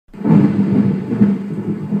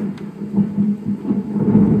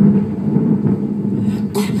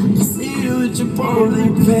phones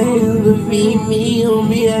and pants. But me, on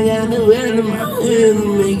me, I got the wet in my hands.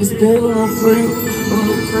 Make it stand on my finger. I'm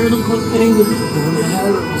a critical thinker. I'm a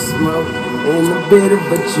hell of a smoke. Ain't no better,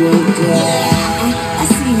 but you ain't got. I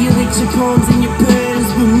see you with your palms and your pants.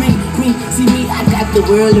 But see me, I got the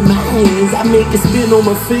world in my hands. I make it spin on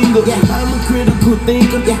my finger. Yeah, I'm a critical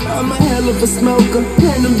thinker. Yeah, I'm a hell of a smoker.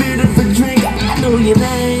 And a bit of a drinker. I know your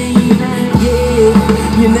name.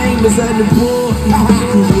 Yeah, your name is on the board.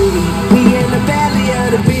 We in the valley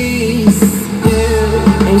of the beast.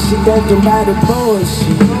 Yeah, ain't she talking about the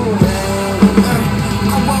bullshit?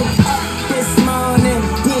 I woke up this morning,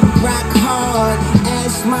 dick rock hard.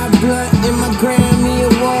 Ash my blunt and my Grammy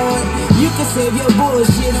award. You can save your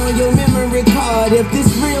bullshit on your memory card. If this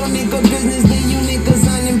real nigga business, then you niggas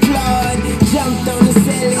unemployed. Jumped on the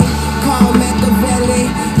celly, called Machiavelli.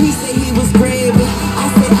 He said he was gravy, I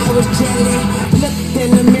said I was jelly. Looked in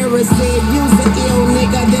the mirror, said you's an ill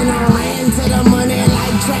nigga. Then I ran to the money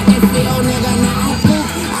like track and field, nigga. Now I think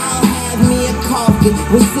I'll have me a coffee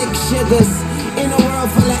with 6 sugars. In a world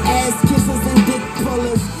full of ass kissers and dick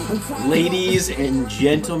pullers. Ladies and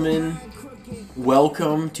gentlemen,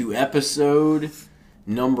 welcome to episode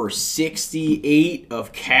number 68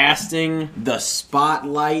 of Casting the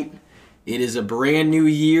Spotlight. It is a brand new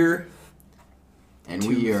year, and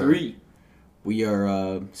we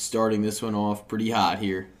are starting this one off pretty hot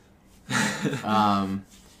here.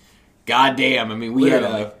 Goddamn, I mean, we had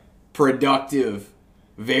a productive,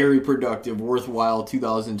 very productive, worthwhile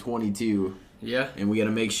 2022. Yeah. And we got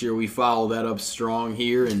to make sure we follow that up strong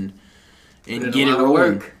here and get it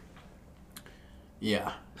rolling. work.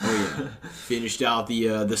 Yeah. Oh yeah. Finished out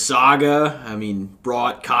the saga. I mean,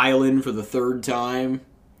 brought Kyle in for the 3rd time.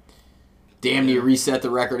 Damn near reset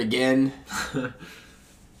the record again.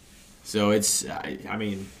 So it's, I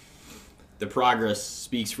mean, the progress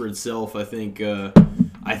speaks for itself. I think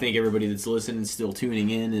everybody that's listening, still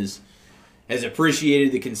tuning in, has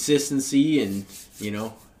appreciated the consistency, and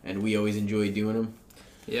and we always enjoy doing them.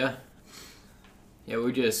 Yeah. Yeah,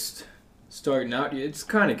 we're just starting out. It's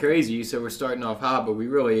kind of crazy. So we're starting off hot, but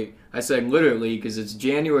I said literally because it's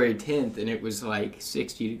January 10th and it was like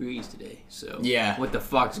 60 degrees today. So yeah, what the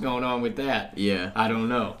fuck's going on with that? Yeah. I don't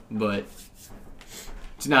know, but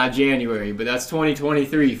it's not January, but that's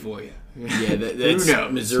 2023 for you. Yeah,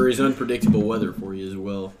 that's Missouri's unpredictable weather for you as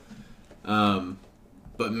well.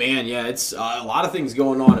 But man, yeah, it's a lot of things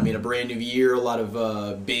going on. I mean, a brand new year, a lot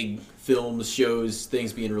of big films, shows,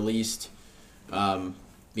 things being released.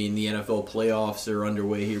 Being the NFL playoffs are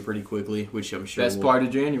underway here pretty quickly, which I'm sure best part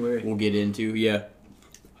of January we'll get into. Yeah,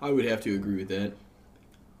 I would have to agree with that.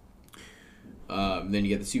 Then you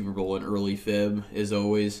get the Super Bowl in early Feb, as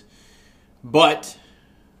always. But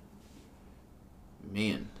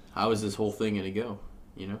man, how is this whole thing going to go?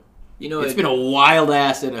 It's been a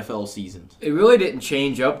wild-ass NFL season. It really didn't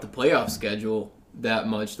change up the playoff schedule that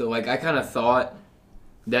much, though. Like, I kind of thought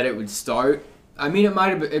that it would start. I mean,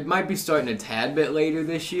 it might be starting a tad bit later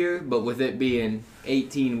this year, but with it being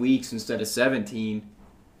 18 weeks instead of 17,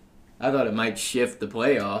 I thought it might shift the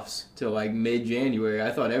playoffs to, like, mid-January. I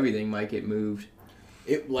thought everything might get moved.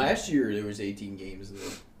 Last year, there was 18 games,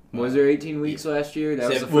 though. Was there 18 weeks last year? That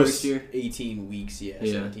was the first year? 18 weeks, yeah.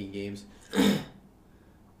 17 games.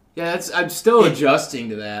 Yeah, I'm still adjusting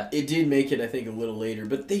to that. It did make it, I think, a little later,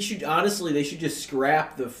 but they should just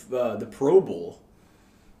scrap the Pro Bowl.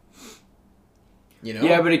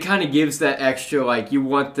 Yeah, but it kind of gives that extra, like, you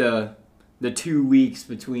want the 2 weeks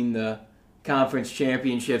between the conference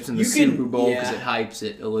championships and the Super Bowl because it hypes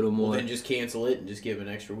it a little more. Well, then just cancel it and just give an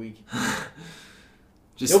extra week.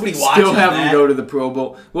 Just nobody still have them go to the Pro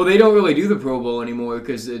Bowl. Well, they don't really do the Pro Bowl anymore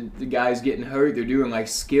because the guys getting hurt. They're doing like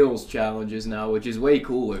skills challenges now, which is way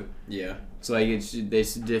cooler. Yeah, it's like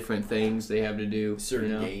there's different things they have to do.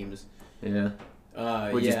 Certain games. Yeah,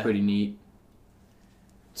 which is pretty neat.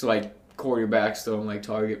 So like quarterbacks throwing like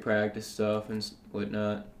target practice stuff and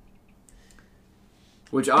whatnot.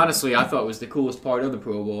 Which honestly I thought was the coolest part of the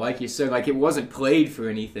Pro Bowl. Like you said, like it wasn't played for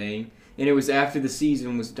anything, and it was after the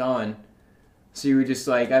season was done. So you were just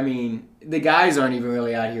like, I mean, the guys aren't even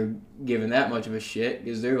really out here giving that much of a shit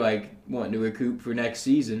because they're like wanting to recoup for next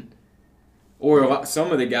season. Or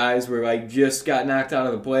some of the guys were like just got knocked out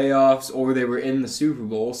of the playoffs or they were in the Super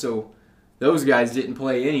Bowl, so those guys didn't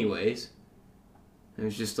play anyways. It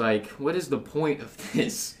was just like, what is the point of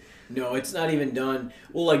this? No, it's not even done.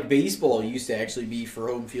 Well, like baseball used to actually be for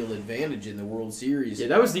home field advantage in the World Series. Yeah,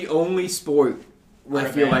 that was the only sport I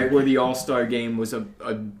feel like where the All-Star game was a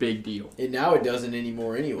big deal. And now it doesn't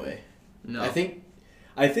anymore anyway. No. I think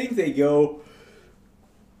they go...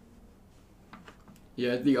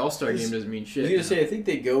 Yeah, the All-Star game doesn't mean shit. I was going to say, I think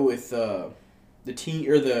they go with the team,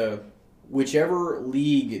 or the whichever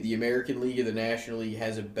league, the American League or the National League,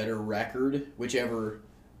 has a better record, whichever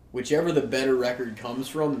the better record comes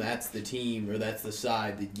from, that's the team or that's the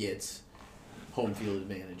side that gets home field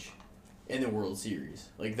advantage in the World Series.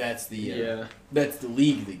 Like that's the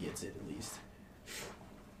league that gets it at least.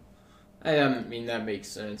 I mean that makes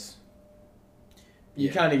sense. You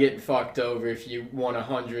kind of get fucked over if you won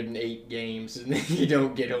 108 games and then you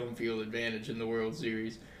don't get home field advantage in the World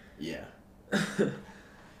Series. Yeah.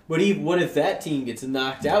 But what if that team gets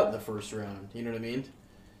knocked out in the first round? You know what I mean?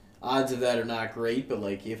 Odds of that are not great, but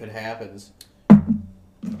like if it happens, I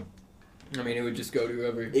mean it would just go to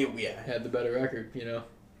whoever had the better record, you know.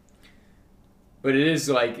 But it is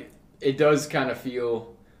like it does kind of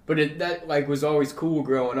feel, but that like was always cool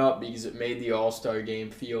growing up because it made the All-Star game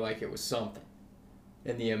feel like it was something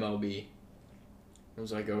in the MLB. It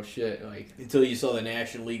was like, oh shit, like until you saw the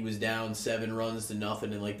National League was down 7-0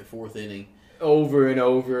 in like the 4th inning. Over and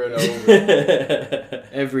over and over.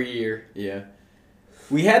 Every year. Yeah.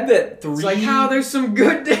 We had that 3... It's like, how there's some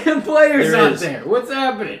good damn players out there. What's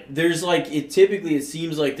happening? There's like, it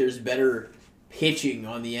seems like there's better pitching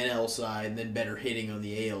on the NL side than better hitting on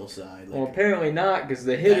the AL side. Like, well, apparently not, because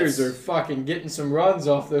the hitters are fucking getting some runs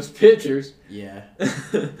off those pitchers. Yeah.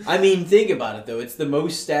 I mean, think about it, though. It's the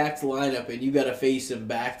most stacked lineup, and you got to face them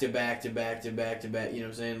back to back to back to back to back. You know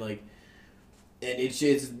what I'm saying? Like, and it's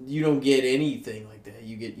you don't get anything like that.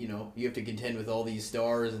 You get, you have to contend with all these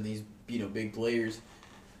stars and these, big players.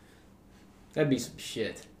 That'd be some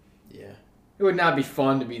shit. Yeah. It would not be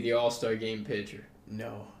fun to be the All-Star game pitcher.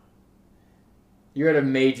 No. You're at a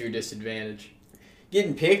major disadvantage.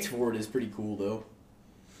 Getting picked for it is pretty cool, though.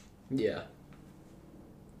 Yeah.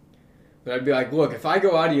 But I'd be like, look, if I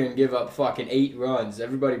go out here and give up fucking 8 runs,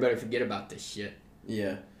 everybody better forget about this shit.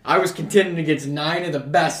 Yeah. I was contending against 9 of the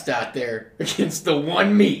best out there against the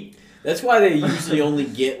one me. That's why they usually only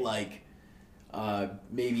get, like,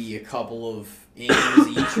 maybe a couple of innings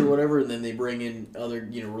each or whatever, and then they bring in other,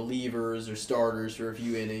 relievers or starters for a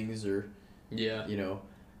few innings or, yeah. You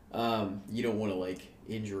don't want to, like,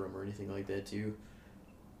 injure them or anything like that, too.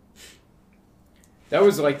 That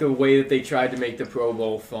was, like, the way that they tried to make the Pro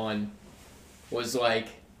Bowl fun. Was, like,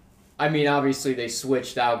 I mean, obviously they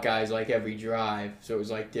switched out guys, like, every drive. So it was,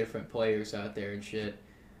 like, different players out there and shit.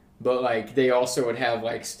 But, like, they also would have,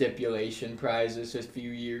 like, stipulation prizes a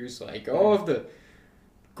few years. Like,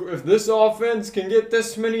 if this offense can get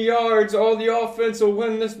this many yards, all the offense will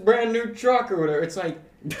win this brand new truck or whatever. It's like,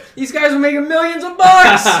 these guys are making millions of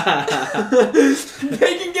bucks!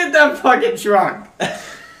 They can get that fucking truck.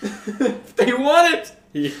 If they want it.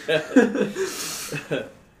 Yeah.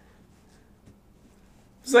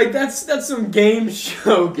 It's like, that's some game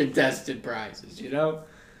show contested prizes,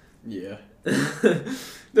 Yeah.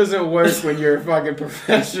 Doesn't work when you're a fucking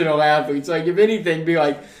professional athlete. It's like, if anything, be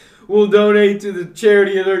like, we'll donate to the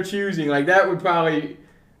charity of their choosing. Like, that would probably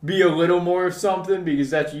be a little more of something, because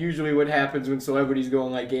that's usually what happens when celebrities go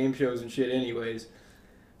on, like, game shows and shit anyways.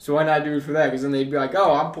 So why not do it for that? Because then they'd be like,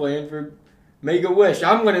 oh, I'm playing for Make-A-Wish.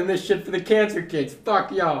 I'm winning this shit for the cancer kids.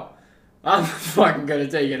 Fuck y'all. I'm fucking gonna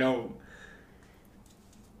take it home.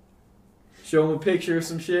 Show them a picture of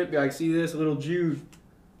some shit. Be like, see this? Little Jude.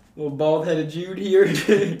 Little bald-headed Jude here.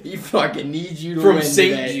 He fucking needs you to win from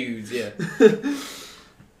St. today. Jude's, yeah.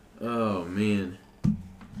 Oh, man.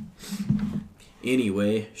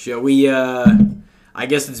 Anyway, shall we, I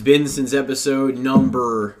guess it's been since episode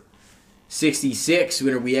number 66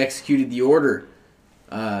 when we executed the order.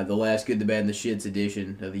 The last Good, the Bad, and the Shits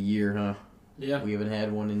edition of the year, huh? Yeah. We haven't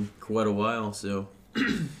had one in quite a while, so.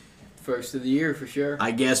 First of the year, for sure.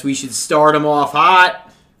 I guess we should start them off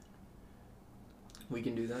hot. We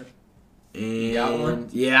can do that. And you got one?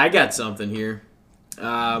 Yeah, I got something here.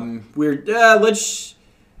 Let's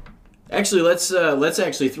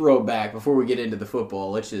actually throw it back before we get into the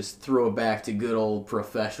football. Let's just throw it back to good old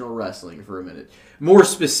professional wrestling for a minute. More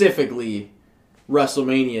specifically,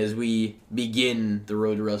 WrestleMania, as we begin the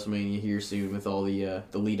road to WrestleMania here soon with all the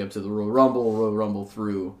lead up to the Royal Rumble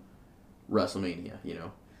through WrestleMania,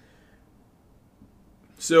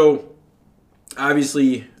 So,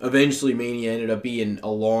 obviously, eventually Mania ended up being a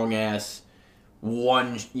long-ass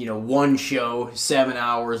one show, 7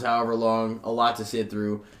 hours, however long, a lot to sit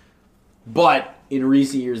through. But in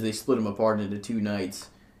recent years, they split them apart into 2 nights.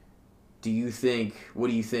 What do you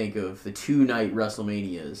think of the 2-night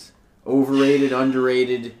WrestleManias? Overrated,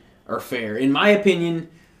 underrated, or fair? In my opinion,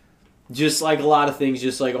 just like a lot of things,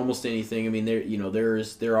 just like almost anything, I mean,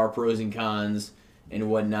 there are pros and cons and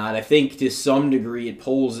whatnot. I think to some degree it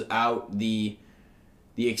pulls out the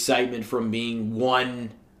excitement from being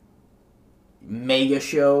one mega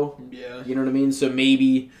show. Yeah. You know what I mean? So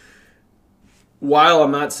maybe while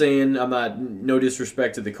I'm not saying, no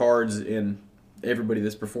disrespect to the cards and everybody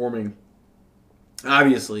that's performing,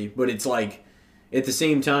 obviously, but it's like, at the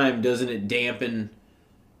same time, doesn't it dampen,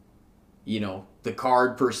 the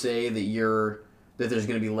card per se that there's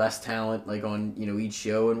going to be less talent, like, on, each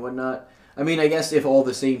show and whatnot? I mean, I guess if all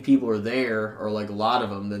the same people are there, or like a lot of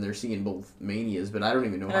them, then they're seeing both Manias, but I don't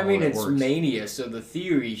even know how it works. It's Mania, so the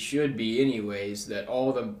theory should be anyways that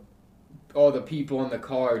all the people on the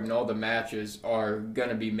card and all the matches are going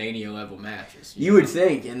to be Mania level matches. You would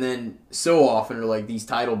think, and then so often are like these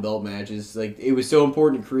title belt matches, like it was so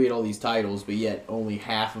important to create all these titles, but yet only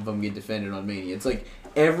half of them get defended on Mania. It's like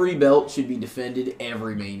every belt should be defended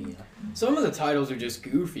every Mania. Some of the titles are just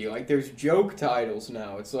goofy, like there's joke titles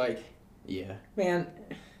now. It's like, yeah. Man.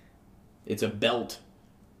 It's a belt.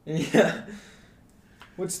 Yeah.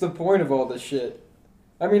 What's the point of all this shit?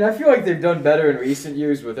 I mean, I feel like they've done better in recent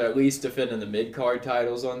years with at least defending the mid-card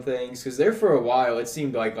titles on things. Because there for a while, it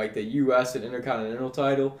seemed like the U.S. and Intercontinental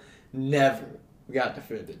title never got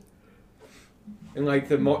defended. In like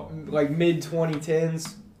the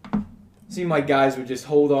mid-2010s, seemed like guys would just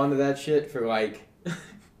hold on to that shit for like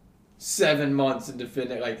 7 months and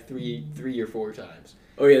defend it like three or four times.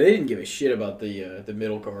 Oh yeah, they didn't give a shit about the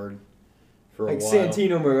middle card for a while.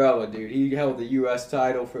 Santino Marella, dude, he held the U.S.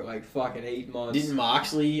 title for like fucking 8 months. Didn't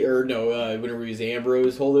Moxley whenever he was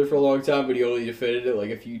Ambrose, hold it for a long time, but he only defended it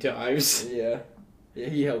like a few times. Yeah,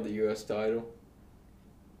 he held the U.S. title.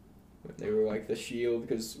 But they were like the Shield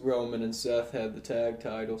because Roman and Seth had the tag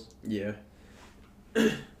titles. Yeah.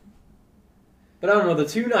 But I don't know, the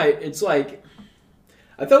 2-night, it's like,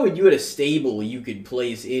 I thought when you had a stable, you could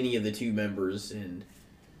place any of the two members and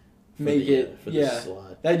make it for the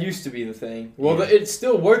slot. That used to be the thing. Well, it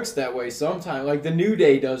still works that way sometimes. Like the New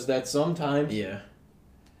Day does that sometimes. Yeah.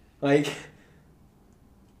 Like,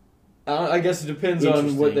 I guess it depends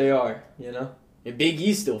on what they are, And Big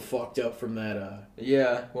E still fucked up from that.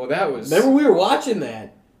 Yeah, well, that was. Remember we were watching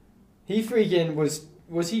that. He freaking was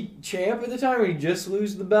he champ at the time, or he just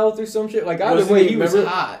lose the belt or some shit? Like either way, he was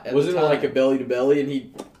hot. Wasn't it like a belly to belly, and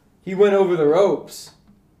he went over the ropes.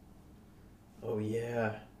 Oh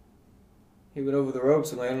yeah. He went over the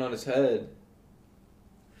ropes and landed on his head.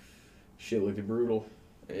 Shit looked brutal.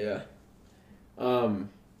 Yeah. Where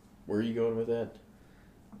are you going with that?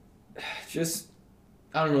 Just,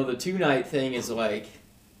 I don't know, the 2-night thing is like,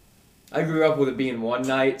 I grew up with it being 1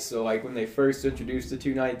 night, so like when they first introduced the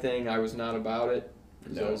 2-night thing, I was not about it.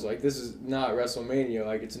 So I was like, this is not WrestleMania,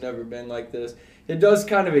 like it's never been like this. It does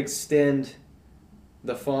kind of extend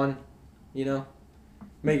the fun,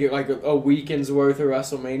 Make it like a weekend's worth of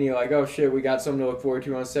WrestleMania. Like, oh shit, we got something to look forward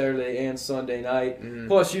to on Saturday and Sunday night. Mm-hmm.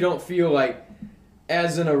 Plus, you don't feel like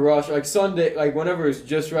as in a rush. Like Sunday, like whenever it's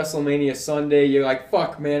just WrestleMania Sunday, you're like,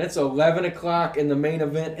 fuck, man, it's 11 o'clock and the main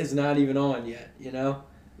event is not even on yet, Yeah.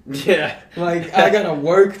 Like, I gotta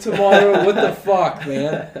work tomorrow. What the fuck,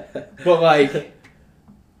 man? But like,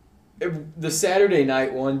 the Saturday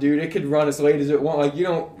night one, dude, it could run as late as it wants.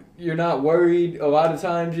 Like, you're not worried a lot of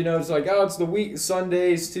times, it's like, oh, it's the week,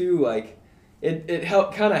 Sundays too, like, it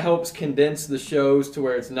kind of helps condense the shows to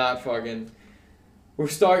where it's not fucking, we're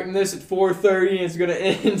starting this at 4:30 and it's going to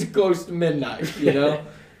end close to midnight,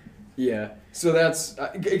 Yeah. So that's,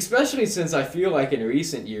 especially since I feel like in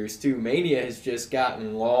recent years too, Mania has just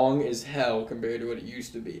gotten long as hell compared to what it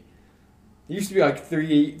used to be. It used to be like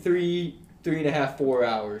 3.5, 4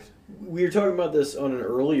 hours. We were talking about this on an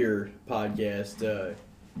earlier podcast,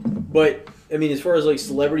 but I mean, as far as like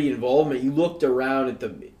celebrity involvement, you looked around at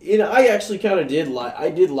I actually kind of did like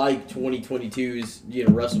 2022's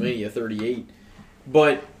WrestleMania 38,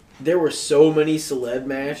 but there were so many celeb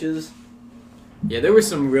matches. Yeah, there were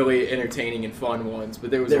some really entertaining and fun ones, but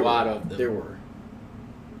there was a lot of them. There were.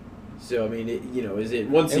 So I mean, is it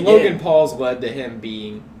once and again? Logan Paul's led to him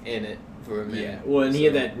being in it for a minute. Yeah, well, and he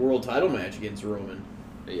had that world title match against Roman.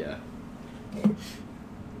 Yeah.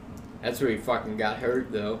 That's where he fucking got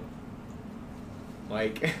hurt, though.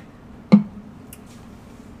 Like,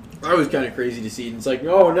 I was kind of crazy to see it. It's like,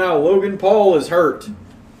 oh, now Logan Paul is hurt.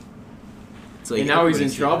 It's like, and now he's in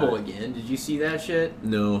trouble again. Did you see that shit?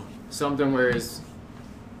 No. Something where his,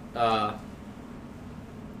 what'd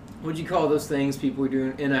you call those things people were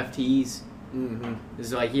doing? NFTs? Mm-hmm.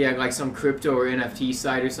 It's like he had like some crypto or NFT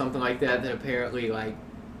site or something like that apparently like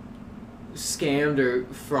scammed or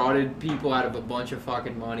frauded people out of a bunch of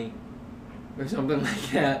fucking money. Or something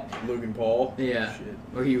like that. Logan Paul? Yeah. Shit.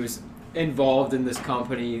 Or he was involved in this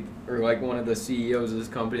company, or like one of the CEOs of this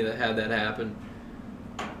company that had that happen.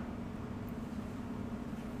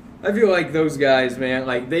 I feel like those guys, man,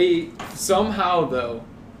 like they, somehow though,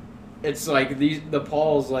 it's like the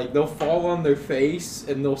Pauls, like they'll fall on their face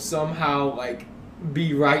and they'll somehow like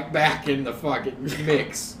be right back in the fucking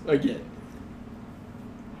mix again.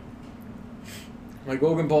 Like,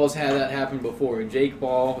 Logan Paul's had that happen before. Jake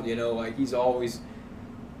Paul, you know, like, he's always...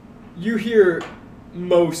 You hear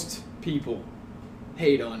most people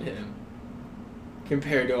hate on him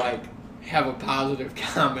compared to, like, have a positive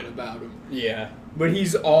comment about him. Yeah. But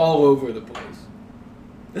he's all over the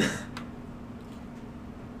place.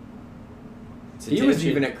 He was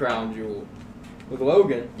even at Crown Jewel with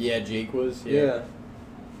Logan. Yeah, Jake was. Yeah.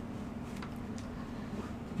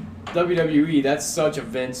 WWE, that's such a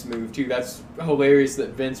Vince move, too. That's hilarious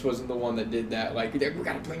that Vince wasn't the one that did that. Like, we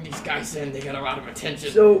gotta bring these guys in. They got a lot of attention.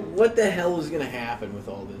 So, what the hell is going to happen with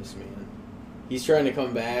all this, man? He's trying to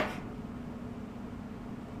come back?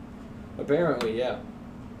 Apparently, yeah.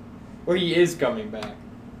 Or he is coming back.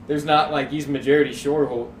 There's not, like, he's majority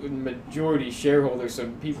shareholder, so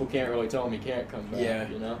people can't really tell him he can't come back,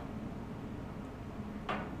 you know?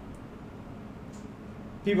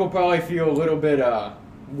 People probably feel a little bit,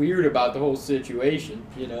 weird about the whole situation,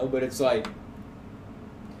 you know, but it's like,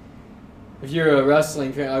 if you're a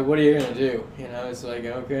wrestling fan, like, what are you going to do? You know, it's like,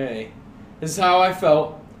 okay. This is how I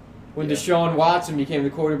felt when Deshaun Watson became the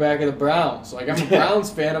quarterback of the Browns. Like, I'm a Browns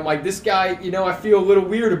fan. I'm like, this guy, you know, I feel a little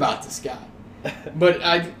weird about this guy. But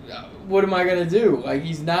what am I going to do? Like,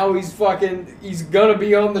 he's going to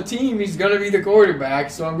be on the team. He's going to be the quarterback,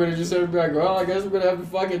 so I'm going to just have to be like, well, I guess we're going to have to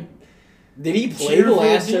fucking... Did he play the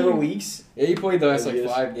last several weeks? Yeah, he played the last,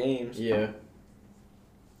 5 games. Yeah.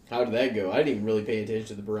 How did that go? I didn't even really pay attention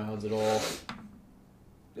to the Browns at all.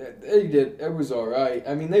 They did. It was all right.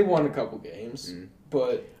 I mean, they won a couple games,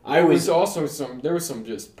 but there was some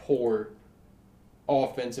just poor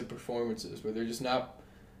offensive performances where they're just not...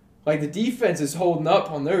 Like, the defense is holding up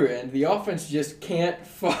on their end. The offense just can't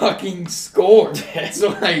fucking score. It's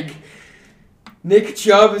like, Nick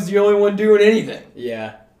Chubb is the only one doing anything.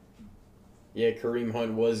 Yeah. Yeah, Kareem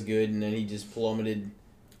Hunt was good, and then he just plummeted.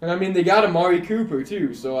 And, I mean, they got Amari Cooper,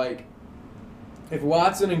 too. So, like, if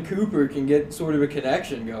Watson and Cooper can get sort of a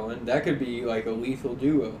connection going, that could be, like, a lethal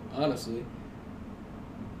duo, honestly.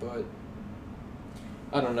 But,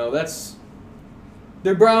 I don't know.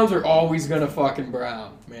 The Browns are always going to fucking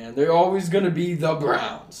Brown, man. They're always going to be the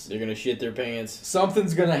Browns. They're going to shit their pants.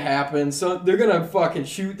 Something's going to happen. So they're going to fucking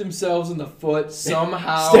shoot themselves in the foot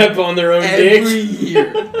somehow. Step on their own dick. Every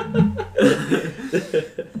year.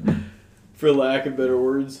 For lack of better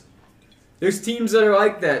words. There's teams that are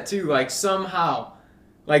like that, too. Like, somehow.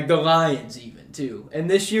 Like, the Lions, even, too. And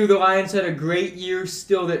this year, the Lions had a great year.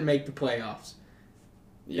 Still didn't make the playoffs.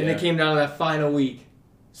 Yeah. And it came down to that final week.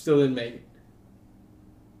 Still didn't make it.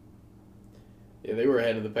 Yeah, they were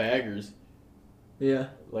ahead of the Packers. Yeah.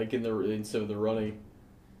 Like instead of the running.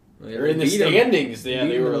 Well, they're in the standings. Yeah,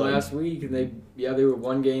 they were last week, and they were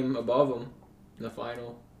one game above them in the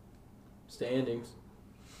final standings.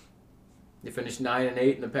 They finished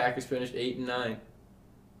 9-8, and the Packers finished 8-9.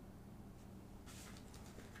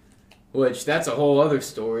 Which, that's a whole other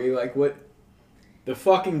story. Like, what? The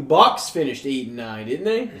fucking Bucks finished 8-9, didn't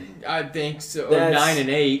they? I think so. Or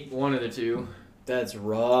 9-8, one of the two. That's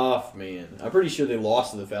rough, man. I'm pretty sure they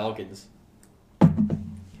lost to the Falcons.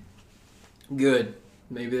 Good.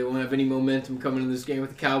 Maybe they won't have any momentum coming in this game with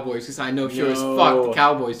the Cowboys, because I know sure as fuck the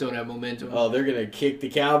Cowboys don't have momentum. Oh, they're going to kick the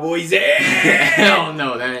Cowboys' ass. Hell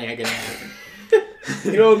no, that ain't going to happen.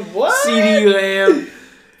 You know what? CeeDee Lamb.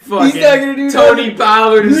 He's not going to do Tony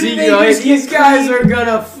Pollard, Ezekiel. These guys are going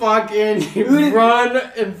to fucking run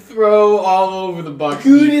and throw all over the Bucs.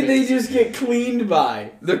 Who did they just get cleaned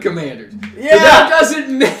by? The Commanders. Yeah. But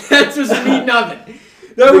that doesn't mean nothing.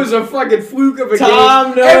 That was a fucking fluke of a game.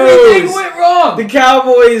 Tom knows. Everything went wrong. The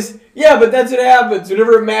Cowboys... Yeah, but that's what happens.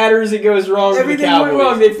 Whenever it matters, it goes wrong with the Cowboys. Everything went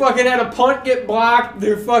wrong. They fucking had a punt get blocked.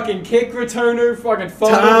 Their fucking kick returner fucking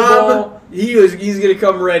fumbled the ball. He's going to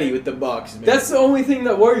come ready with the Bucs, man. That's the only thing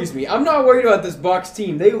that worries me. I'm not worried about this Bucs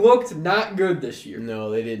team. They looked not good this year. No,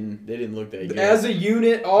 they didn't. They didn't look that good. As a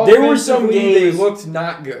unit, there were some games they looked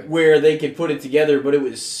not good. Where they could put it together, but it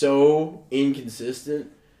was so inconsistent.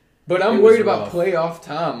 But I'm worried about playoff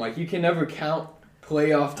Tom. Like, you can never count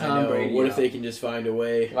playoff Tom Brady. What if they can just find a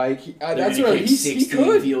way? Like, that's right. He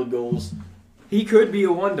could. Field goals. He could be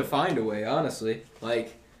a one to find a way, honestly.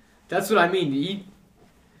 Like, that's what I mean.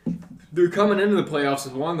 They're coming into the playoffs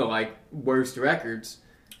with one of the, like, worst records.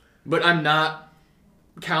 But I'm not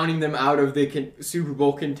counting them out of the Super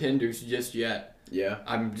Bowl contenders just yet. Yeah.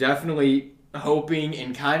 I'm definitely hoping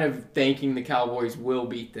and kind of thinking the Cowboys will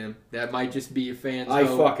beat them. That might just be a fan's hope.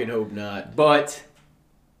 I fucking hope not. But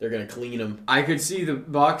they're going to clean them. I could see the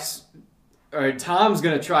Bucs, or Tom's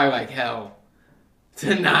going to try like hell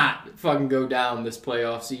to not fucking go down this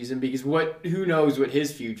playoff season because who knows what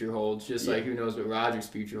his future holds, just like who knows what Rodgers'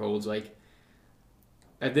 future holds. Like,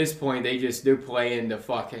 at this point, they're playing to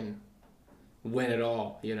fucking win it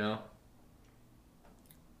all, you know?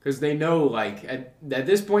 Because they know, like, at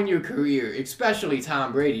this point in your career, especially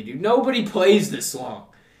Tom Brady, dude, nobody plays this long.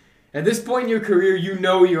 At this point in your career, you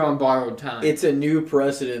know you're on borrowed time. It's a new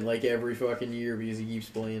precedent, like, every fucking year because he keeps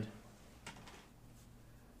playing.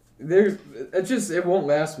 It won't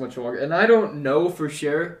last much longer. And I don't know for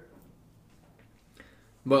sure.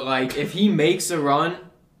 But, like, if he makes a run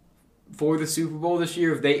for the Super Bowl this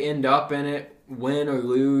year, if they end up in it, win or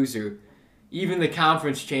lose, or even the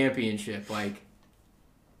conference championship, like,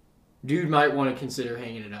 dude might want to consider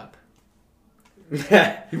hanging it up.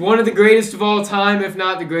 He's one of the greatest of all time, if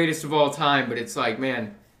not the greatest of all time, but it's like,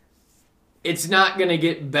 man, it's not going to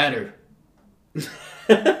get better.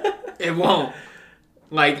 It won't.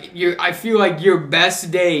 Like, I feel like your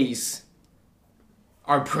best days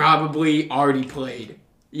are probably already played,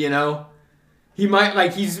 you know? He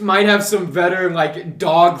might have some veteran, like,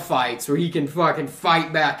 dog fights where he can fucking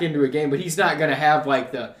fight back into a game, but he's not going to have,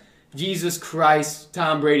 like, the Jesus Christ,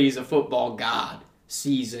 Tom Brady is a football god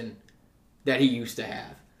season that he used to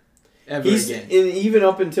have. Again. Even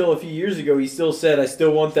up until a few years ago, he still said, I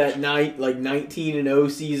still want that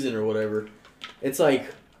 19-0 season or whatever. It's like,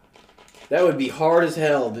 that would be hard as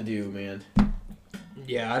hell to do, man.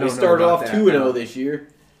 Yeah, I don't know. They started off 2-0 this year.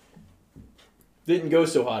 Didn't go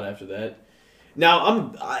so hot after that.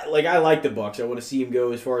 Now, I like the Bucs. I want to see them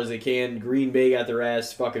go as far as they can. Green Bay got their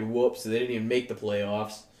ass fucking whooped, so they didn't even make the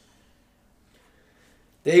playoffs.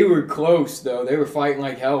 They were close, though. They were fighting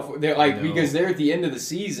like hell. Because they're at the end of the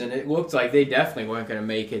season, it looked like they definitely weren't going to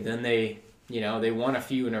make it. Then they won a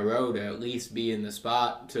few in a row to at least be in the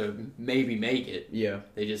spot to maybe make it. Yeah.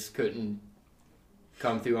 They just couldn't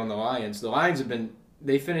come through on the Lions. The Lions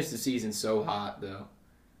they finished the season so hot, though.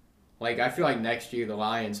 Like, I feel like next year the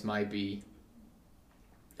Lions might be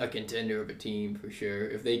a contender of a team for sure.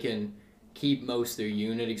 If they can keep most of their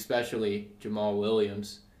unit, especially Jamal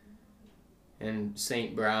Williams and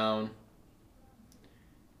St. Brown.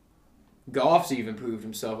 Goff's even proved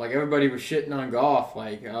himself. Like, everybody was shitting on Goff.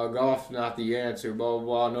 Like, Goff's not the answer, blah,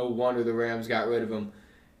 blah, blah. No wonder the Rams got rid of him.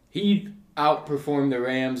 He outperformed the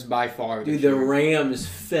Rams by far. Dude, the Rams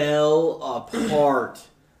fell apart.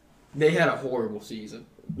 They had a horrible season.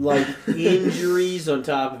 Like, injuries on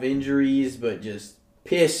top of injuries, but just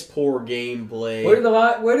piss poor gameplay.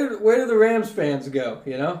 Where do the Rams fans go,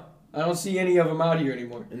 you know? I don't see any of them out here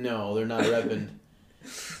anymore. No, they're not repping.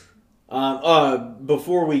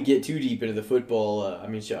 Before we get too deep into the football,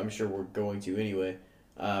 I'm sure we're going to anyway.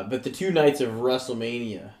 But the 2 nights of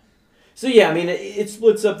WrestleMania. So yeah, I mean, it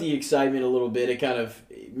splits up the excitement a little bit. It kind of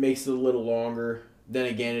makes it a little longer. Then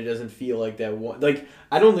again, it doesn't feel like that one. Like,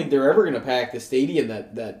 I don't think they're ever gonna pack the stadium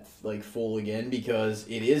that like full again because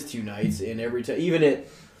it is 2 nights, and every time, even at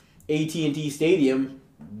AT&T Stadium,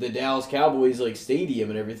 the Dallas Cowboys like stadium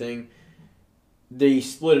and everything, they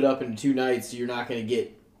split it up into 2 nights. So you're not gonna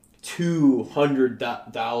get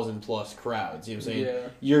 200,000 plus crowds. You know what I'm saying? Yeah.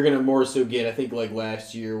 You're gonna more so get, I think, like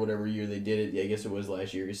last year, whatever year they did it. I guess it was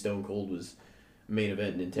last year because Stone Cold was main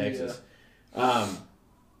eventing in Texas. Yeah.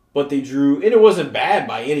 But they drew, and it wasn't bad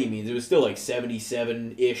by any means. It was still like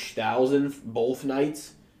 77-ish thousand both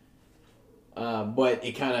nights. But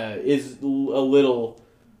it kind of is a little,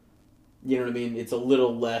 you know what I mean? It's a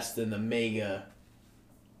little less than the mega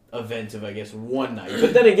event of, I guess, one night.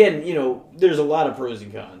 But then again, you know, there's a lot of pros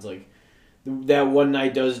and cons. Like, that one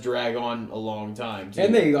night does drag on a long time, too.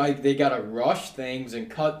 And they got to rush things and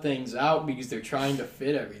cut things out because they're trying to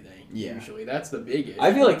fit everything. Yeah. Usually. That's the big issue.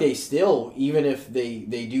 I feel like they still, even if they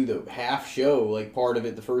do the half show, like part of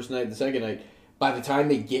it the first night, the second night, by the time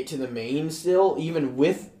they get to the main still, even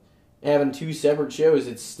with having 2 separate shows,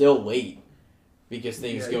 it's still late because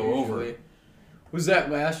things go over. Was that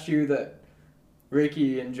last year that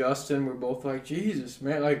Ricky and Justin were both like, Jesus,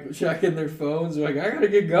 man, like checking their phones, like, I gotta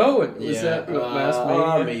get going. Was that last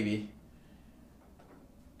Mania? Maybe.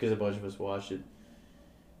 Because a bunch of us watched it.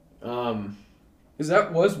 Because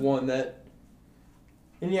that was one that...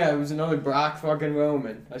 And yeah, it was another Brock fucking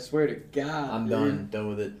Roman. I swear to God. I'm done. Done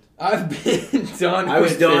with it. I've been done I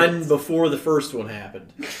was done before the first one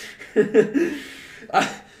happened.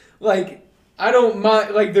 I don't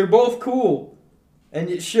mind... Like, they're both cool.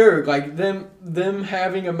 And sure, like, them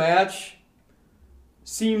having a match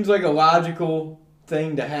seems like a logical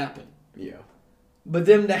thing to happen. Yeah. But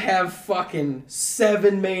them to have fucking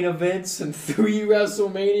 7 main events and 3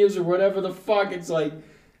 WrestleManias or whatever the fuck, it's like,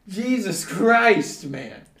 Jesus Christ,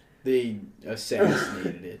 man. They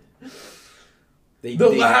assassinated it.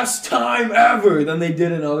 last time ever. Then they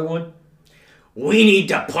did another one. We need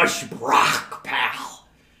to push Brock, pal.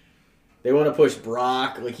 They want to push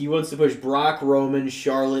Brock. Like, he wants to push Brock, Roman,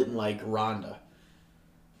 Charlotte, and, like, Ronda.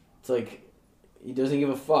 It's like, he doesn't give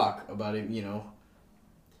a fuck about it, you know.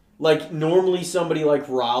 Like, normally somebody like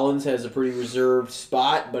Rollins has a pretty reserved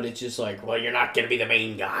spot, but it's just like, well, you're not going to be the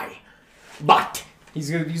main guy. But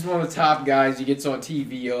he's one of the top guys. He gets on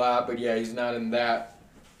TV a lot, but yeah, he's not in that.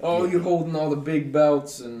 Oh, you're holding all the big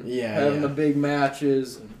belts and having the big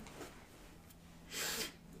matches. And...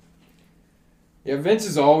 Yeah, Vince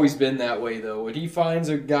has always been that way, though. When he finds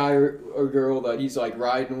a guy or girl that he's, like,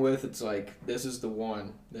 riding with, it's like, this is the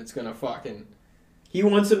one that's going to fucking... He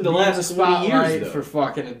wants him to last 20 years, though. For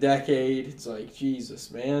fucking a decade. It's like, Jesus,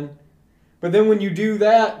 man. But then when you do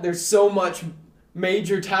that, there's so much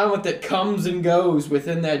major talent that comes and goes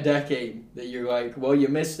within that decade that you're like, well, you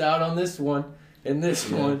missed out on this one and this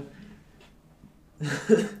one.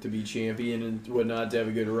 To be champion and whatnot, to have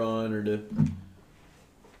a good run, or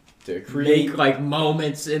to create... Make, like,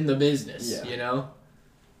 moments in the business, you know?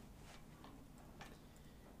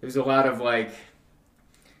 There's a lot of, like...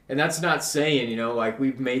 And that's not saying, you know, like,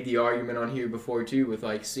 we've made the argument on here before, too, with,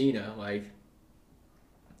 like, Cena. Like,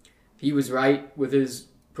 he was right with his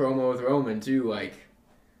promo with Roman, too. Like,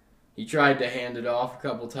 he tried to hand it off a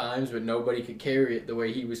couple times, but nobody could carry it the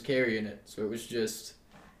way he was carrying it. So it was just,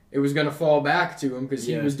 it was going to fall back to him because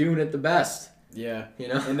he was doing it the best. Yeah. You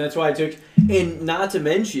know? And that's why I took... And not to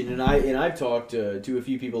mention, and I've talked to a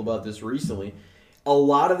few people about this recently, a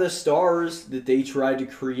lot of the stars that they tried to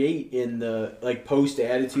create in the, like,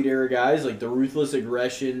 post-Attitude Era guys, like the Ruthless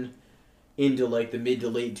Aggression into, like, the mid to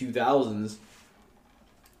late 2000s,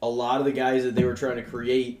 a lot of the guys that they were trying to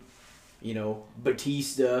create, you know,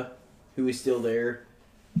 Batista, who is still there,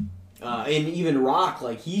 and even Rock,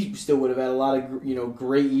 like, he still would have had a lot of, you know,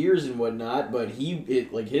 great years and whatnot, but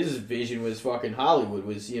his vision was fucking Hollywood,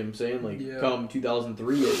 was, you know what I'm saying? Like, come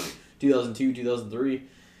 2002, 2003,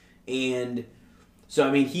 and... So,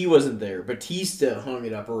 I mean, he wasn't there. Batista hung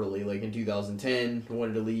it up early, like in 2010,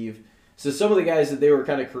 wanted to leave. So some of the guys that they were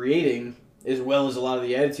kind of creating, as well as a lot of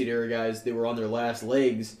the Attitude Era guys that were on their last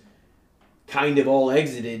legs, kind of all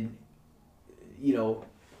exited, you know,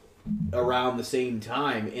 around the same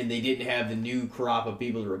time, and they didn't have the new crop of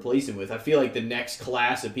people to replace him with. I feel like the next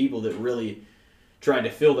class of people that really tried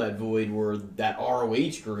to fill that void were that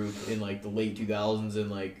ROH group in, like, the late 2000s and,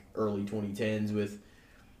 like, early 2010s with...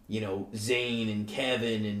 You know, Zayn and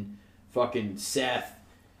Kevin and fucking Seth,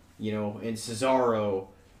 you know, and Cesaro,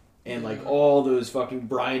 and, like, all those fucking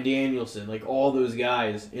Bryan Danielson, like, all those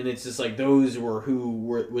guys. And it's just, like, those were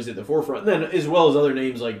who was at the forefront. And then, as well as other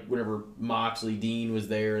names, like, whenever Moxley, Dean was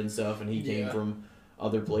there and stuff, and he came from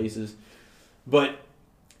other places. But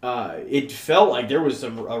it felt like there was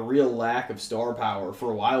a real lack of star power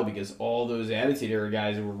for a while because all those Attitude Era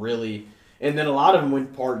guys were really... And then a lot of them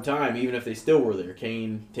went part-time, even if they still were there.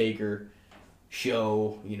 Kane, Taker,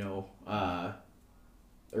 Show, you know,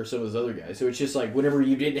 or some of those other guys. So it's just like whenever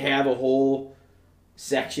you didn't have a whole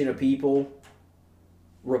section of people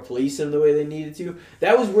replace them the way they needed to,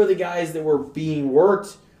 that was where the guys that were being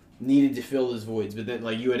worked needed to fill those voids. But then,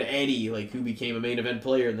 like, you had Eddie, like, who became a main event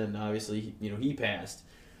player, and then obviously, you know, he passed.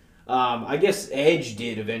 I guess Edge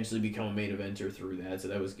did eventually become a main eventer through that, so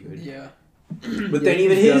that was good. Yeah. But then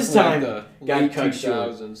even his time got cut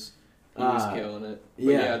short. He was killing it. But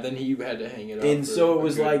yeah, then he had to hang it up. And so it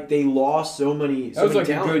was like they lost so many. That was like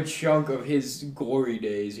a good chunk of his glory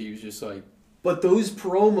days. He was just like. But those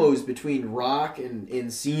promos between Rock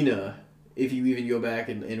and Cena, if you even go back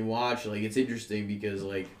and watch, like, it's interesting because,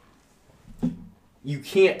 like, you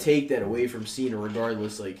can't take that away from Cena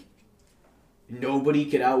regardless. Like,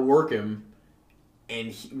 nobody could outwork him.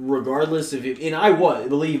 And regardless of it, and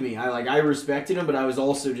believe me, I respected him, but I was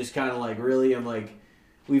also just kind of like, really, I'm like,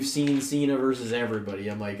 we've seen Cena versus everybody.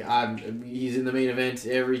 I'm like, he's in the main event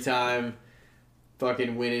every time,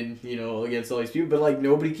 fucking winning, you know, against all these people. But, like,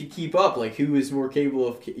 nobody could keep up. Like, who is more capable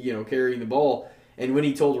of, you know, carrying the ball? And when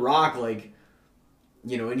he told Rock, like,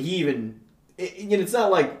 you know, and he even, it's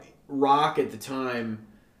not like Rock at the time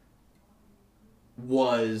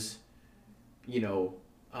was, you know,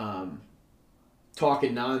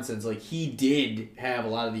 talking nonsense. Like, he did have a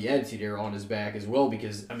lot of the Attitude Era on his back as well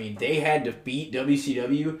because, I mean, they had to beat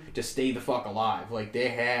WCW to stay the fuck alive. Like, they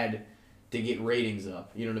had to get ratings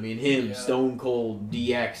up. You know what I mean? Him, Stone Cold,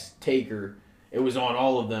 DX, Taker, it was on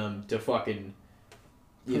all of them to fucking,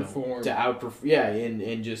 you know, to outperform. Yeah,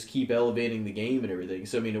 and just keep elevating the game and everything.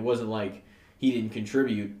 So, I mean, it wasn't like he didn't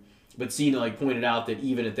contribute. But Cena, like, pointed out that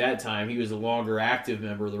even at that time, he was a longer active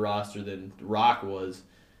member of the roster than Rock was,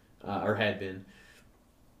 or had been.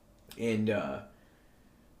 And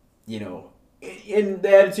in the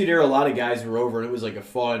Attitude Era, a lot of guys were over, and it was like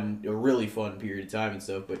a really fun period of time and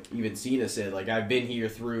stuff. But even Cena said, like, I've been here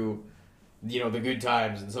through, the good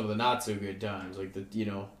times and some of the not so good times, like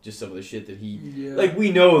just some of the shit that like,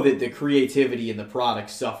 we know that the creativity and the product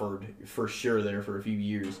suffered for sure there for a few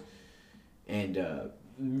years, and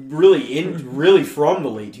really from the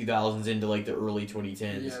late 2000s into like the early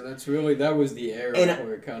 2010s. Yeah, that was the era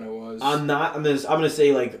where it kind of was. I'm gonna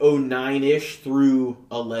say like 09-ish through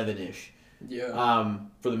 11-ish. Yeah.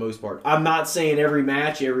 For the most part. I'm not saying every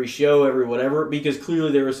match, every show, every whatever, because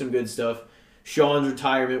clearly there was some good stuff. Shawn's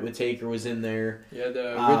retirement with Taker was in there. Yeah,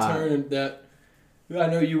 the return that I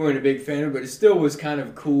know you weren't a big fan of, but it still was kind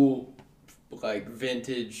of cool, like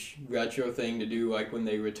vintage retro thing to do, like when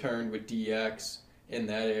they returned with DX in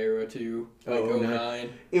that era too, like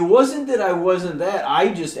 09. It wasn't that I wasn't that.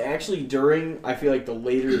 I just actually I feel like the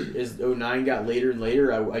later as 09 got later and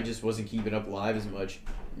later, I just wasn't keeping up live as much.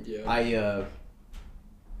 Yeah.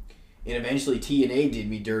 And eventually TNA did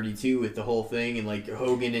me dirty too with the whole thing, and like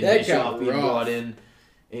Hogan and Bischoff being brought in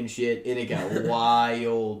and shit, and it got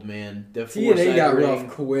wild, man. The TNA got rough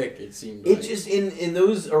quick, it seemed like. It just in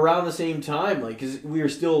those around the same time, like, because we were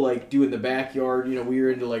still like doing the backyard, we were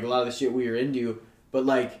into like a lot of the shit we were into, but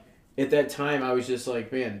like at that time I was just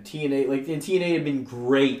like, man, TNA, like, and TNA had been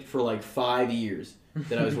great for like 5 years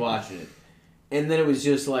that I was watching it. And then it was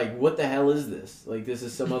just like, what the hell is this? Like, this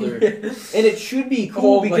is some other... And it should be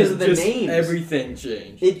cool because of the names. Everything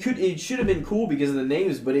changed. It should have been cool because of the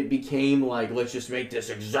names, but it became like, let's just make this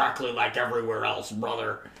exactly like everywhere else,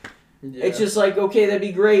 brother. Yeah. It's just like, okay, that'd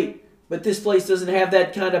be great, but this place doesn't have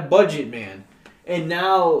that kind of budget, man. And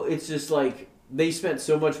now it's just like, they spent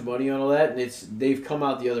so much money on all that, and they've come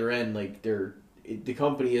out the other end, like, the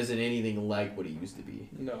company isn't anything like what it used to be.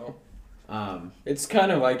 No. It's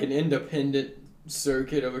kind of like an independent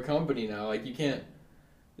circuit of a company now. Like,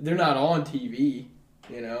 they're not on TV,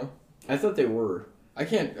 I thought they were.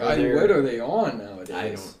 What are they on nowadays? I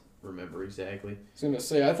don't remember exactly. I was going to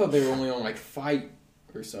say, I thought they were only on like Fight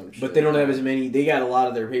or some shit. But they don't have as many. They got a lot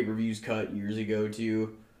of their pay-per-views cut years ago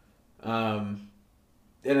too. And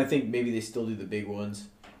I think maybe they still do the big ones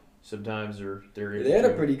sometimes, or they had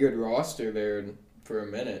a pretty good roster there for a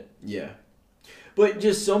minute. Yeah. But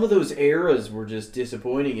just some of those eras were just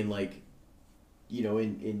disappointing, and like,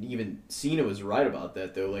 and even Cena was right about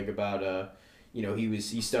that though, like about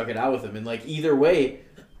he stuck it out with him, and like either way,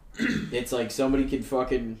 it's like somebody could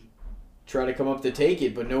fucking try to come up to take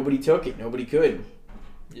it, but nobody took it, nobody could.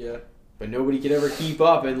 Yeah. But nobody could ever keep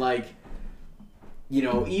up, and like,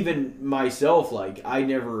 even myself, like, I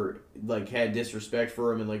never like had disrespect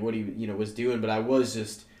for him and like what he was doing, but I was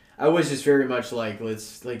just very much like let's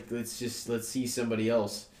see somebody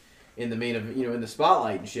else in the in the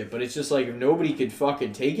spotlight and shit. But it's just like, if nobody could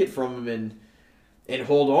fucking take it from him and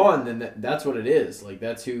hold on, then that's what it is. Like,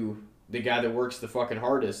 that's who the guy that works the fucking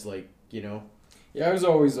hardest. Like, Yeah, I was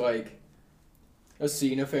always like a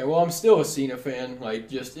Cena fan. Well, I'm still a Cena fan. Like,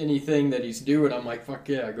 just anything that he's doing, I'm like, fuck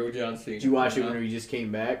yeah, go John Cena. Did you watch it when he just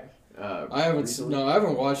came back? I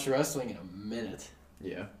haven't watched wrestling in a minute.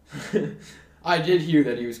 Yeah. I did hear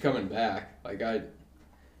that he was coming back. Like,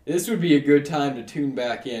 this would be a good time to tune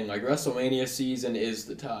back in. Like, WrestleMania season is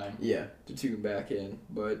the time. Yeah. To tune back in.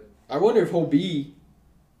 But I wonder if he'll be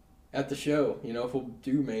at the show. If he'll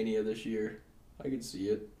do Mania this year. I could see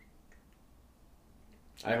it.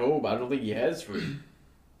 I hope. I don't think he has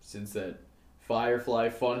since that Firefly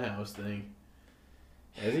Funhouse thing.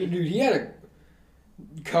 Has he? Dude, he had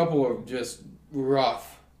a couple of just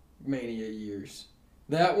rough Mania years.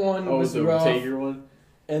 That one was rough. The Taker one?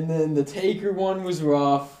 And then the Taker one was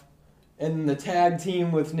rough. And then the tag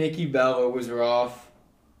team with Nikki Bella was rough.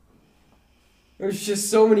 There was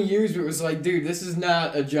just so many years where it was like, dude, this is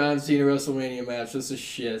not a John Cena WrestleMania match. This is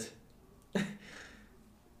shit.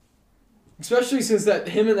 Especially since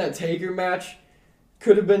him and that Taker match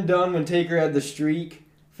could have been done when Taker had the streak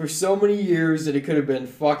for so many years that it could have been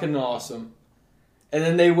fucking awesome. And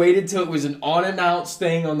then they waited till it was an unannounced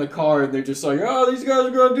thing on the card. They're just like, oh, these guys are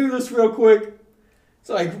going to do this real quick. It's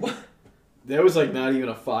like, what? That was like not even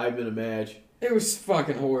a 5-minute match. It was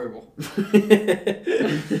fucking horrible.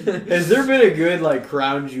 Has there been a good like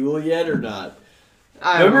Crown Jewel yet or not?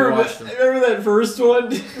 Remember that first one?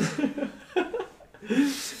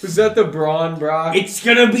 Was that the Braun Brock? It's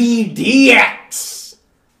gonna be DX!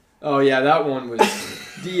 Oh yeah, that one was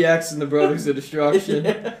DX and the Brothers of Destruction.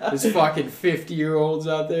 There's fucking 50-year-olds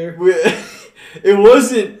out there. It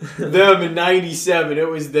wasn't them in 97. It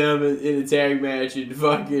was them in a tag match in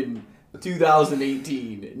fucking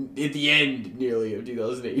 2018. At the end, nearly, of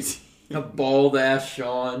 2018. A bald-ass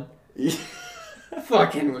Shawn.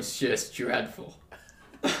 Fucking was just dreadful.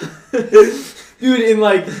 Dude, and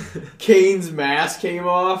like Kane's mask came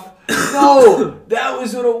off. No, that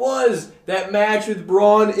was what it was. That match with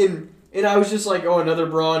Braun and I was just like, oh, another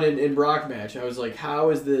Braun and Brock match. I was like, how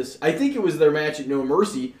is this? I think it was their match at No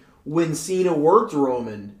Mercy when Cena worked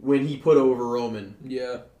Roman when he put over Roman.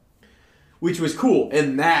 Yeah. Which was cool,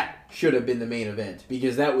 and that should have been the main event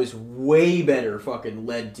because that was way better fucking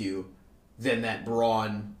led to than that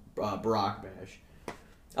Braun Brock match.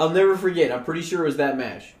 I'll never forget. I'm pretty sure it was that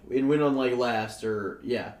match. It went on like last or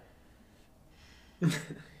yeah.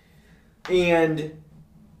 And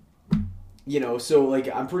you know, so like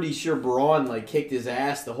I'm pretty sure Braun like kicked his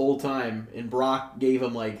ass the whole time, and Brock gave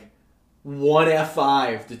him like one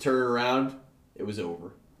F5 to turn around. It was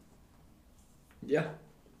over. Yeah.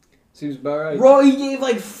 Seems about right. He gave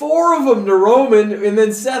like 4 of them to Roman, and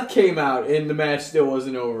then Seth came out, and the match still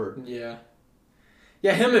wasn't over. Yeah.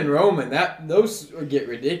 Yeah, him and Roman, those get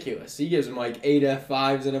ridiculous. He gives him like 8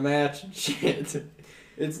 F5s in a match. Shit.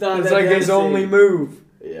 It's not. It's like his only move.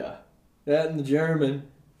 Yeah. That and the German.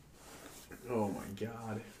 Oh my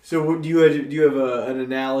god. So do you have an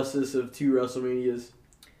analysis of 2 WrestleManias?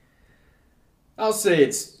 I'll say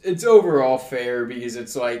it's overall fair because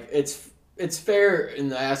it's like it's fair in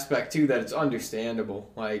the aspect too that it's understandable.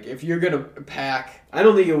 Like if you're gonna pack, I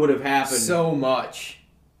don't think it would have happened so much.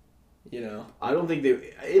 You know, I don't think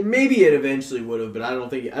maybe it eventually would have, but I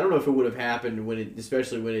don't know if it would have happened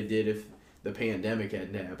especially when it did if the pandemic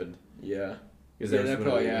hadn't happened. Yeah, because that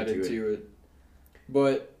probably added to it.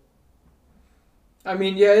 But I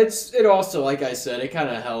mean, yeah, it also, like I said, it kind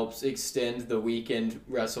of helps extend the weekend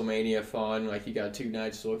WrestleMania fun. Like you got 2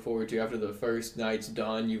 nights to look forward to after the first night's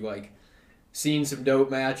done. You've like seen some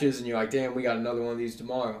dope matches, and you're like, damn, we got another one of these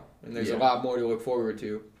tomorrow, and there's a lot more to look forward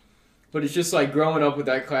to. But it's just like growing up with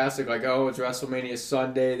that classic, like, oh, it's WrestleMania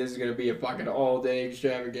Sunday, this is going to be a fucking all-day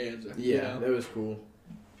extravaganza. Yeah, you know? That was cool.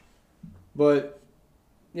 But,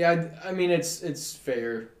 yeah, I mean, it's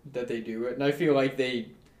fair that they do it. And I feel like they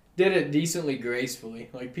did it decently gracefully.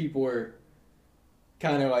 Like, people were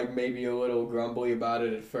kind of like maybe a little grumbly about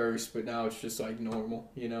it at first, but now it's just like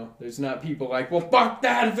normal, you know? There's not people like, well, fuck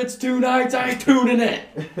that, if it's 2 nights, I ain't tuning it.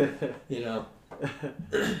 You know?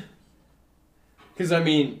 Because, I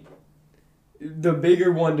mean, the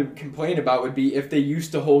bigger one to complain about would be if they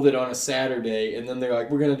used to hold it on a Saturday, and then they're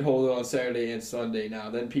like, we're going to hold it on Saturday and Sunday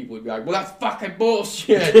now. Then people would be like, well, that's fucking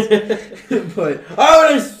bullshit. But I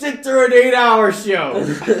want to sit through an 8-hour show.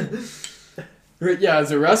 Yeah,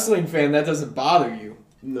 as a wrestling fan, that doesn't bother you.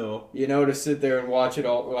 No. You know, to sit there and watch it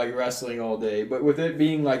all, like wrestling all day. But with it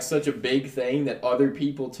being like such a big thing that other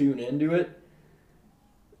people tune into it,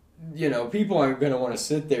 you know, people aren't going to want to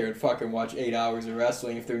sit there and fucking watch 8 hours of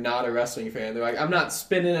wrestling if they're not a wrestling fan. They're like, I'm not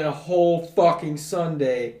spending a whole fucking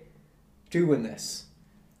Sunday doing this.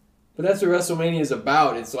 But that's what WrestleMania is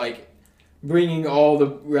about. It's like bringing all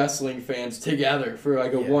the wrestling fans together for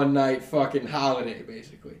like a one-night fucking holiday,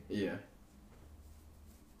 basically. Yeah.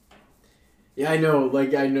 Yeah, I know.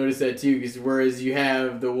 Like, I noticed that too, because whereas you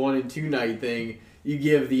have the 1 and 2 night thing, you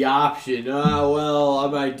give the option, well, I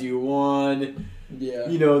might do one. Yeah.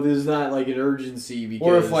 You know, there's not like an urgency because...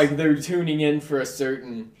 Or if like they're tuning in for a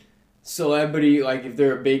certain celebrity, like if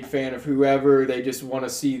they're a big fan of whoever, they just want to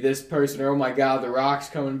see this person, or oh my god, The Rock's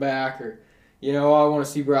coming back, or you know, I want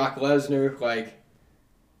to see Brock Lesnar, like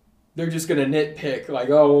they're just gonna nitpick, like,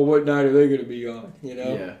 oh well, what night are they gonna be on? You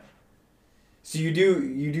know? Yeah. So you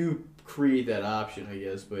do create that option, I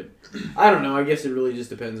guess, but I don't know. I guess it really just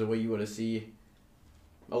depends on what you want to see.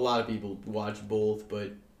 A lot of people watch both,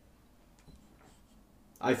 but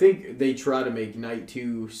I think they try to make night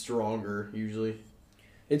 2 stronger, usually.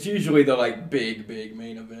 It's usually the, like, big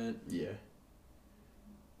main event. Yeah.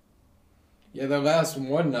 Yeah, the last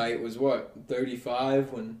one night was,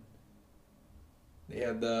 35 when they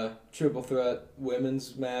had the triple threat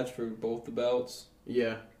women's match for both the belts.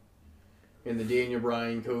 Yeah. And the Daniel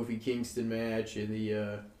Bryan, Kofi Kingston match, and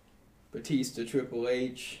the, Batista, Triple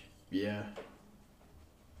H. Yeah.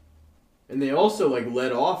 And they also, like,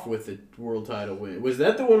 led off with the world title win. Was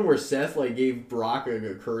that the one where Seth, like, gave Brock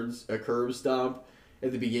a curb stomp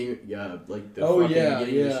at the beginning, beginning of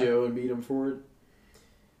the show and beat him for it?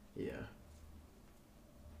 Yeah.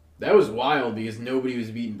 That was wild because nobody was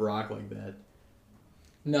beating Brock like that.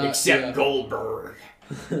 Except Goldberg.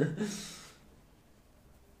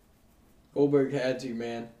 Goldberg had to,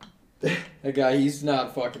 man. That guy, he's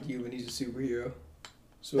not fucking human. He's a superhero.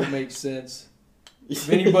 So it makes sense. If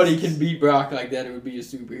anybody can beat Brock like that, it would be a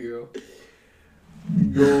superhero.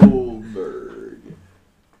 Goldberg.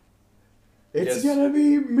 It's gonna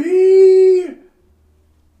be me!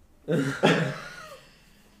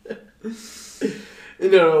 You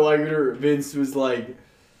know, like Vince was like,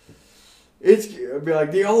 It'd be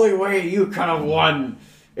like, the only way you could have won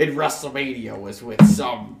in WrestleMania was with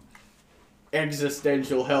some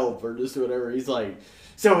existential help or just whatever. He's like,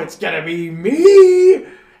 so it's gonna be me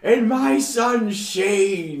and my son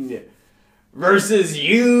Shane versus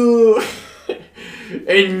you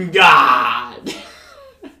and God.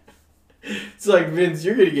 It's like, Vince,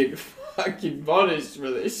 you're gonna get fucking punished for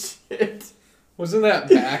this shit. Wasn't that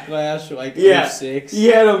Backlash like 06? He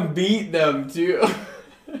had him beat them too.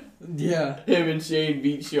 Yeah. Him and Shane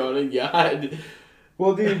beat Shawn and God.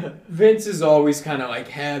 Well, dude, Vince has always kind of like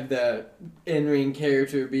had that in-ring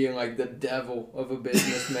character being like the devil of a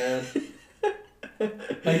businessman. Like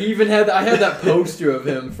I had that poster of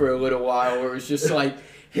him for a little while where it was just like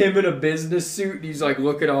him in a business suit and he's like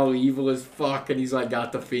looking all evil as fuck and he's like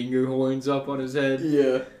got the finger horns up on his head.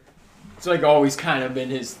 Yeah. It's like always kind of been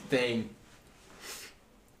his thing.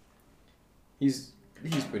 He's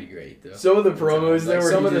pretty great though. Some of the promos like, there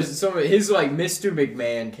some of his like Mr.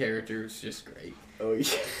 McMahon character is just great. Oh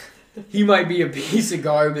yeah. He might be a piece of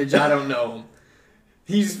garbage. I don't know him.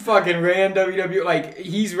 He's fucking ran WWE. Like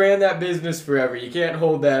he's ran that business forever. You can't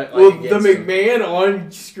hold that. Like, well, the McMahon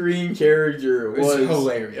on-screen character was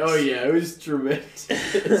hilarious. Oh yeah, it was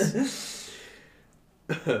tremendous.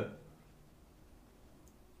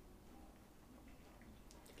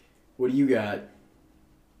 What do you got?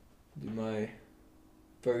 Do my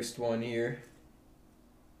first one here.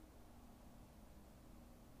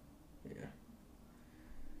 Yeah.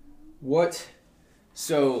 What?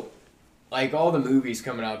 So, like all the movies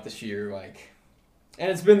coming out this year, like, and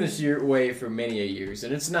it's been this way for many a years,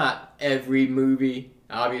 and it's not every movie.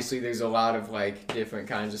 Obviously, there's a lot of like different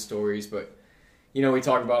kinds of stories, but you know, we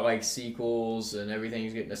talk about like sequels and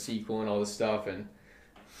everything's getting a sequel and all this stuff, and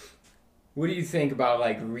what do you think about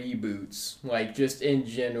like reboots? Like just in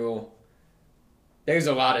general, there's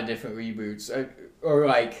a lot of different reboots, or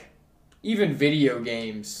like even video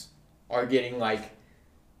games are getting like,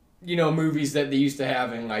 you know, movies that they used to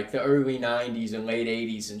have in like the early 90s and late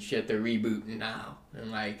 80s and shit, they're rebooting now. And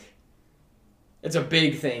like, it's a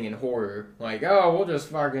big thing in horror. Like, oh, we'll just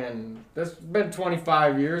fucking, it's been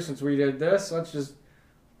 25 years since we did this, let's just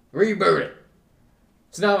reboot it.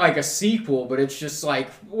 It's not like a sequel, but it's just like,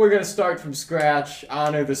 we're going to start from scratch,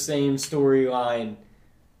 honor the same storyline,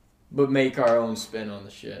 but make our own spin on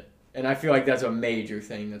the shit. And I feel like that's a major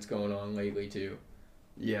thing that's going on lately, too.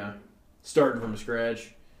 Yeah. Starting from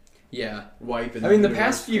scratch. Yeah. Wiping. I mean, the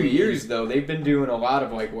past few years, though, they've been doing a lot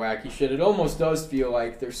of, like, wacky shit. It almost does feel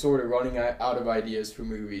like they're sort of running out of ideas for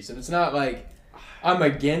movies. And it's not like I'm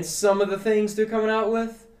against some of the things they're coming out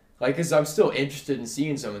with. Like, because I'm still interested in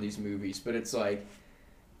seeing some of these movies. But it's like,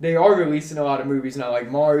 they are releasing a lot of movies now, like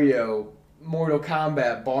Mario, Mortal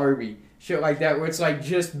Kombat, Barbie, shit like that, where it's like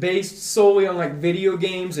just based solely on like video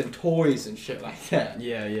games and toys and shit like that.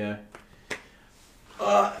 Yeah, yeah.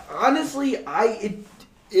 Honestly,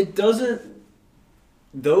 it doesn't.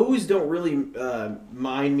 Those don't really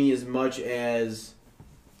mind me as much as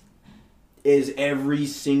every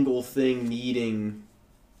single thing needing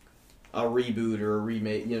a reboot or a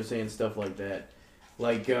remake. You know what I'm saying? Stuff like that.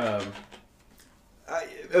 Like.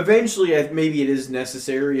 Eventually, maybe it is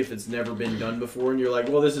necessary if it's never been done before, and you're like,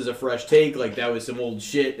 well, this is a fresh take. Like, that was some old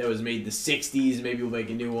shit that was made in the 60s. Maybe we'll make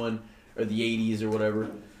a new one, or the 80s, or whatever.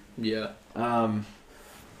 Yeah.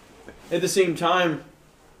 At the same time,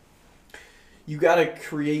 you gotta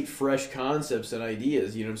create fresh concepts and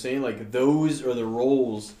ideas. You know what I'm saying? Like, those are the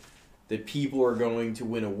roles that people are going to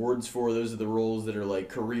win awards for. Those are the roles that are, like,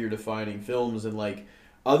 career-defining films. And, like,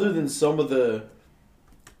 other than some of the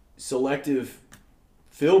selective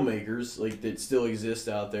filmmakers like that still exist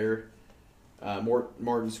out there,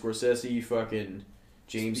 Martin Scorsese, fucking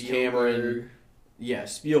James Cameron, yeah,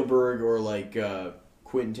 Spielberg, or like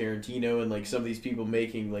Quentin Tarantino, and like some of these people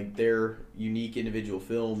making like their unique individual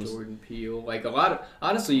films. Jordan Peele, like a lot of,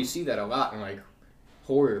 honestly, you see that a lot in like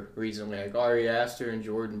horror recently, like Ari Aster and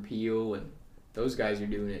Jordan Peele, and those guys are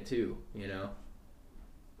doing it too, you know.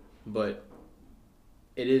 But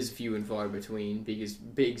it is few and far between because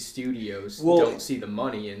big studios don't see the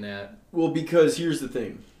money in that. Well, because here's the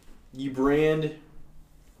thing. You brand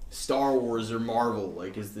Star Wars or Marvel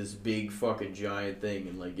like as this big fucking giant thing,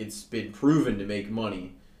 and like it's been proven to make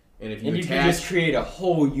money. And if you can just create a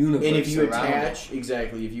whole universe. And if you attach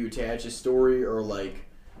if you attach a story or like,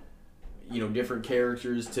 you know, different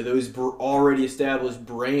characters to those already established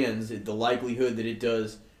brands, the likelihood that it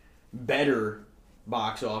does better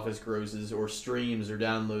box office grosses or streams or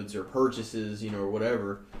downloads or purchases, you know, or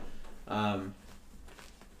whatever,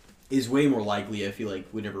 is way more likely, I feel like,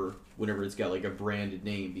 whenever it's got like a branded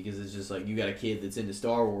name, because it's just like you got a kid that's into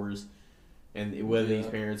Star Wars And whether these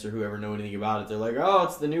parents or whoever know anything about it, they're like, oh,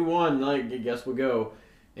 it's the new one. Like, I guess we'll go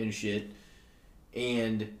and shit.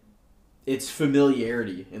 And it's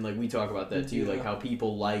familiarity. And, like, we talk about that, too. Like, how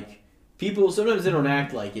people sometimes they don't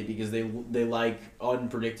act like it because they like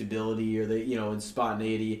unpredictability or they, and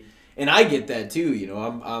spontaneity. And I get that,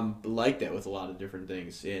 too. I'm like that with a lot of different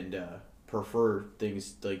things and prefer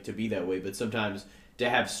things, like, to be that way. But sometimes to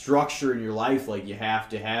have structure in your life, like, you have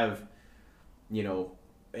to have,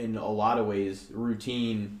 in a lot of ways,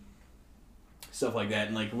 routine, stuff like that.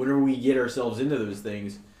 And, like, whenever we get ourselves into those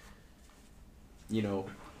things,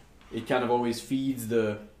 it kind of always feeds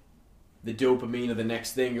the dopamine of the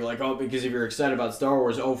next thing. You're like, oh, because if you're excited about Star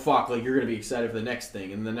Wars, oh, fuck, like, you're going to be excited for the next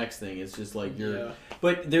thing. And the next thing, it's just like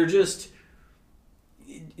But they're just...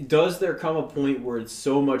 Does there come a point where it's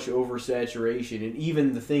so much oversaturation, and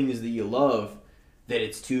even the things that you love, that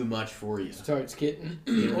it's too much for you? Starts getting,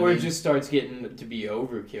 or it just starts getting to be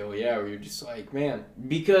overkill. Where you're just like, man.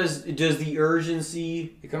 Because does the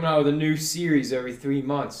urgency? You're coming out with a new series every 3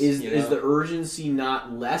 months. Is the urgency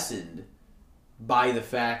not lessened by the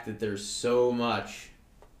fact that there's so much?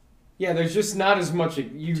 Yeah, there's just not as much.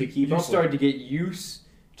 You start to get used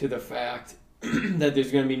to the fact that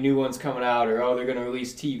there's going to be new ones coming out, or they're going to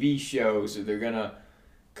release TV shows, or they're going to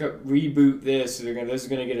reboot this, or this is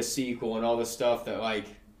going to get a sequel, and all this stuff that, like,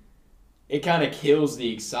 it kind of kills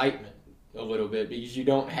the excitement a little bit because you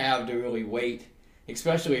don't have to really wait,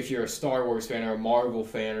 especially if you're a Star Wars fan or a Marvel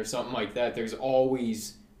fan or something like that. There's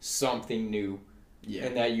always something new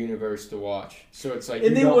in that universe to watch. So it's like,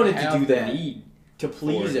 and they wanted to do that need to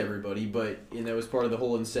please everybody, but that was part of the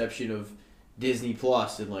whole inception of Disney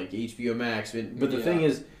Plus and, like, HBO Max. But the thing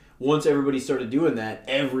is, once everybody started doing that,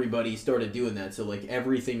 everybody started doing that. So, like,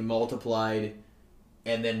 everything multiplied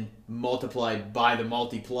and then multiplied by the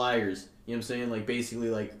multipliers. You know what I'm saying? Like,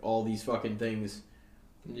 basically, like, all these fucking things.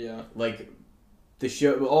 Yeah. Like,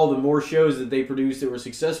 all the more shows that they produced that were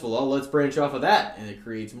successful, let's branch off of that. And it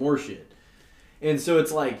creates more shit. And so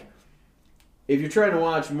it's like, if you're trying to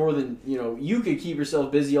watch more than, you could keep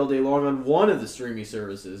yourself busy all day long on one of the streaming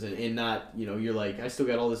services and not, you're like, I still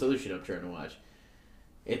got all this other shit I'm trying to watch.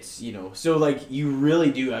 It's, so, like, you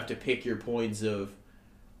really do have to pick your points of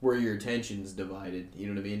where your attention's divided, you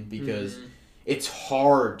know what I mean? Because it's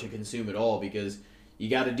hard to consume it all because you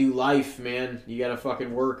got to do life, man. You got to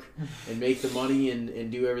fucking work and make the money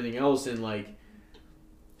and do everything else. And, like,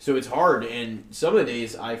 so it's hard. And some of the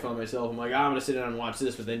days I find myself, I'm like, I'm going to sit down and watch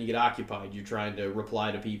this, but then you get occupied. You're trying to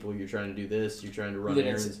reply to people. You're trying to do this. You're trying to run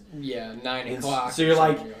errands. 9 o'clock. So you're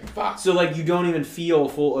like, fuck. So, like, you don't even feel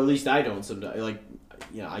full, or at least I don't sometimes. Like,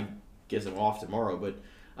 I guess I'm off tomorrow, but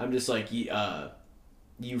I'm just like,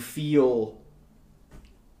 you feel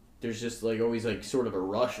there's just, like, always, like, sort of a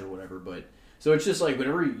rush or whatever. But so it's just like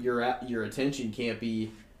whenever your attention can't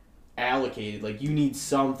be allocated, like, you need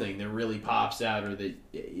something that really pops out or that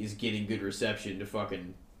is getting good reception to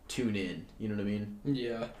fucking tune in. You know what I mean?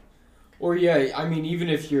 Yeah. Or I mean, even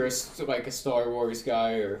if you're a Star Wars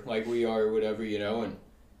guy or like we are or whatever, and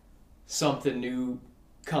something new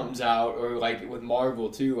comes out, or like with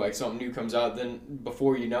Marvel too, like something new comes out, then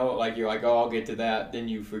before you know it, like you're like, oh, I'll get to that, then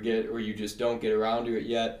you forget, or you just don't get around to it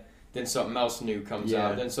yet, then something else new comes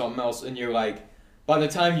out, then something else, and you're like, by the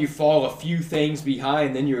time you fall a few things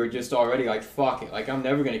behind, then you're just already like, fuck it, like, I'm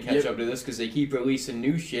never going to catch up to this because they keep releasing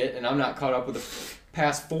new shit, and I'm not caught up with the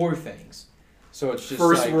past 4 things. So it's just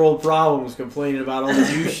first world problems, complaining about all the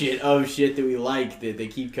new shit that we like that they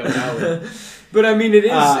keep coming out with. But I mean, it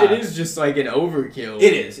is just like an overkill.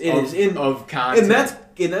 It is of content,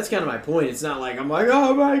 and that's kind of my point. It's not like I'm like,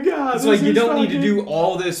 oh my god. It's like you don't need to do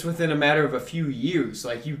all this within a matter of a few years.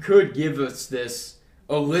 Like, you could give us this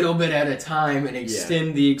a little bit at a time and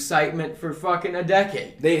extend the excitement for fucking a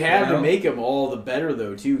decade. They have to make them all the better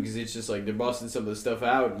though too, because it's just like they're busting some of the stuff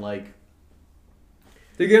out and like.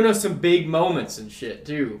 They're giving us some big moments and shit,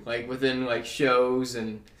 too. Like, within, like, shows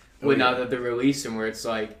and whatnot that they're releasing, where it's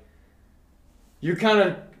like, you're kind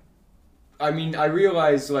of... I mean, I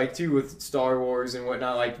realize, like, too, with Star Wars and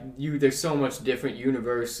whatnot, like, there's so much different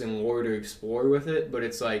universe and lore to explore with it, but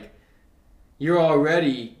it's like, you're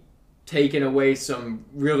already taking away some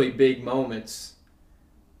really big moments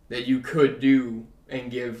that you could do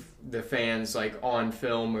and give the fans, like, on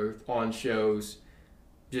film or on shows,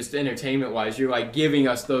 just entertainment-wise. You're, like, giving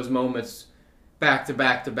us those moments back to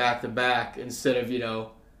back to back to back instead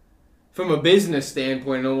of, from a business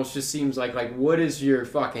standpoint, it almost just seems like what is your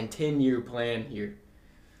fucking 10-year plan here?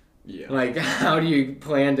 Yeah. Like, how do you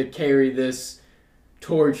plan to carry this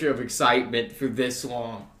torch of excitement for this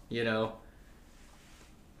long,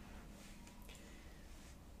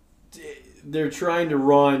 They're trying to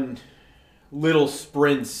run little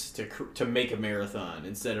sprints to make a marathon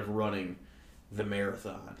instead of running the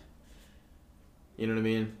marathon. You know what I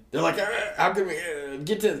mean? They're like, how can we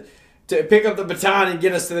get to pick up the baton and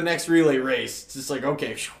get us to the next relay race? It's just like,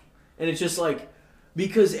 okay. And it's just like,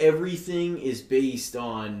 because everything is based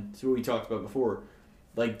on, it's what we talked about before,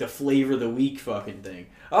 like the flavor of the week fucking thing.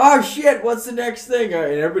 Oh shit, what's the next thing?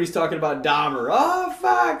 And everybody's talking about Dahmer. Oh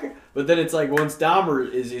fuck. But then it's like once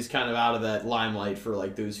Dahmer is kind of out of that limelight for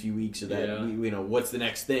like those few weeks or that, you know, what's the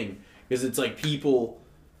next thing? Because it's like people...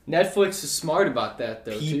 Netflix is smart about that,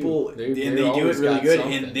 though. People, and they do it really good,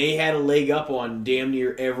 and they had a leg up on damn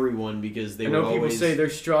near everyone because they were always... I know people say they're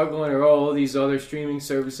struggling, or all these other streaming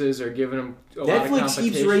services are giving them a lot of competition. Netflix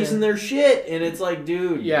keeps raising their shit, and it's like,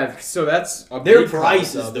 dude... Yeah, so that's... Their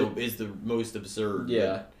price is the most absurd.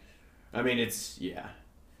 Yeah. But, I mean, it's... Yeah.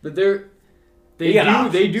 But they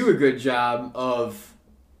do a good job of,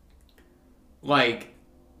 like...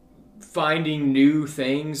 finding new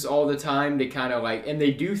things all the time to kind of like, and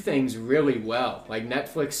they do things really well. Like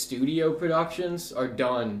Netflix studio productions are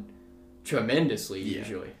done tremendously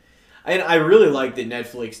usually. And I really like that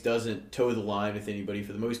Netflix doesn't toe the line with anybody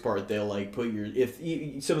for the most part. They'll like put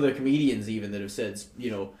some of the comedians even that have said,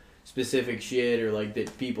 you know, specific shit or like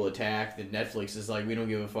that people attack, that Netflix is like, we don't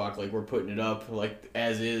give a fuck, like we're putting it up like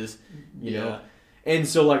as is, you know. And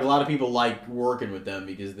so like a lot of people like working with them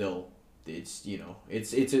because it's, you know,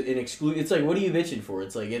 it's an exclusive. It's like, what are you bitching for?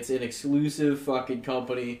 It's like, it's an exclusive fucking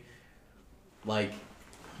company, like,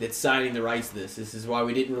 that's signing the rights to this. This is why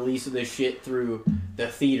we didn't release this shit through the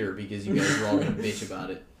theater, because you guys were all gonna bitch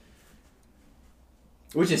about it.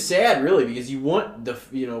 Which is sad, really, because you want the,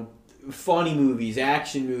 you know, funny movies,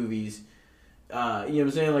 action movies. You know what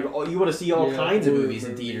I'm saying? Like, you want to see all kinds of movies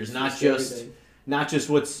in theaters, not just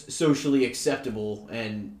what's socially acceptable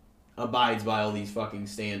and abides by all these fucking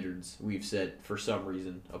standards we've set for some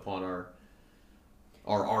reason upon our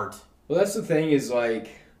art. Well, that's the thing is like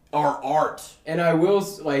our art. And I will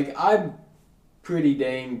like I'm pretty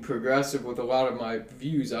dang progressive with a lot of my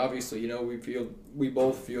views. Obviously, you know, we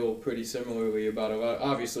both feel pretty similarly about a lot.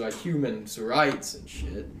 Obviously, like human rights and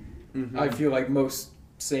shit. Mm-hmm. I feel like most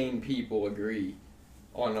sane people agree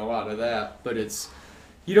on a lot of that, but it's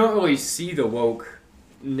you don't really see the woke.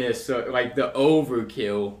 Like the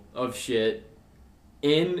overkill of shit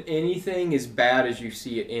in anything as bad as you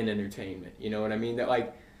see it in entertainment. You know what I mean? That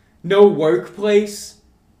like no workplace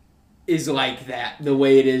is like that the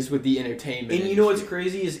way it is with the entertainment. And you know what's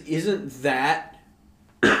crazy isn't that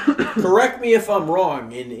correct me if I'm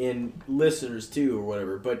wrong in listeners too or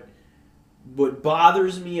whatever, but what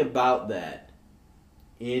bothers me about that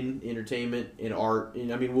in entertainment, in art,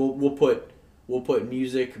 and I mean we'll put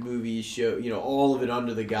music, movies, show, you know, all of it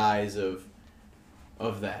under the guise of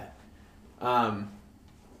that. Aren't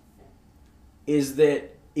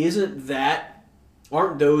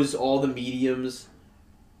those all the mediums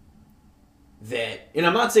that, and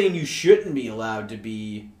I'm not saying you shouldn't be allowed to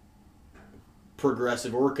be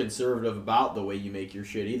progressive or conservative about the way you make your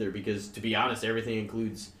shit either, because to be honest, everything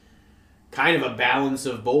includes kind of a balance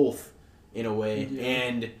of both in a way.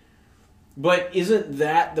 Yeah. But isn't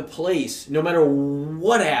that the place, no matter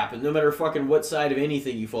what happens, no matter fucking what side of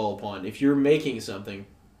anything you fall upon, if you're making something,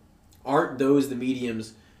 aren't those the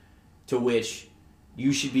mediums to which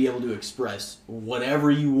you should be able to express whatever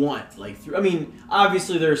you want? Like, I mean,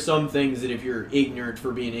 obviously there are some things that if you're ignorant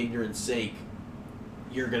for being ignorant's sake,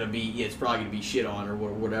 you're going to be, it's probably going to be shit on or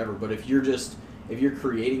whatever. But if you're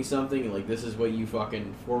creating something and like this is what you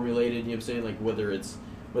fucking formulated, you know what I'm saying? Like whether it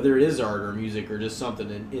is art or music or just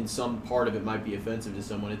something in some part of it might be offensive to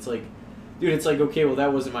someone. It's like, dude, it's like, okay, well,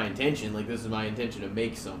 that wasn't my intention. Like, this is my intention to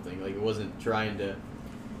make something. Like, it wasn't trying to...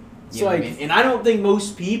 You know what I mean? And I don't think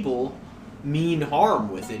most people mean harm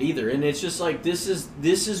with it either. And it's just like, this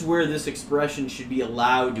is where this expression should be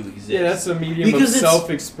allowed to exist. Yeah, that's a medium of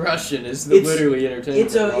self-expression is literally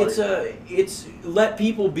entertainment. It's let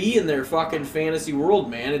people be in their fucking fantasy world,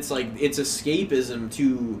 man. It's like, it's escapism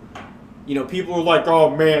to... You know, people are like,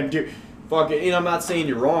 oh, man, dude, fuck it. And I'm not saying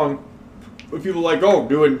you're wrong, but people are like, oh,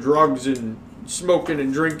 doing drugs and smoking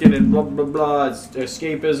and drinking and blah, blah, blah, it's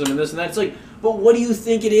escapism and this and that. It's like, but what do you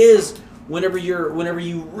think it is whenever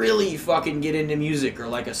you really fucking get into music or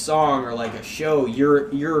like a song or like a show?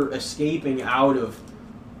 You're escaping out of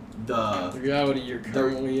the reality you're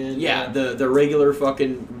currently in. Yeah, the regular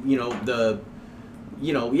fucking, the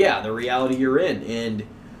reality you're in. And...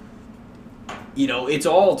 You know, it's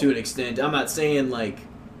all to an extent. I'm not saying, like,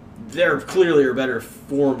 there clearly are better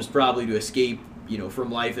forms probably to escape, from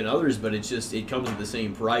life than others, but it's just, it comes with the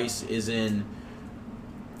same price, as in,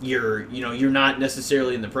 you're not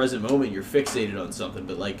necessarily in the present moment, you're fixated on something,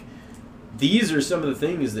 but, like, these are some of the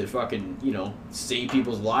things that fucking, you know, save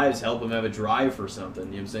people's lives, help them have a drive for something. You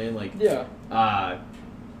know what I'm saying? Like, yeah.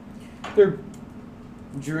 They're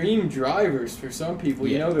dream drivers for some people.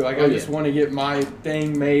 You know, they're like, I just want to get my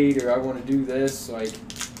thing made, or I want to do this. Like,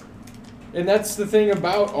 and that's the thing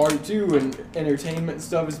about art too, and entertainment and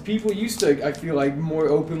stuff, is people used to, I feel like, more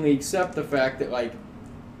openly accept the fact that, like,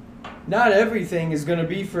 not everything is going to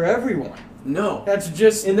be for everyone. No. That's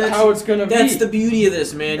just how it's going to be. That's the beauty of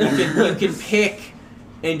this, man. You can pick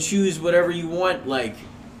and choose whatever you want, like,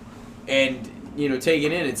 and, you know, take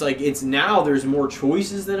it in. It's like, it's now there's more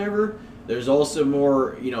choices than ever. There's also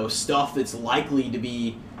more, you know, stuff that's likely to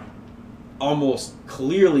be almost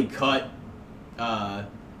clearly cut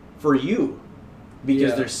for you,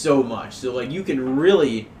 because there's so much. So, like, you can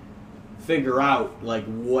really figure out, like,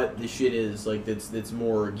 what the shit is, like, that's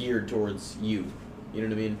more geared towards you. You know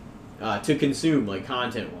what I mean? To consume, like,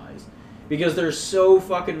 content-wise. Because there's so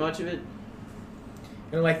fucking much of it.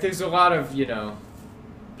 And, like, there's a lot of, you know,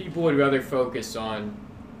 people would rather focus on,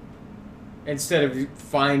 instead of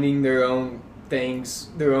finding their own things,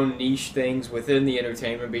 their own niche things within the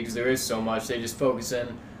entertainment, because there is so much, they just focus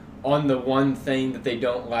in on the one thing that they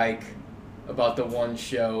don't like about the one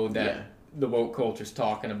show that the woke culture's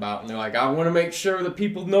talking about. And they're like, I want to make sure that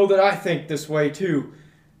people know that I think this way, too.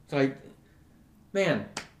 It's like, man...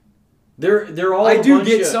 They're all. I do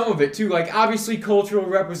get some of it too. Like, obviously, cultural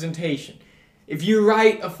representation. If you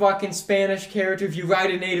write a fucking Spanish character, if you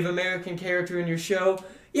write a Native American character in your show,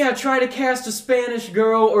 yeah, try to cast a Spanish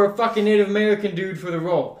girl or a fucking Native American dude for the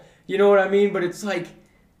role. You know what I mean? But it's like,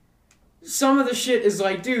 some of the shit is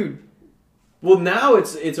like, dude. Well, now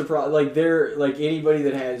it's a problem. Like, they're like, anybody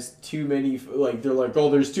that has too many, like, they're like,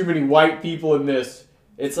 oh, there's too many white people in this.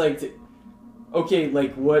 It's like. Okay,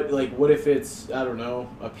 like what if it's, I don't know,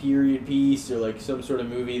 a period piece or like some sort of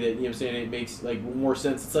movie that, you know what I'm saying, it makes like more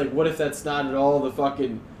sense. It's like, what if that's not at all the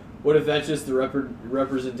fucking, what if that's just the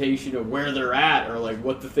representation of where they're at, or like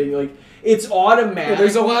what the thing, like, it's automatic. Yeah,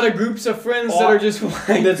 there's a lot of groups of friends that are just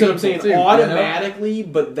white. That's what I'm saying, too, automatically, you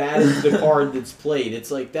know? But that is the card that's played.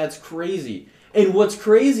 It's like, that's crazy. And what's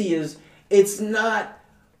crazy is, it's not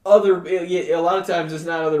a lot of times it's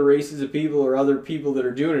not other races of people or other people that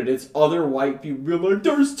are doing it. It's other white people being like,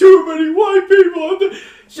 there's too many white people.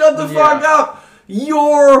 Shut the fuck up.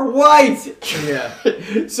 You're white.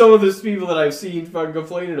 Yeah. Some of those people that I've seen fucking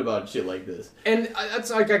complaining about shit like this. And that's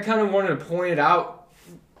like, I kind of wanted to point it out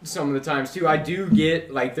some of the times too. I do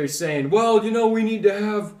get, like, they're saying, well, you know, we need to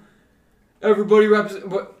have everybody represent,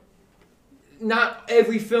 but not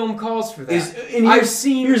every film calls for that. I've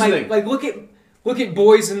seen, like, look at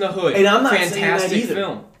Boys in the Hood. And I'm not fantastic saying that either.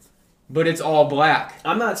 Film. But it's all black.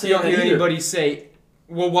 I'm not saying that either. You don't hear anybody say,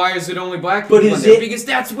 well, why is it only black people in there? Because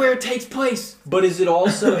that's where it takes place. But is it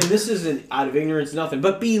also, and this isn't out of ignorance, nothing,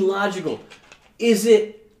 but be logical. Is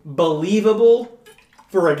it believable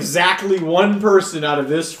for exactly one person out of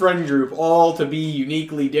this friend group all to be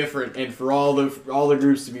uniquely different, and for all the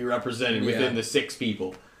groups to be represented within the 6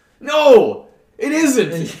 people? No! It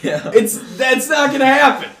isn't. Yeah. That's not going to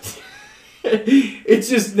happen. It's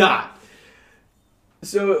just not.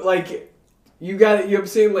 So, like, you know what I'm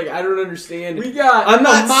saying? Like, I don't understand. We got I'm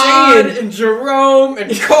not Ahmad saying... and Jerome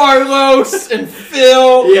and Carlos and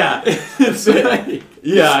Phil. Yeah. I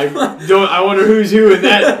wonder who's who in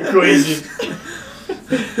that equation.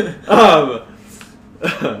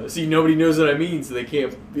 See, nobody knows what I mean, so they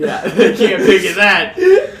can't pick at that.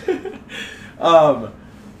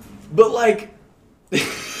 But, like...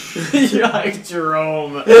 like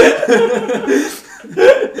Jerome.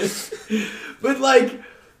 But, like,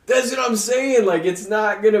 that's what I'm saying. Like, it's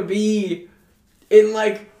not gonna be in,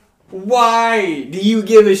 like, why do you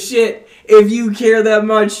give a shit if you care that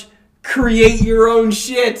much? Create your own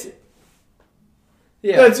shit.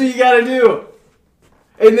 Yeah. That's what you gotta do.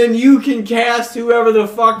 And then you can cast whoever the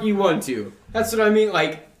fuck you want to. That's what I mean,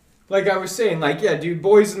 like I was saying, like, yeah, dude,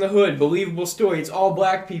 Boys in the Hood, believable story. It's all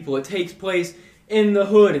black people. It takes place in the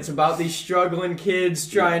hood. It's about these struggling kids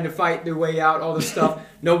trying to fight their way out, all this stuff.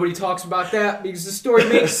 Nobody talks about that because the story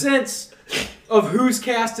makes sense of who's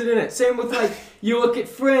casted in it. Same with, like, you look at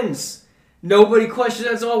Friends. Nobody questions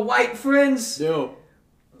that's all white friends. No.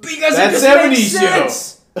 Because that it just makes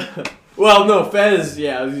sense. Show. Well, no, Fez,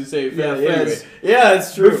 I was going to say Fez. Yeah, anyway. Fez. Yeah,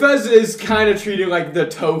 that's true. But Fez is kind of treated like the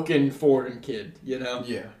token foreign kid, you know?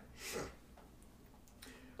 Yeah.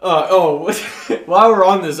 While we're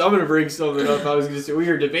on this, I'm going to bring something up. I was going to say, we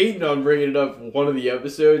were debating on bringing it up one of the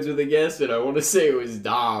episodes with a guest, and I want to say it was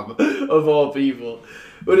Dom, of all people.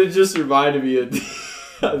 But it just reminded me of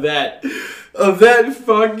that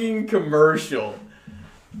fucking commercial.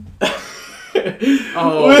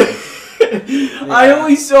 Oh. I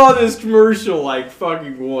only saw this commercial like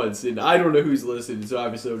fucking once, and I don't know who's listening, so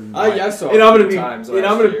obviously I saw it and I'm gonna be times and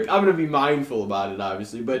last I'm gonna be mindful about it,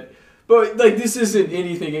 obviously, but like this isn't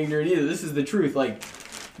anything ignorant either. This is the truth. Like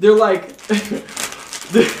they're like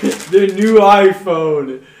the new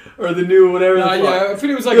iPhone or the new whatever. Yeah, I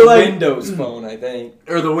think it was like a Windows phone, I think,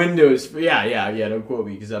 or the Windows. Yeah. Don't quote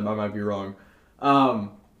me because I might be wrong.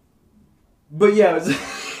 But yeah,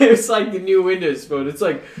 it's like the new Windows phone. It's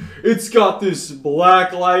like, it's got this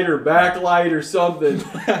black light or backlight or something.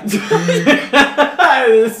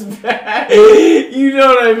 This back, you know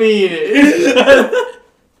what I mean?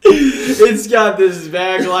 It's got this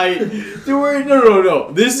backlight.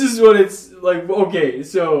 No. This is what it's like. Okay,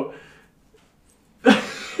 so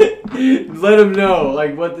let them know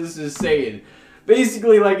like what this is saying.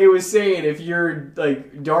 Basically, like it was saying, if you're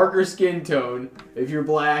like darker skin tone, if you're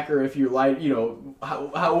black or if you're light, you know,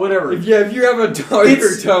 how whatever. If you have a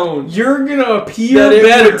darker tone, you're gonna appear that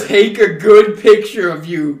better. It would take a good picture of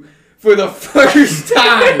you for the first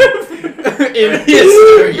time in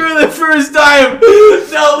history. For the first time.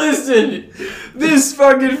 Now listen, this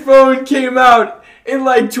fucking phone came out in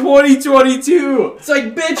like 2022. It's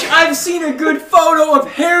like, bitch, I've seen a good photo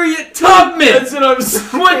of Harriet Tubman. That's what I'm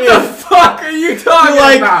saying. What the fuck are you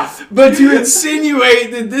talking about? But to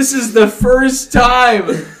insinuate that this is the first time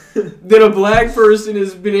that a black person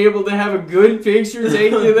has been able to have a good picture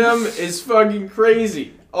taken of them is fucking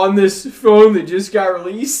crazy. On this phone that just got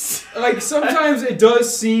released. Like, sometimes it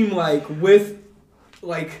does seem like with,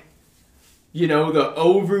 like, you know, the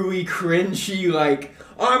overly cringy, like,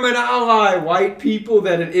 I'm an ally, white people,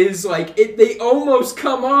 that it is like they almost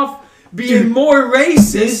come off being more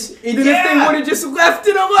racist than if they would have just left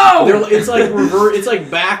it alone. It's like it's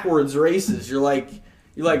like backwards racist. You're like,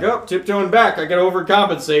 oh, tiptoeing back. I gotta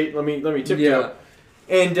overcompensate. Let me tiptoe. Yeah.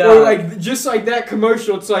 And or like just like that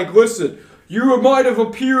commercial. It's like, listen, you might have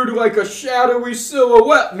appeared like a shadowy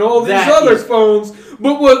silhouette in all these other phones,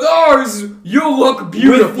 but with ours, you'll look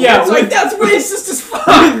beautiful. It's like, that's racist as fuck.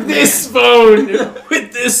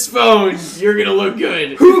 With this phone, you're gonna look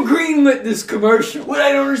good. Who greenlit this commercial? What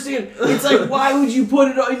I don't understand. It's like, why would you put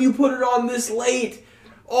it on? You put it on this late.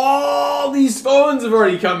 All these phones have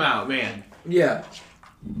already come out, man. Yeah.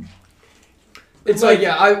 It's like,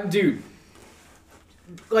 dude.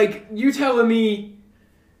 Like, you telling me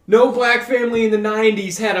no black family in the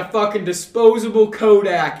 90s had a fucking disposable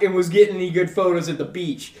Kodak and was getting any good photos at the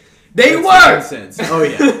beach. They were! Sense. Oh,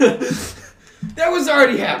 yeah. That was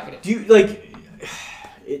already happening. Do you, like...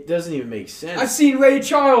 It doesn't even make sense. I've seen Ray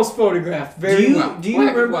Charles photographed very well. Do you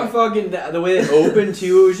remember fucking the way it opened,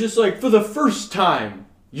 too? It was just like, for the first time,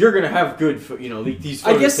 you're going to have good... these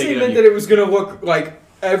photos. I guess they meant that it was going to look like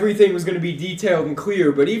everything was going to be detailed and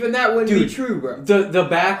clear, but even that wouldn't be true, bro. The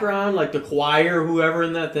background, like the choir, whoever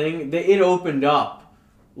in that thing, it opened up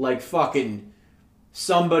like fucking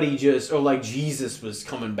somebody just, or like Jesus was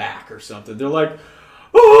coming back or something. They're like,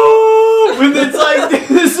 oh! When it's like,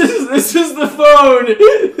 this is the phone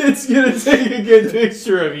that's going to take a good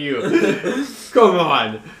picture of you. Come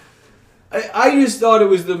on. I just thought it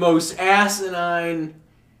was the most asinine,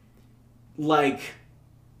 like...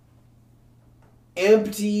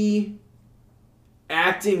 empty,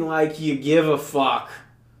 acting like you give a fuck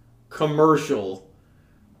commercial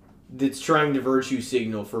that's trying to virtue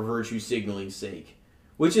signal for virtue signaling's sake.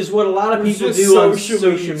 Which is what a lot of people do on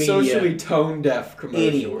social media. Socially tone deaf commercial,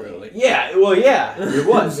 anyway. Really. Yeah, well, yeah, it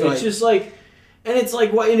was. It's it's just like, and it's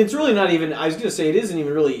like, and it's really not even, I was going to say, it isn't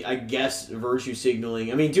even really, I guess, virtue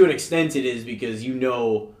signaling. I mean, to an extent it is, because you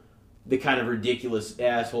know the kind of ridiculous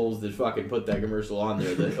assholes that fucking put that commercial on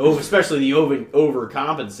there, especially the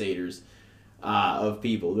overcompensators of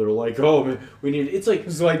people that are like, oh man, we need. It's like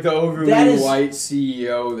the overly white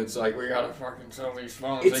CEO that's like, we gotta fucking sell these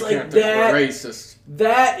phones. It's they like can't think we're racist.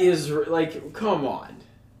 That is like, come on.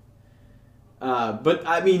 But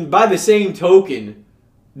I mean, by the same token,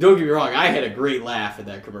 don't get me wrong, I had a great laugh at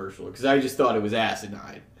that commercial because I just thought it was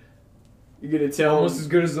acidine. You're gonna tell almost as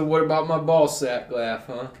good as the "What about my ball sack" laugh,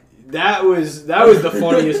 huh? That was the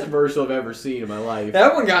funniest commercial I've ever seen in my life.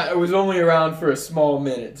 That one was only around for a small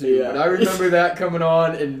minute too. Yeah. But I remember that coming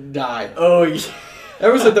on and died. Oh yeah.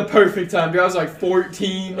 That was at the perfect time, dude. I was like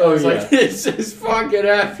 14. I was like, this is fucking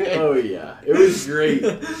epic. Oh yeah. It was great.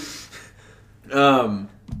 So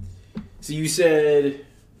you said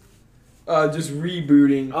just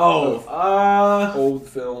rebooting old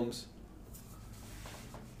films.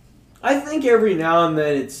 I think every now and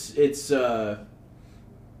then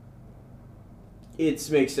it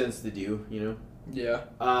makes sense to do, you know? Yeah.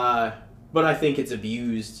 But I think it's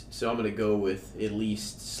abused, so I'm going to go with at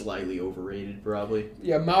least slightly overrated, probably.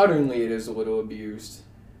 Yeah, modernly it is a little abused.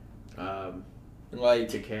 Like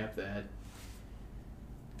to cap that.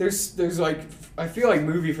 There's like, I feel like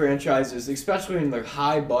movie franchises, especially in the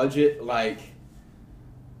high budget, like,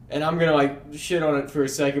 and I'm gonna like shit on it for a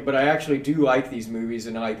second, but I actually do like these movies,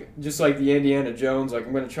 and like just like the Indiana Jones, like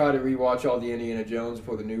I'm gonna try to rewatch all the Indiana Jones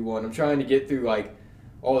before the new one. I'm trying to get through like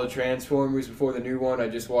all the Transformers before the new one. I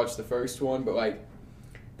just watched the first one, but like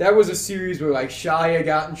that was a series where like Shia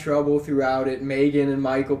got in trouble throughout it. Megan and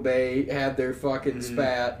Michael Bay had their fucking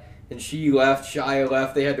spat. And she left, Shia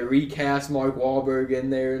left. They had to recast Mark Wahlberg in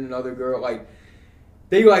there and another girl. Like,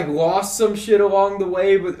 they, like, lost some shit along the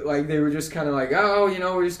way, but, like, they were just kind of like, oh, you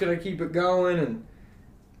know, we're just going to keep it going. And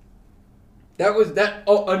that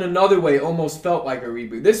in another way, almost felt like a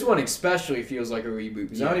reboot. This one especially feels like a reboot.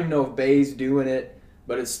 Because I don't even know if Bay's doing it,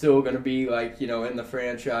 but it's still going to be, like, you know, in the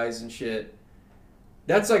franchise and shit.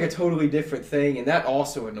 That's, like, a totally different thing, and that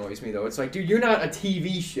also annoys me, though. It's like, dude, you're not a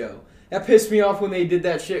TV show. That pissed me off when they did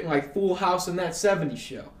that shit in like Full House and that 70s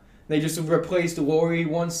show. They just replaced Laurie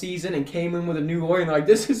one season and came in with a new Laurie and they're like,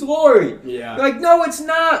 this is Laurie. Yeah. They're like, no, it's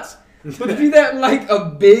not. But to do that in like a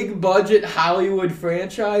big budget Hollywood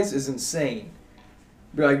franchise is insane.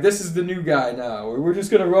 Be like, this is the new guy now. Or we're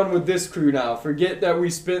just going to run with this crew now. Forget that we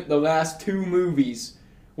spent the last 2 movies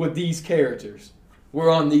with these characters.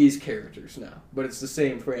 We're on these characters now. But it's the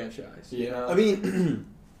same franchise. You know? I mean,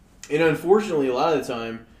 and unfortunately a lot of the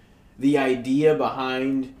time, the idea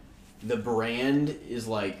behind the brand is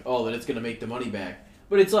like, oh, that it's going to make the money back.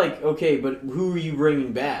 But it's like, okay, but who are you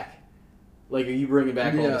bringing back? Like, are you bringing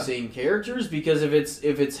back all the same characters? Because if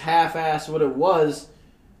it's half-assed what it was,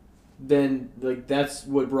 then like that's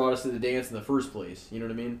what brought us to the dance in the first place. You know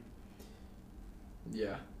what I mean?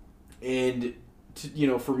 Yeah. And you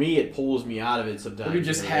know, for me, it pulls me out of it sometimes. You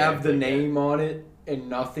just have the name on it, and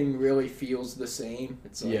nothing really feels the same.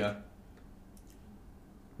 It's like,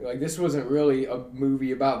 like, this wasn't really a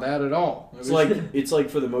movie about that at all. It's like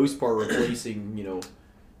for the most part replacing, you know,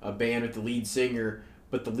 a band with the lead singer,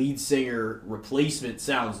 but the lead singer replacement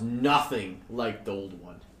sounds nothing like the old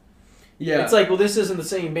one. Yeah. It's like, well, this isn't the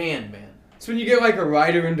same band, man. It's when you get like a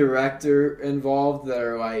writer and director involved that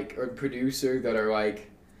are like, or producer that are like,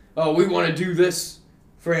 oh, we want to do this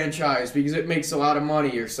franchise because it makes a lot of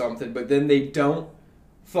money or something, but then they don't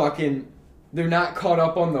they're not caught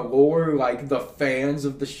up on the lore like the fans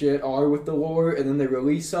of the shit are with the lore, and then they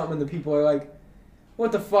release something and the people are like,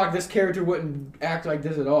 what the fuck, this character wouldn't act like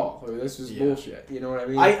this at all, or this is bullshit, you know what I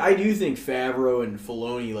mean? I do think Favreau and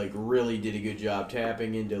Filoni like really did a good job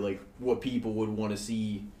tapping into like what people would want to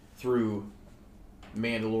see through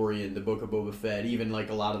Mandalorian, the Book of Boba Fett, even like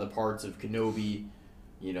a lot of the parts of Kenobi,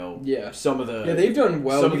 you know, some of the they've done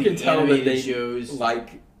well. Some you of can the tell that they shows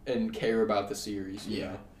like and care about the series. You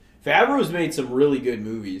know? Favreau's made some really good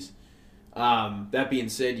movies. That being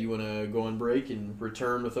said, you want to go on break and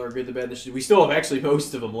return with our Good, the Bad, and the Shit? We still have actually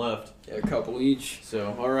most of them left. Yeah, a couple each.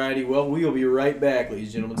 So, alrighty, well, we will be right back, ladies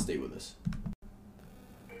and gentlemen. Stay with us.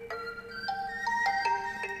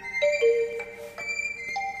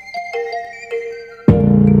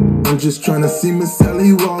 I'm just trying to see Miss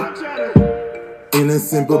Sally walk.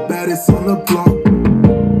 Innocent but baddest on the block.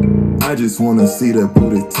 I just wanna see that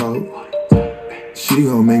booty talk. She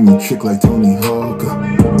gon' make me trick like Tony Hawk.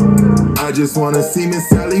 I just wanna see Miss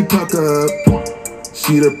Sally pucker up.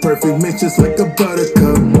 She the perfect mix just like a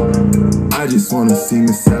buttercup. I just wanna see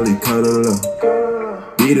Miss Sally cuddle up.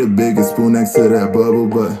 Be the biggest spoon next to that bubble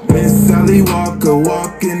butt. Miss Sally Walker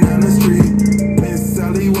walking down the street. Miss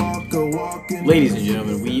Sally Walker walking. Ladies and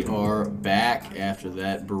gentlemen, we are back after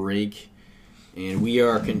that break. And we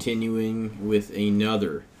are continuing with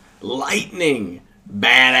another lightning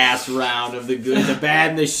badass round of the good, the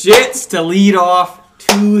bad, and the shits to lead off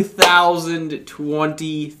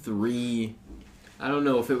 2023. I don't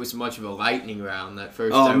know if it was much of a lightning round that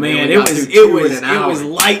first time. Oh man, it was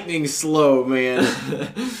lightning slow, man.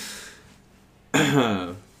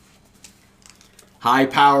 High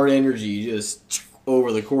powered energy just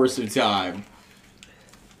over the course of time.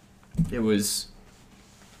 It was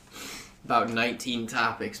about 19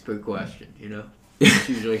 topics per question, you know? That's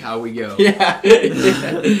usually how we go.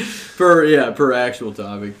 Per actual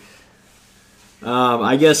topic.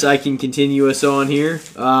 I guess I can continue us on here.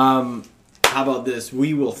 How about this?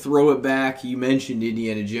 We will throw it back. You mentioned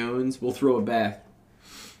Indiana Jones. We'll throw it back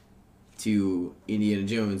to Indiana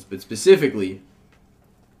Jones, but specifically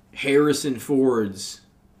Harrison Ford's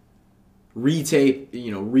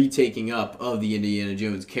retaking up of the Indiana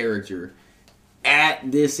Jones character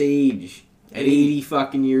at this age, at 80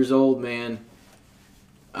 fucking years old, man.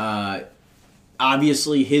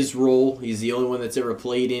 Obviously his role, he's the only one that's ever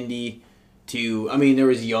played Indy. There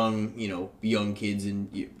was young kids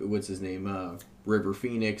in, what's his name? River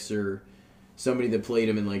Phoenix or somebody that played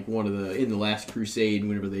him in like in the Last Crusade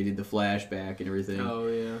whenever they did the flashback and everything. Oh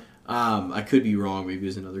yeah. I could be wrong. Maybe it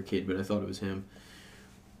was another kid, but I thought it was him.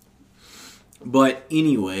 But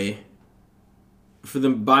anyway, for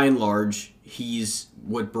them, by and large, he's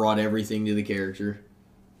what brought everything to the character.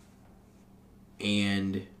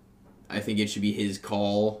 And I think it should be his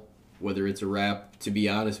call, whether it's a rap, to be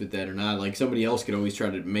honest with that or not. Like, somebody else could always try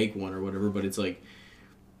to make one or whatever, but it's like,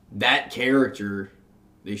 that character,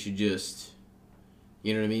 they should just,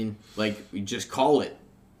 you know what I mean? Like, we just call it.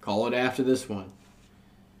 Call it after this one.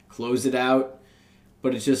 Close it out.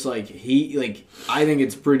 But it's just like, I think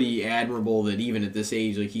it's pretty admirable that even at this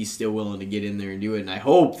age, like, he's still willing to get in there and do it. And I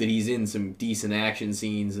hope that he's in some decent action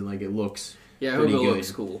scenes and, like, it looks pretty good.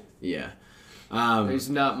 Looks cool. Yeah. There's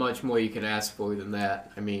not much more you can ask for than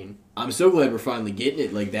that. I mean, I'm so glad we're finally getting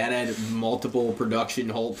it. Like, that had multiple production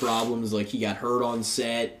halt problems. Like, he got hurt on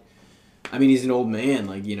set. I mean, he's an old man,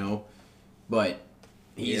 like, you know, but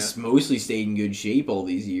he's mostly stayed in good shape all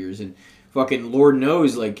these years. And fucking Lord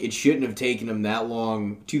knows, like, it shouldn't have taken him that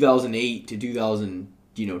long. 2008 to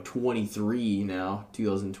 2023 now,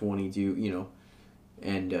 2022, you know,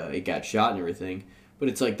 and it got shot and everything. But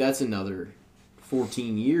it's like, that's another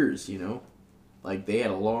 14 years, you know. Like, they had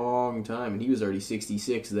a long time, and he was already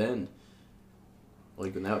 66 then.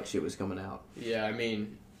 Like, when that shit was coming out. Yeah, I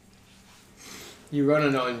mean, you're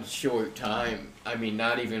running on short time. I mean,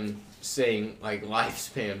 not even saying, like,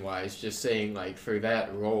 lifespan-wise, just saying, like, for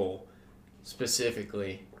that role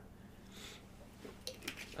specifically.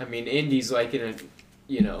 I mean, Indy's like an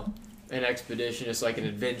expeditionist, like an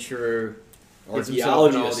adventurer. Gets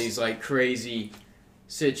himself in all these, like, crazy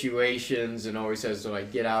situations and always has to,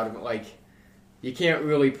 like, get out of it. Like, you can't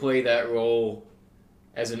really play that role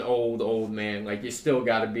as an old man. Like, you still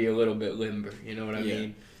got to be a little bit limber. You know what I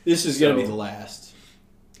mean? This is going to be the last.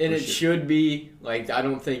 And it should be. Like, I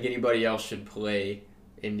don't think anybody else should play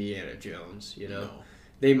Indiana Jones, you know? No.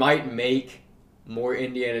 They might make more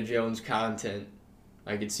Indiana Jones content.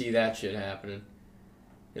 I could see that shit happening.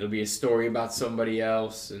 It'll be a story about somebody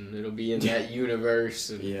else, and it'll be in that universe.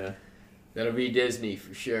 And that'll be Disney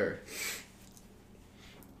for sure.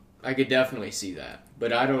 I could definitely see that.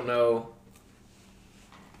 But I don't know.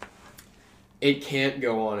 It can't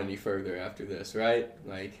go on any further after this, right?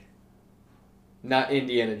 Like, not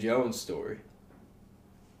Indiana Jones story.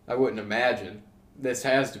 I wouldn't imagine. This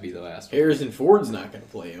has to be the last one. Harrison Ford's not going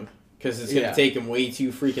to play him because it's going to take him way too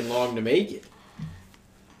freaking long to make it.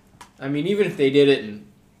 I mean, even if they did it in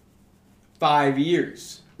 5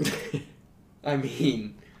 years, I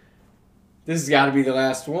mean, this has got to be the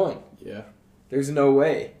last one. Yeah. There's no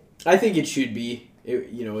way. I think it should be.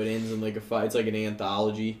 It ends in like a fight. It's like an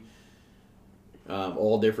anthology.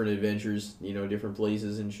 All different adventures, different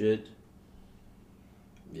places and shit.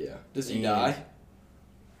 Yeah. Does he die?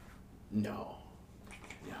 No.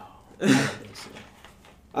 I don't think so.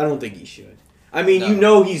 I don't think he should. I mean,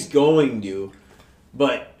 he's going to,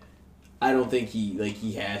 but I don't think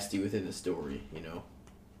he has to within the story,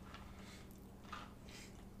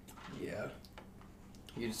 Yeah.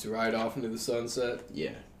 You just ride off into the sunset?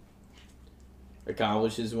 Yeah.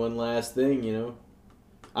 Accomplishes one last thing,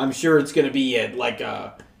 I'm sure it's going to be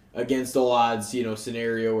a against all odds,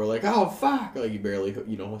 scenario where like, oh, fuck, like you barely,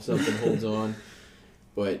 something holds on.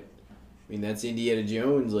 But, I mean, that's Indiana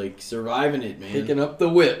Jones, like, surviving it, man. Picking up the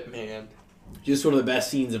whip, man. Just one of the best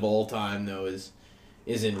scenes of all time, though, is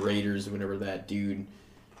in Raiders whenever that dude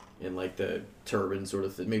in, like, the turban sort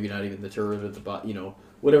of thing, maybe not even the turban, but the,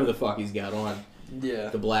 whatever the fuck he's got on. Yeah.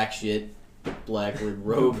 The black shit. Black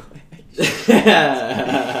robe.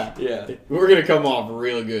 Yeah. We're going to come off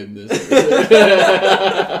real good in this.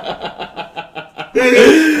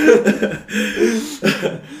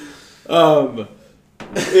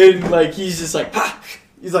 And, like, he's just like, ha!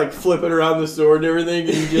 He's, like, flipping around the sword and everything,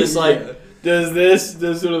 and he just, like, does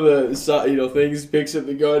one of the, things, picks up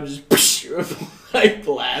the gun, just, like,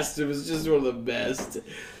 blasts him. It's just one of the best.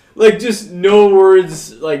 Like, just no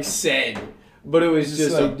words, like, said. But it was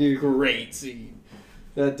just like, a great scene.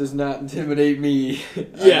 That does not intimidate me. Yeah.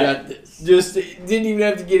 I got this. Just didn't even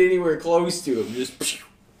have to get anywhere close to him. Just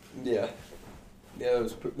yeah. Yeah,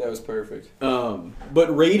 that was perfect.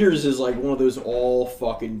 But Raiders is like one of those all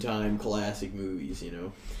fucking time classic movies,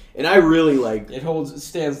 And I really like it.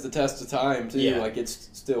 Stands the test of time too. Yeah. Like it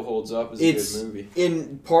still holds up as a good movie.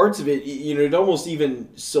 In parts of it, it almost even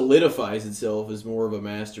solidifies itself as more of a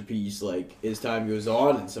masterpiece. Like as time goes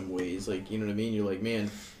on, in some ways, like you know what I mean. You're like,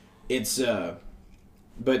 man, it's.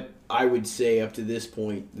 But I would say up to this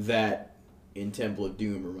point that in Temple of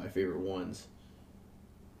Doom are my favorite ones.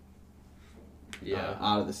 Yeah,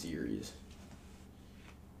 out of the series.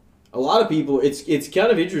 A lot of people, it's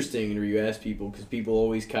kind of interesting whenever you ask people, because people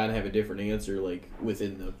always kind of have a different answer, like,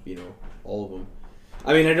 within the, all of them.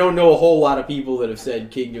 I mean, I don't know a whole lot of people that have said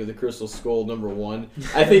Kingdom of the Crystal Skull #1.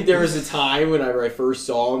 I think there was a time whenever I first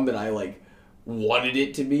saw him that I, like, wanted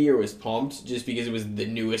it to be or was pumped just because it was the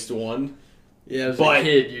newest one. Yeah, as a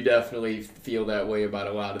kid, you definitely feel that way about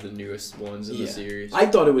a lot of the newest ones in the series. I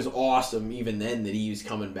thought it was awesome even then that he was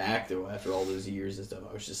coming back, though, after all those years and stuff.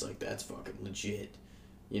 I was just like, that's fucking legit,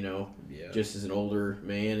 just as an older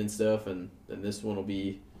man and stuff, and this one will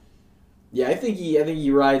be... Yeah, I think he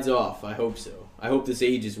rides off. I hope so. I hope this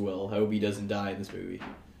ages well. I hope he doesn't die in this movie.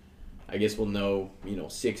 I guess we'll know,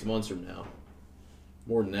 6 months from now.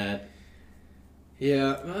 More than that.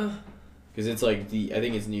 Yeah. Because it's like, I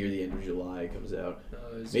think it's near the end of July it comes out.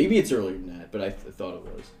 Maybe it's earlier than that, but I thought it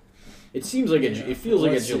was. It seems like it feels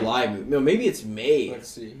like a July movie. No, maybe it's May. Let's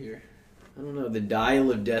see here. I don't know. The Dial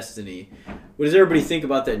of Destiny. What does everybody think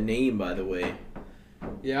about that name, by the way?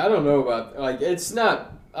 Yeah, I don't know about... Like, it's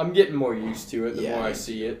not... I'm getting more used to it the more I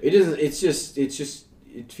see it. It isn't. It's just.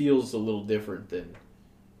 It feels a little different than.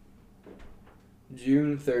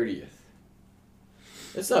 June 30th.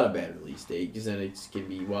 That's not a bad release date, because then it can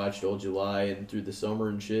be watched all July and through the summer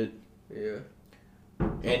and shit. Yeah.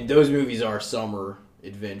 And those movies are summer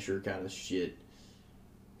adventure kind of shit.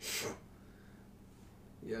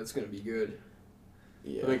 Yeah, it's gonna be good.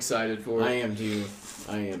 Yeah. I'm excited for it. I am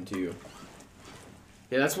too.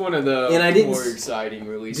 Yeah, that's one of the more exciting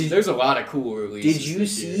releases. There's a lot of cool releases. Did you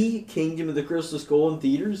see Kingdom of the Crystal Skull in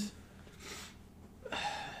theaters?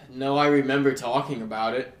 No, I remember talking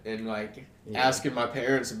about it and asking my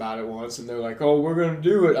parents about it once, and they're like, "Oh, we're gonna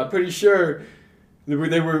do it." I'm pretty sure we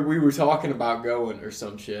were talking about going or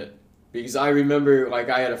some shit, because I remember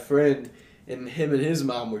I had a friend and him and his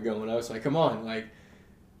mom were going. I was like, "Come on!"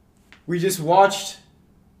 We just watched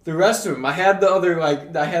the rest of them. I had the other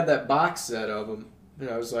I had that box set of them. And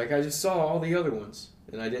I was like, I just saw all the other ones.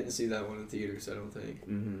 And I didn't see that one in theaters, I don't think.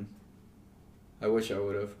 Mm-hmm. I wish I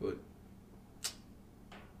would have, but...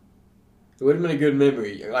 It would have been a good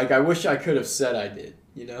memory. I wish I could have said I did,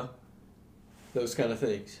 Those kind of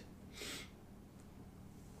things.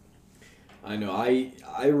 I know. I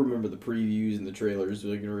remember the previews and the trailers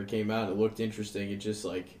whenever it came out. It looked interesting. It just,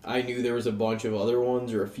 I knew there was a bunch of other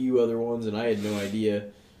ones or a few other ones, and I had no idea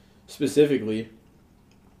specifically.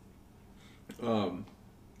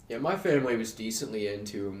 Yeah, my family was decently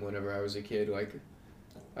into them whenever I was a kid.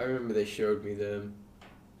 I remember they showed me them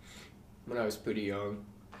when I was pretty young.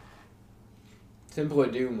 Temple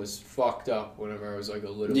of Doom was fucked up whenever I was a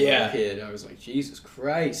little kid. I was like, Jesus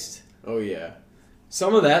Christ. Oh, yeah.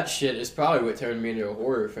 Some of that shit is probably what turned me into a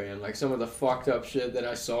horror fan. Some of the fucked up shit that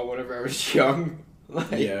I saw whenever I was young.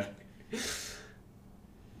 Yeah.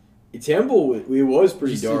 Temple, it was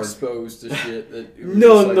pretty just dark. Exposed to shit that...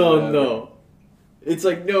 No. It's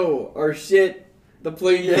no, our shit, the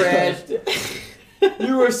plane crashed.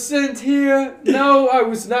 You were sent here? No, I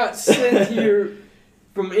was not sent here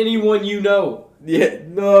from anyone you know. Yeah,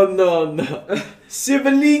 no.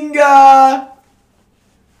 Sivalinga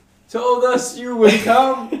told us you would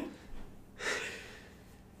come.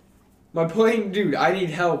 My plane, dude, I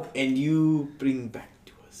need help. And you bring back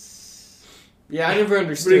to us. Yeah, I never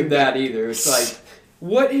understood that either. It's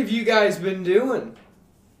what have you guys been doing?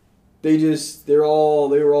 They were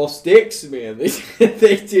all sticks, man. They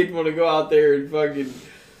didn't want to go out there and fucking...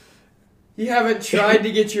 You haven't tried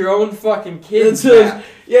to get your own fucking kids back.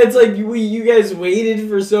 Yeah, it's you guys waited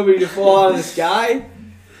for somebody to fall out of the sky?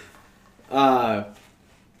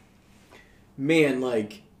 Man,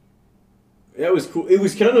 that was cool. It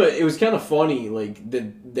was kind of funny,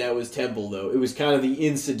 that was Temple, though. It was kind of the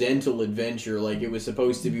incidental adventure. It was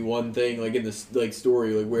supposed to be one thing, in the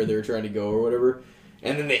story, where they were trying to go or whatever.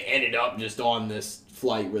 And then they ended up just on this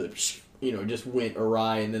flight where just went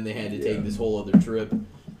awry, and then they had to take this whole other trip.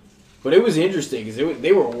 But it was interesting because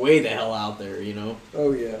they were way the hell out there,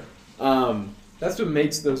 Oh yeah. That's what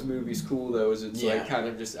makes those movies cool, though. Is it's kind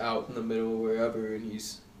of just out in the middle of wherever, and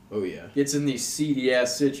he's gets in these seedy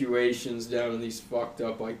ass situations down in these fucked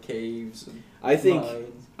up caves. And I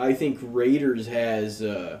think Raiders has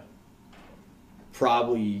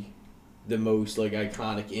probably the most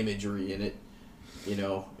iconic imagery in it.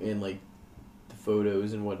 And the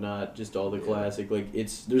photos and whatnot, just all the classic.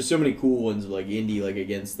 There's so many cool ones Indy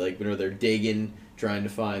against when they're digging, trying to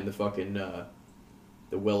find the fucking the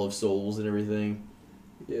Well of Souls and everything.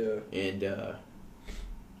 Yeah. And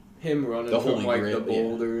him running from the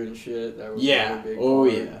boulder and shit. That was big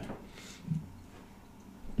part. Yeah.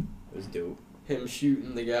 It was dope. Him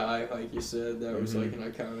shooting the guy, like you said, that was an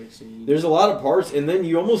iconic scene. There's a lot of parts, and then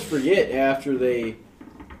you almost forget after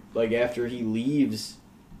he leaves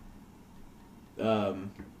that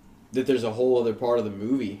there's a whole other part of the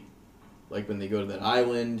movie, like when they go to that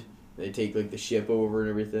island, they take like the ship over and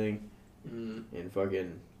everything, and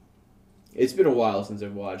fucking. It's been a while since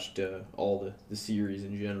I've watched all the series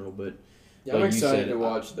in general, but yeah, I'm excited to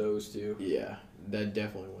watch those too. Yeah, that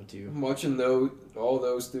definitely want to. I'm watching all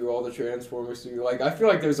those through, all the Transformers through. Like, I feel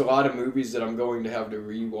like there's a lot of movies that I'm going to have to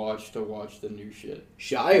rewatch to watch the new shit.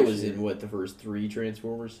 Shia was in the first 3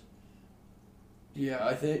 Transformers? Yeah,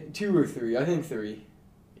 I think 2 or 3. I think 3.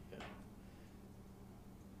 Yeah.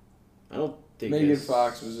 I don't think Megan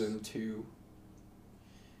Fox was in 2.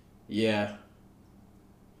 Yeah.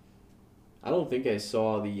 I don't think I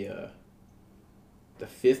saw the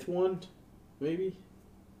 5th one, maybe?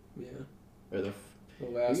 Yeah. Or the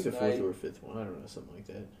Last the Night. 4th or 5th one. I don't know, something like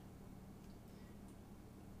that.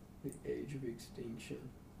 The Age of Extinction.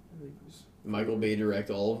 I think it was. Michael Bay direct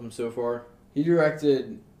all of them so far? He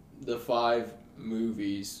directed the 5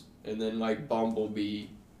 movies, and then like Bumblebee,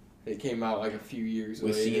 it came out like a few years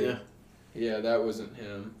With later. Cena? Yeah, that wasn't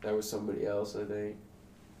him. That was somebody else, I think.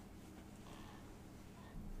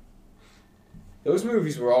 Those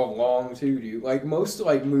movies were all long too, dude. Like most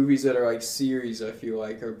like movies that are like series, I feel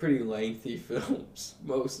like are pretty lengthy films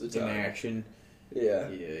most of the In time. action? Yeah.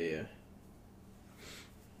 Yeah.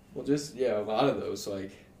 Well, just a lot of those.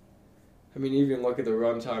 Like, I mean, even look at the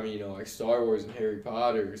runtime. Like Star Wars and Harry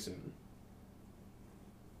Potter's, and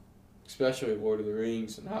especially Lord of the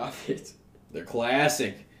Rings and Hobbit. They're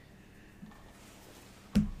classic.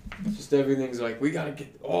 Just everything's like, we gotta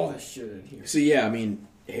get all this shit in here. So yeah, I mean,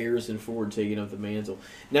 Harrison Ford taking up the mantle.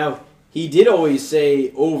 Now, he did always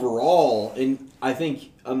say overall, and I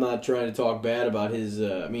think I'm not trying to talk bad about his.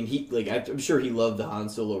 I'm sure he loved the Han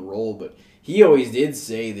Solo role, but he always did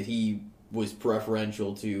say that he was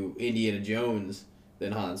preferential to Indiana Jones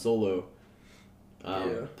than Han Solo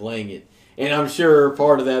playing it. And I'm sure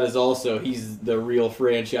part of that is also he's the real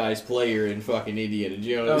franchise player in fucking Indiana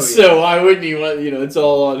Jones. Oh, yeah. So why wouldn't he want, it's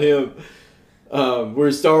all on him.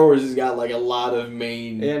 Whereas Star Wars has got like a lot of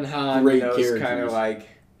main And Han, great is characters. kind of like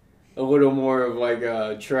a little more of like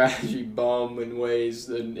a trashy bum in ways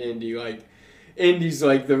than Indy. Like Indy's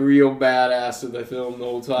like the real badass of the film the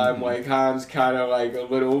whole time. Mm-hmm. Like Han's kind of like a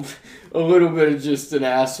little bit of just an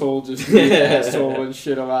asshole, just being an asshole and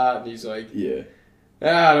shit a lot. And he's like, Yeah.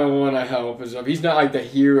 I don't want to help and stuff. He's not like the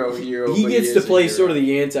hero. He but gets is to a play hero. sort of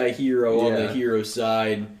the anti-hero on the Yeah. hero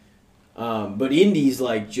side. But Indy's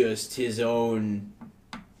like just his own,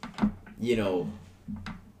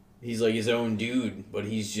 he's like his own dude, but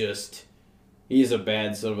he's a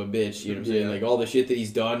bad son of a bitch, you know what I'm saying? Yeah. Like all the shit that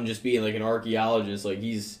he's done, just being like an archaeologist, like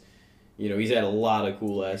he's had a lot of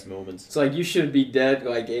cool ass moments. It's like you should be dead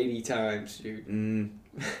like 80 times, dude.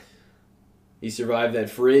 He survived that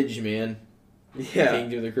fridge, man. Yeah.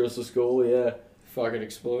 Kingdom of the Crystal Skull, yeah. Fucking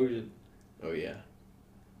explosion. Oh, yeah.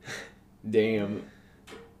 Damn.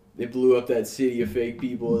 They blew up that city of fake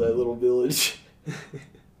people, that little village.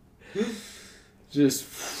 Just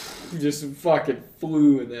fucking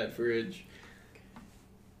flew in that fridge.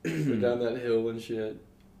 Went down that hill and shit.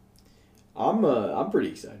 I'm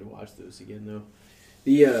pretty excited to watch those again, though.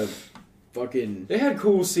 The fucking... They had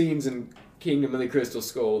cool scenes in Kingdom of the Crystal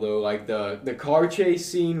Skull, though. Like, the car chase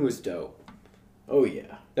scene was dope. Oh,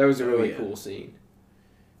 yeah. That was a really cool scene.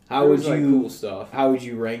 How would like you... cool stuff. How would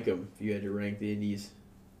you rank them if you had to rank the indies?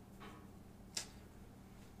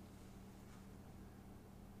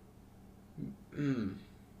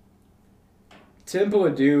 Temple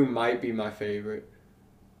of Doom might be my favorite.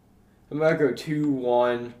 I'm gonna go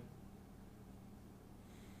 2-1.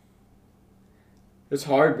 It's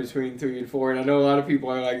hard between 3 and 4, and I know a lot of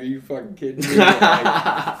people are like, "Are you fucking kidding me?"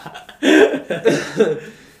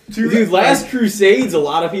 Dude, Last Crusade's a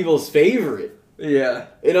lot of people's favorite. Yeah.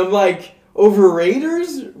 And I'm like, over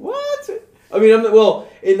Raiders? What? I mean,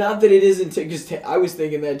 and not that it isn't, because I was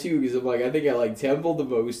thinking that too, because I'm like, I think I like Temple the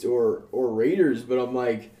most, or Raiders, but I'm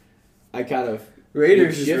like, I kind of...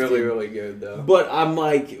 Raiders is really, really good, though. But I'm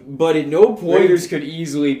like, but at no point... Raiders could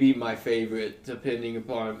easily be my favorite, depending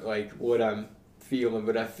upon, like, what I'm feeling,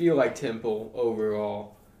 but I feel like Temple,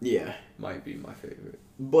 overall, might be my favorite.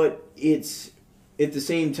 But it's... At the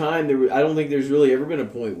same time, I don't think there's really ever been a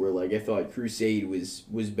point where, like, I thought Crusade was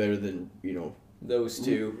better than, those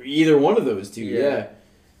two. Either one of those two, yeah.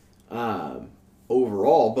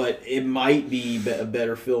 Overall, but it might be a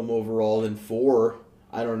better film overall than 4.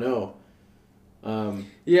 I don't know.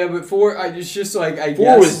 Yeah, but 4, it's just like, I 4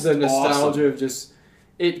 guess was the nostalgia awesome. of just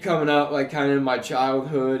it coming out, like, kind of in my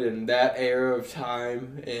childhood and that era of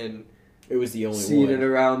time, and it was the only seeing one. it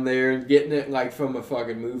around there and getting it, like, from a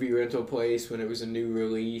fucking movie rental place when it was a new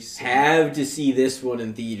release. Have to see this one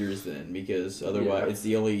in theaters then, because otherwise it's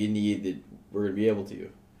the only indie that we're gonna be able to.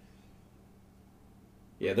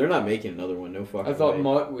 Yeah, they're not making another one. No fucking I thought way.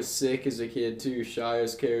 Mutt was sick as a kid too.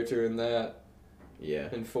 Shia's character in that. Yeah.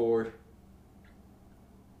 In 4.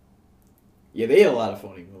 Yeah, they had a lot of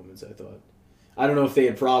funny moments. I thought. I don't know if they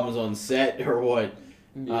had problems on set or what.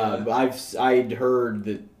 Yeah. But I'd heard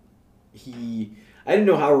that he. I didn't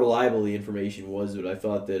know how reliable the information was, but I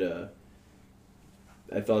thought that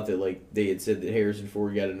like they had said that Harrison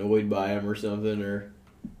Ford got annoyed by him or something, or.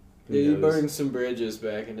 Yeah, he burned some bridges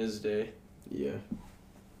back in his day. Yeah.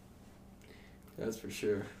 That's for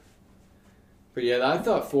sure. But yeah, I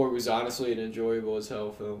thought 4 was honestly an enjoyable as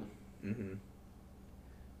hell film. Mm-hmm.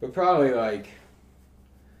 But probably like,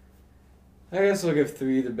 I guess I'll give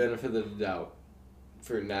 3 the benefit of the doubt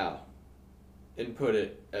for now, and put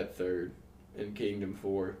it at 3rd in Kingdom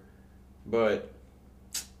 4. But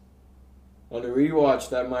on a rewatch,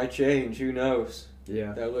 that might change. Who knows?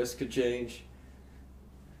 Yeah. That list could change.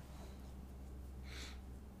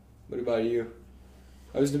 What about you?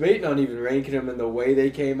 I was debating on even ranking them in the way they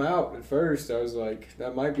came out at first. I was like,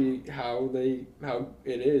 that might be how it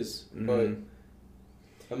is, but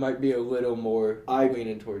I might be a little more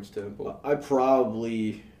leaning towards Temple. I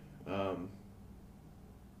probably, it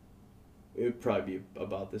would probably be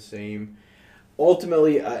about the same.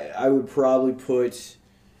 Ultimately, I would probably put,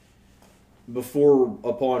 upon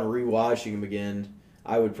rewatching them again,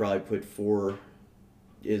 I would probably put 4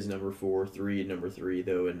 is number 4, 3 number 3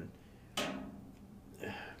 though, and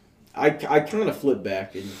I kind of flip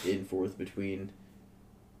back in forth between,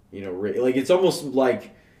 like it's almost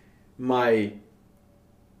like my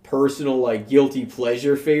personal like guilty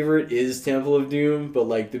pleasure favorite is Temple of Doom, but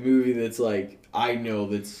like the movie that's like I know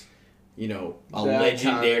that's a that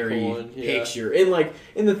legendary one, yeah. picture,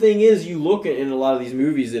 and the thing is, you look at in a lot of these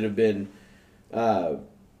movies that have been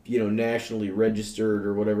nationally registered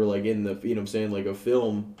or whatever, like in the what I'm saying, like a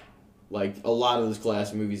film, like a lot of those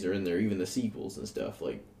classic movies are in there, even the sequels and stuff,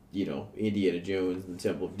 like Indiana Jones and the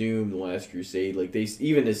Temple of Doom, The Last Crusade, like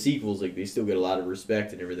even the sequels, like they still get a lot of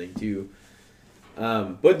respect and everything too.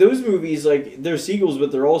 But those movies, like they're sequels,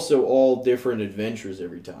 but they're also all different adventures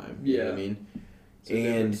every time. You know what I mean? It's a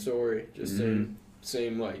different story, just same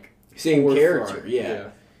character, yeah.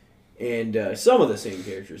 And some of the same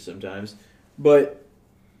characters sometimes, but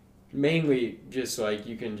mainly just like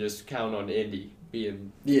you can just count on Indy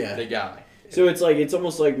being the guy. So it's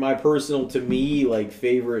almost like my personal, to me, like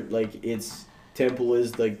favorite, like it's Temple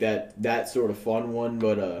is like that sort of fun one,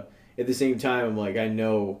 but at the same time I'm like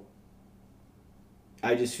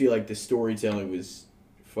I just feel like the storytelling was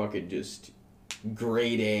fucking just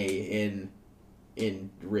grade A in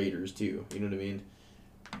Raiders too. You know what I mean?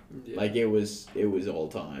 Yeah. Like it was all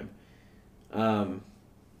time.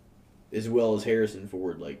 As well as Harrison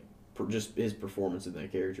Ford, like just his performance in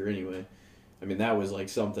that character anyway. I mean, that was like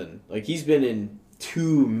something, like he's been in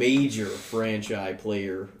 2 major franchise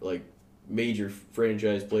player like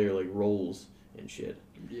roles and shit.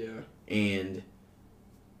 Yeah. And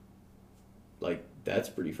like that's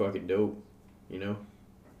pretty fucking dope, And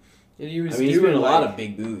he's doing a lot of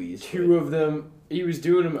big movies. 2 of them, he was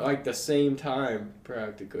doing them at like the same time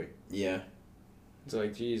practically. Yeah. It's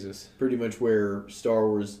like Jesus. Pretty much where Star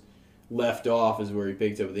Wars left off is where he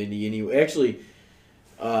picked up with Indy, and he actually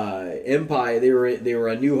Empire, they were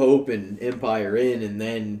A New Hope and Empire in, and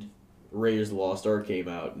then Raiders of the Lost Ark came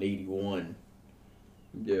out in 1981.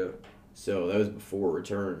 Yeah. So that was before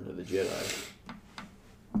Return of the Jedi.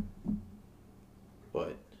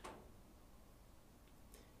 But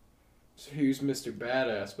so he was Mr.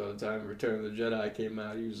 Badass by the time Return of the Jedi came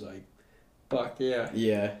out. He was like, fuck yeah.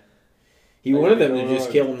 Yeah. He wanted them to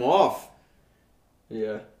just kill him off.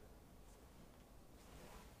 Yeah.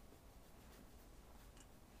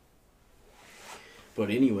 But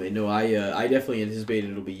anyway, no, I definitely anticipate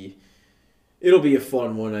it'll be a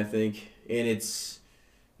fun one, I think. And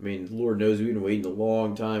Lord knows we've been waiting a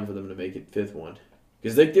long time for them to make it 5th one.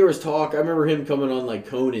 Because like there was talk, I remember him coming on like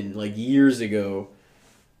Conan like years ago,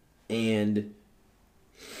 and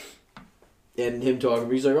him talking,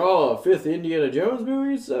 he's like, oh, 5th Indiana Jones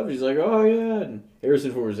movie and stuff. He's like, oh yeah, and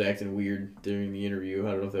Harrison Ford was acting weird during the interview.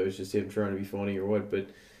 I don't know if that was just him trying to be funny or what, but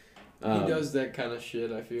he does that kind of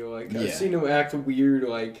shit, I feel like. Yeah. I've seen him act weird,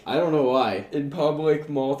 like I don't know why. In public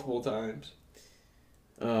multiple times.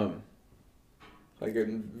 Like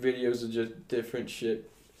in videos of just different shit.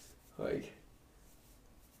 Like,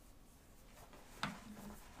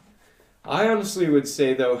 I honestly would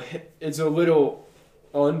say though it's a little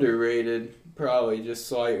underrated, probably just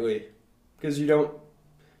slightly, because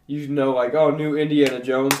like, oh, new Indiana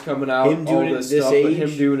Jones coming out, him doing all this it stuff, age, but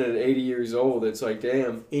him doing it at 80 years old, it's like,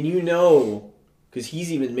 damn. And because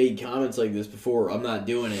he's even made comments like this before, I'm not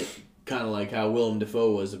doing it kind of like how Willem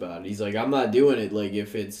Dafoe was about it. He's like, I'm not doing it like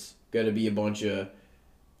if it's gonna be a bunch of,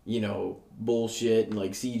 bullshit and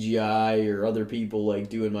like CGI or other people like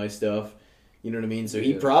doing my stuff. You know what I mean? So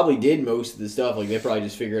he probably did most of the stuff. Like they probably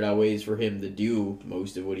just figured out ways for him to do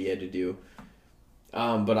most of what he had to do.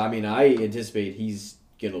 But I mean, I anticipate he's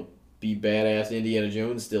gonna be badass Indiana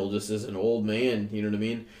Jones still, just as an old man. You know what I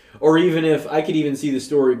mean? Or even if I could even see the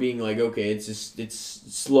story being like, okay, it's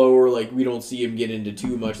slower. Like we don't see him get into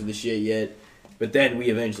too much of the shit yet, but then we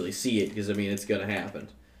eventually see it because I mean it's gonna happen.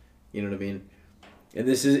 You know what I mean? And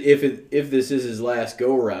this is if this is his last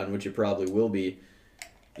go around, which it probably will be.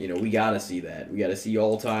 We gotta see that. We gotta see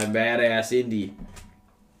all time badass Indy.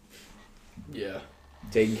 Yeah.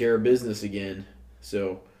 Taking care of business again.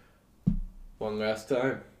 So. One last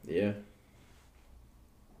time. Yeah.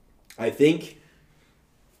 I think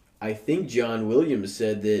John Williams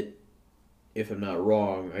said that, if I'm not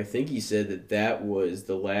wrong, I think he said that was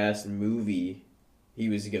the last movie he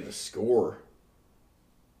was going to score.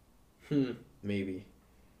 Maybe.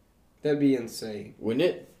 That'd be insane. Wouldn't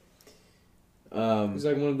it? He's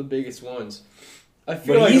like one of the biggest ones. I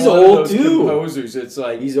feel but like he's a lot old of those too. Composers, it's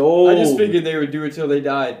like he's old. I just figured they would do it till they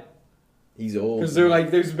died. He's old. Because they're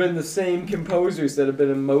like, there's been the same composers that have been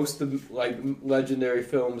in most of like legendary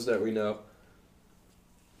films that we know.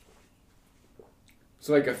 It's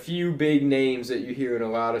like a few big names that you hear in a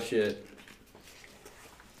lot of shit.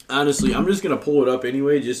 Honestly, I'm just gonna pull it up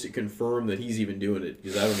anyway, just to confirm that he's even doing it,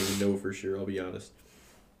 because I don't even know for sure. I'll be honest.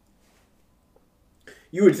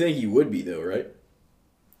 You would think he would be though, right?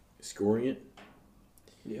 Scoring it.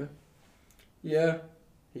 Yeah. Yeah,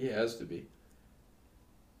 he has to be.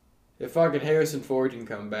 If fucking Harrison Ford can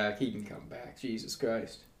come back, he can come back. Jesus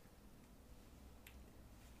Christ.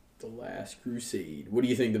 The Last Crusade. What do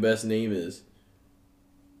you think the best name is?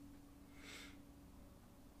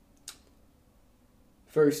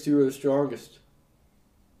 First two are the strongest.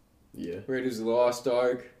 Yeah. Raiders of the Lost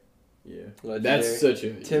Ark. Yeah. Legendary. That's such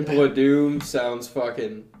a... Temple of Doom sounds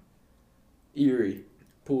fucking eerie.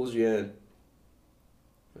 Pulls you in.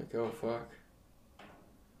 Like, oh, fuck.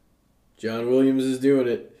 John Williams is doing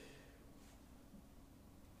it.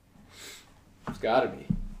 It's gotta be.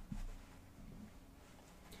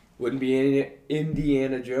 Wouldn't be any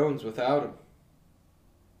Indiana Jones without him.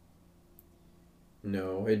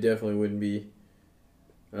 No, it definitely wouldn't be.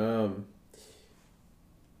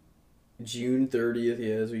 June 30th,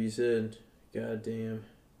 yeah, that's what you said. God damn.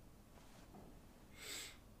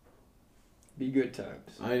 Be good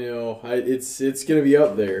times. I know. It's gonna be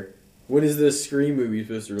up there. When is this Scream movie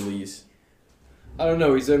supposed to release? I don't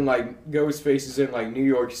know. He's in like Ghostface is in like New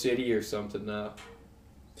York City or something now.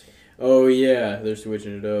 Oh yeah, they're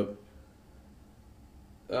switching it up.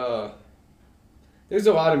 There's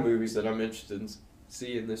a lot of movies that I'm interested in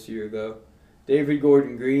seeing this year though. David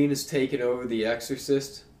Gordon Green is taking over The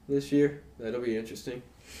Exorcist this year. That'll be interesting.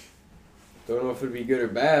 Don't know if it'll be good or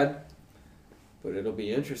bad, but it'll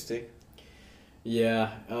be interesting.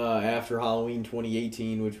 Yeah, after Halloween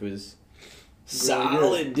 2018, which was solid.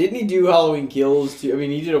 Really didn't he do Halloween Kills too? I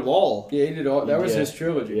mean, he did them all. Yeah, he did all. That was his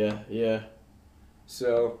trilogy. Yeah, yeah.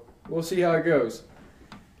 So, we'll see how it goes.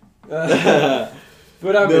 But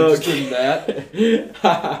I'm interested in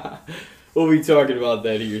that. We'll be talking about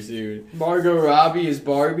that here soon. Margot Robbie is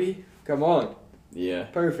Barbie. Come on. Yeah.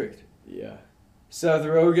 Perfect. Yeah. Seth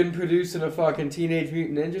Rogen producing a fucking Teenage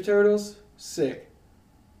Mutant Ninja Turtles. Sick.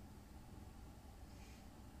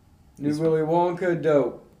 New Willy Wonka,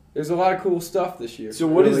 dope. There's a lot of cool stuff this year. So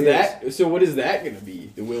what is that? So what is that going to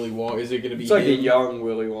be? The Willy Wonka? Is it going to be? It's like a young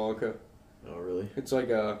Willy Wonka. Oh really? It's like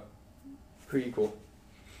a prequel.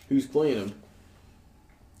 Who's playing him?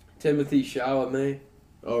 Timothy Chalamet.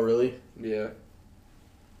 Oh really? Yeah.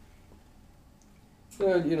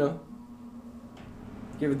 You know,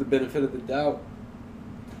 give it the benefit of the doubt.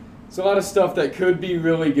 It's a lot of stuff that could be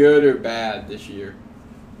really good or bad this year,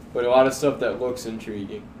 but a lot of stuff that looks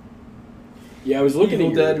intriguing. Yeah, I was looking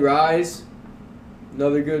Evil at Dead Rise,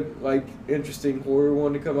 another good, like, interesting horror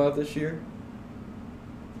one to come out this year.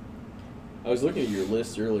 I was looking at your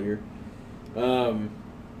list earlier.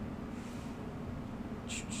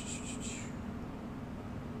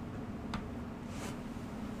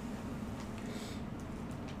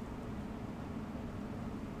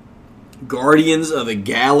 Guardians of the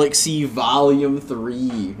Galaxy Volume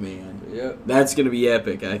 3, man. Yep. That's going to be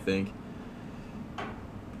epic, I think.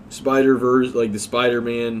 Spider-Verse, like the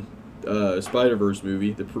Spider-Man, Spider-Verse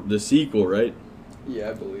movie, the sequel, right?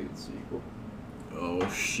 Yeah, I believe it's sequel. Oh,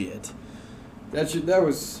 shit. That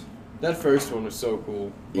first one was so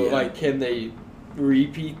cool. But, Yeah. like, can they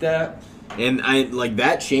repeat that? And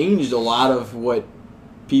that changed a lot of what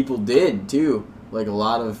people did, too. Like, a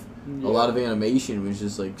lot of A lot of animation was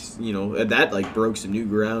just like, you know, that like broke some new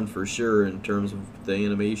ground for sure in terms of the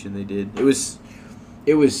animation they did. It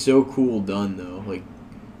was so cool done though, like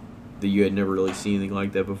that you had never really seen anything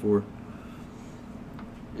like that before.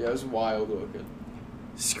 Yeah, it was wild looking.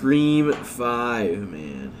 Scream 5,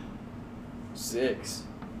 man. 6.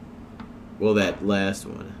 Well, that last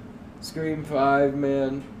one. Scream 5,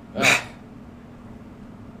 man. I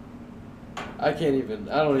don't even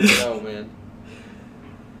know, man.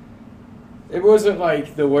 It wasn't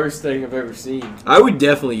like the worst thing I've ever seen. I would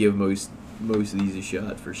definitely give most of these a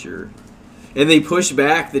shot for sure. And they pushed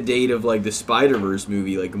back the date of like the Spider-Verse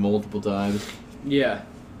movie like multiple times. Yeah.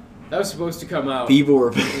 That was supposed to come out People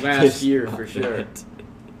were last year for sure.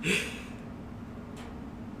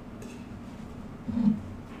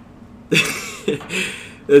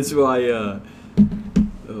 That's why oh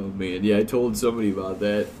man, yeah, I told somebody about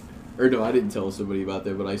that. Or no, I didn't tell somebody about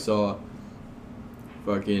that, but I saw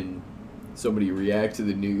fucking somebody react to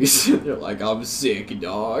the news. They're like, I'm sick,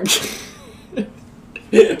 dog.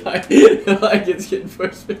 like it's getting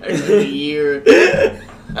pushed back like a year.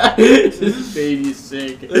 Just baby's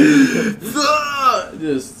sick.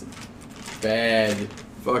 Just bad.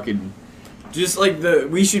 Fucking. Just like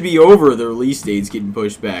we should be over the release dates getting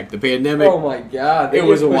pushed back. The pandemic. Oh my god, it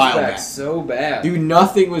was a while back back. So bad. Dude,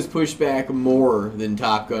 nothing was pushed back more than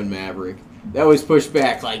Top Gun Maverick. That was pushed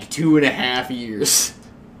back like 2.5 years.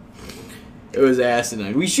 It was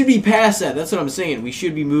asinine. We should be past that. That's what I'm saying. We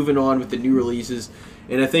should be moving on with the new releases,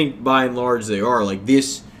 and I think by and large they are. Like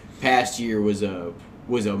this past year was a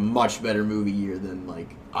much better movie year than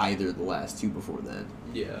like either the last two before then.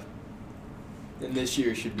 Yeah. And this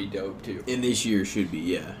year should be dope too. And this year should be,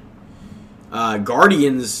 yeah.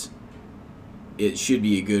 Guardians, it should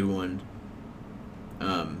be a good one.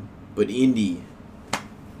 But Indy,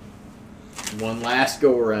 one last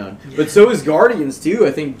go around. But so is Guardians too.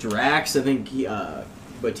 I think Drax. I think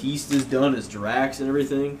Batista's done as Drax and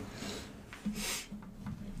everything.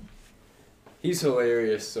 He's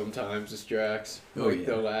hilarious sometimes as Drax. Oh, Like yeah.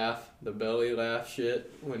 the laugh, the belly laugh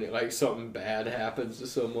shit. When it like something bad happens to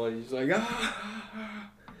someone, he's like, ah.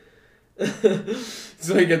 It's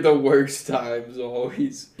like at the worst times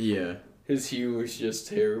always. Yeah. His humor's just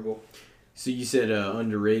terrible. So you said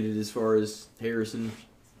underrated as far as Harrison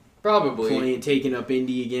Probably. taking up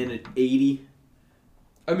Indy again at 80.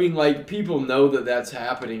 I mean, like, people know that that's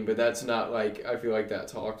happening, but that's not, like, I feel like that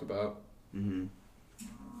talked about. Mm-hmm.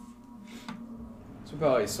 So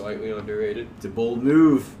probably slightly underrated. It's a bold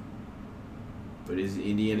move. But is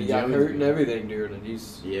Indiana He got Jones? hurt and everything during it.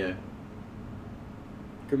 He's Yeah.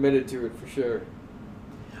 committed to it for sure.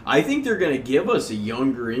 I think they're going to give us a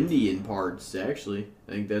younger Indy in parts, actually.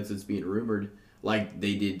 I think that's what's being rumored. Like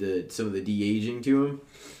they did some of the de-aging to him.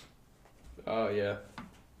 Oh, yeah.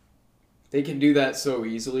 They can do that so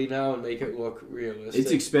easily now and make it look realistic.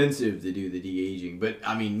 It's expensive to do the de-aging, but,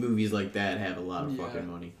 I mean, movies like that have a lot of Yeah. fucking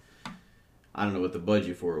money. I don't know what the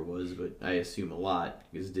budget for it was, but I assume a lot,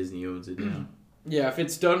 because Disney owns it now. Yeah, if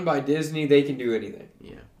it's done by Disney, they can do anything.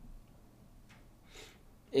 Yeah.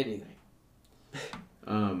 Anything.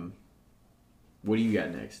 What do you got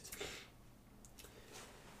next?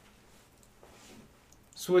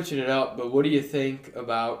 Switching it up, but what do you think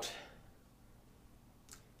about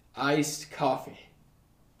iced coffee?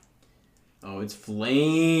 Oh, it's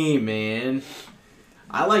flame, man.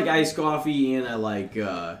 I like iced coffee and I like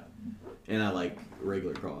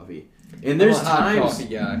regular coffee. And there's I'm a hot times coffee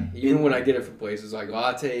guy. Even when I get it from places like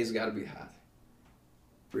lattes, gotta be hot.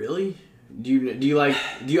 Really? Do you like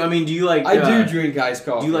I do drink iced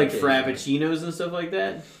coffee. Do you like occasionally. frappuccinos and stuff like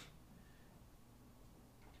that?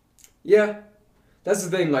 Yeah. That's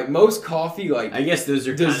the thing, like most coffee like I guess those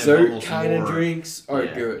are dessert kind of more- drinks are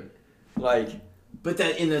Yeah. good. Like But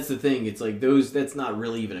that's the thing. It's like those. That's not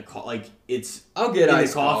really even a like. It's I'll get in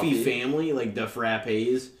iced the coffee family, like the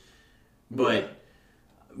frappes. But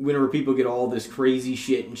whenever people get all this crazy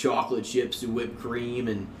shit and chocolate chips and whipped cream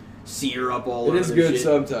and syrup all It over is their good shit,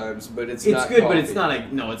 sometimes, but it's it's not good, coffee. but it's not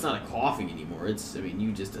it's not a coffee anymore. It's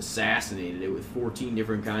you just assassinated it with 14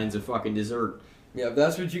 different kinds of fucking dessert. Yeah, if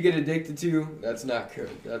that's what you get addicted to, that's not good.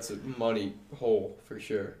 That's a money hole for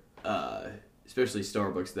sure. Especially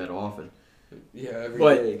Starbucks that often. Yeah, every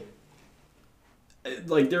But- day.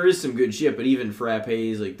 Like there is some good shit, but even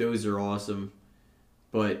frappes, like those are awesome.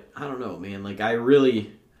 But I don't know, man. Like I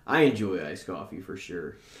enjoy iced coffee for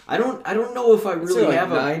sure. I don't know if I I'd say really like have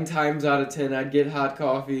 9 times out of 10 I'd get hot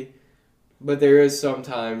coffee. But there is some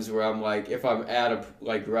times where I'm like, if I'm at a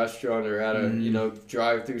like restaurant or at a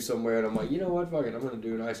drive through somewhere, and I'm like, you know what, fuck it, I'm gonna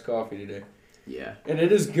do an iced coffee today. Yeah. And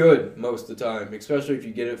it is good most of the time, especially if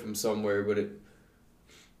you get it from somewhere. But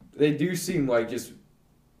they do seem like just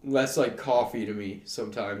less like coffee to me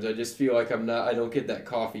sometimes. I just feel like I don't get that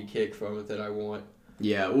coffee kick from it that I want.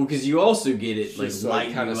 Yeah, well, because you also get it like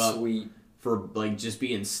lighting kind of you up sweet for like just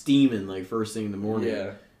being steaming like first thing in the morning.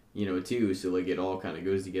 Yeah. You know, too. So like it all kind of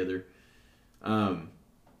goes together.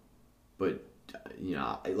 But you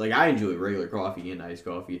know, like I enjoy regular coffee and iced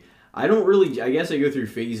coffee. I don't really. I guess I go through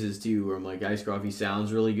phases too, where I'm like iced coffee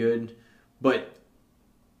sounds really good, but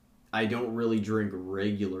I don't really drink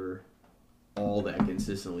regular all that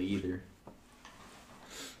consistently either.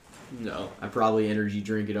 No, I probably energy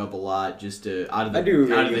drink it up a lot just to I do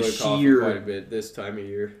regular coffee quite a bit this time of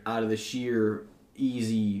year. Out of the sheer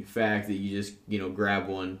easy fact that you just grab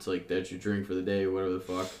one, it's like that's your drink for the day or whatever the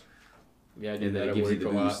fuck. Yeah, I do that at work a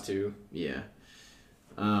lot too. Yeah.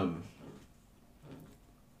 But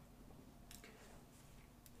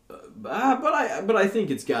I think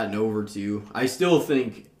it's gotten over too. I still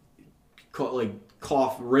think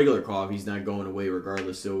regular coffee's not going away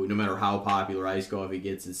regardless. So no matter how popular iced coffee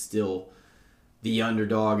gets, it's still the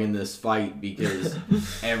underdog in this fight because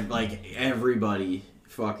everybody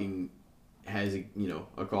fucking has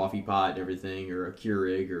a coffee pot and everything, or a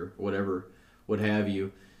Keurig or whatever, what have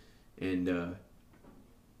you, and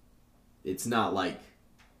it's not like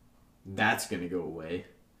that's gonna go away.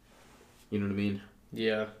 You know what I mean?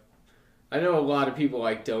 Yeah, I know a lot of people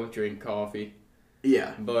don't drink coffee.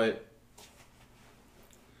 Yeah, but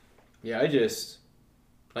yeah, I just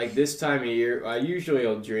this time of year. I usually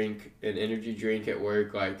will drink an energy drink at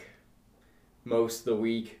work most of the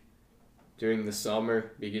week during the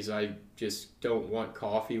summer because I just don't want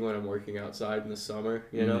coffee when I'm working outside in the summer.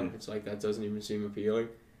 You know, it's that doesn't even seem appealing.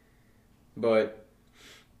 But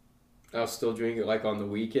I'll still drink it on the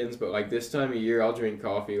weekends. But this time of year, I'll drink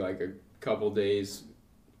coffee a couple days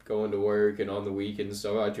going to work and on the weekends.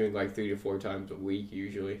 So I drink 3 to 4 times a week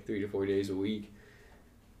usually, 3 to 4 days a week.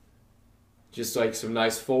 Just some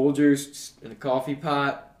nice Folgers in a coffee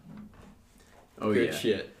pot. Oh, good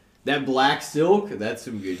shit. That black silk, that's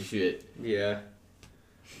some good shit. Yeah.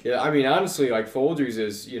 Yeah, I mean, honestly, Folgers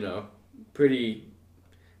is, pretty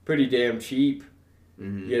damn cheap.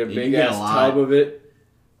 Mm-hmm. You get a big-ass tub of it,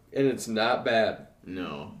 and it's not bad.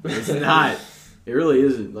 No, it's not. It really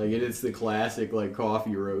isn't. It's the classic,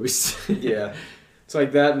 coffee roast. Yeah. It's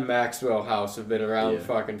that and Maxwell House have been around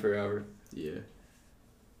fucking forever. Yeah.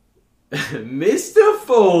 Mr.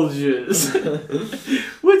 Folgers!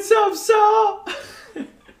 What's up, Saul?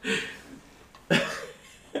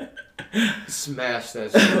 Smash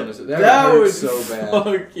that shit. That would so bad.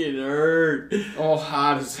 Fucking hurt. All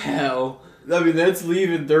hot as hell. I mean, that's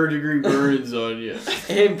leaving 3rd-degree burns on you.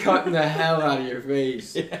 And cutting the hell out of your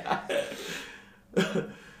face. Yeah.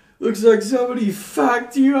 Looks like somebody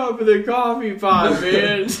fucked you up with a coffee pot,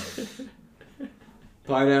 man.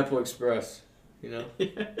 Pineapple Express, Yeah.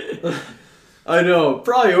 I know.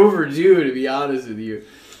 Probably overdue, to be honest with you.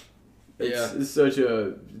 It's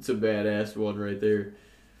a badass one right there.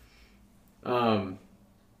 Yeah,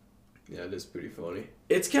 it is pretty funny.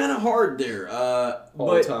 It's kind of hard there.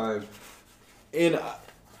 All the time. And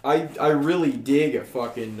I really dig a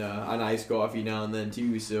fucking an iced coffee now and then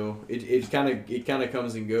too. So it kind of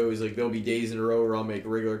comes and goes. There'll be days in a row where I'll make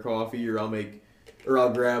regular coffee, or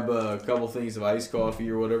I'll grab a couple things of iced coffee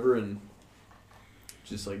or whatever, and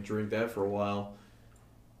just drink that for a while.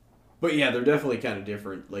 But yeah, they're definitely kind of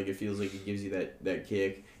different. It feels like it gives you that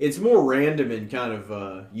kick. It's more random and kind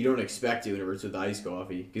of you don't expect it whenever it's with iced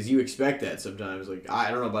coffee, because you expect that sometimes. I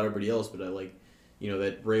don't know about everybody else, but I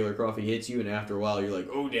that regular coffee hits you, and after a while you're like,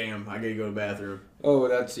 oh damn, I gotta go to the bathroom. Oh,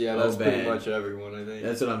 that's pretty much everyone, I think.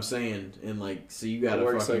 That's what I'm saying, and so you gotta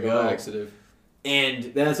fucking go. An laxative.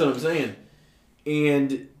 And that's what I'm saying.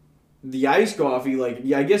 And the iced coffee,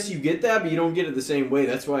 I guess you get that, but you don't get it the same way.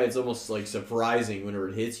 That's why it's almost surprising whenever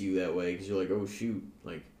it hits you that way, because you're like, oh shoot,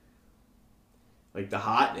 the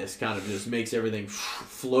hotness kind of just makes everything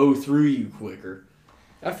flow through you quicker.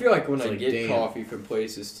 I feel when I get coffee from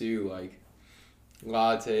places too,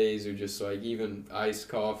 lattes or just even iced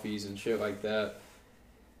coffees and shit like that,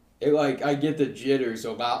 it I get the jitters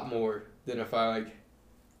a lot more than if I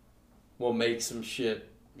will make some shit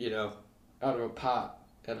out of a pot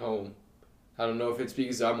at home. I don't know if it's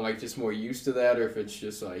because I'm just more used to that, or if it's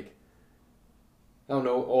just I don't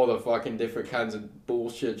know, all the fucking different kinds of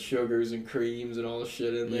bullshit sugars and creams and all the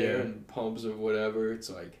shit in there, and pumps of whatever.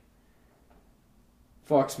 It's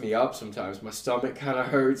fucks me up sometimes. My stomach kind of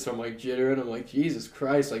hurts. I'm jittering. I'm Jesus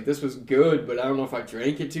Christ, this was good, but I don't know if I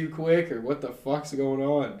drank it too quick or what the fuck's going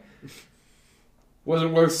on.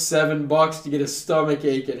 Wasn't worth $7 to get a stomach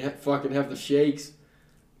ache and fucking have the shakes.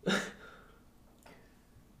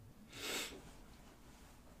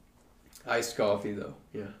 Iced coffee though,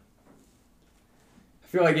 yeah. I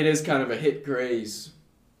feel like it is kind of a hit craze.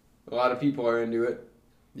 A lot of people are into it.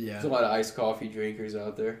 Yeah. There's a lot of iced coffee drinkers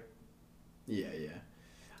out there. Yeah.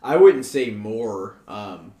 I wouldn't say more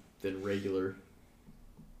than regular.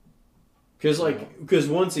 Because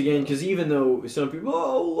once again, even though some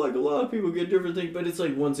people, like a lot of people get different things, but it's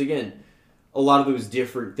like, once again, a lot of those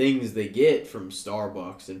different things they get from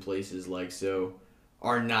Starbucks and places like so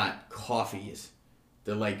are not coffees.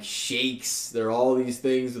 They're like shakes. They're all these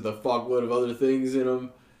things with a fuckload of other things in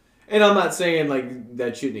them. And I'm not saying like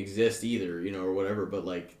that shouldn't exist either, or whatever, but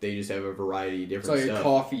like they just have a variety of different stuff. It's like a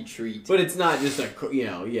coffee treat. But it's not just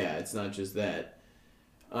it's not just that.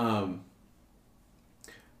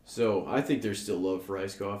 So I think there's still love for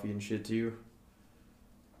iced coffee and shit too.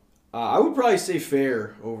 I would probably say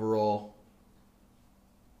fair overall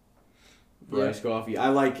for iced coffee. I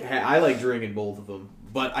like drinking both of them,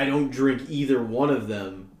 but I don't drink either one of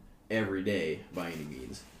them every day by any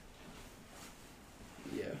means.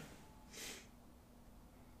 Yeah.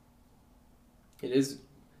 It is.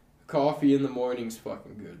 Coffee in the morning's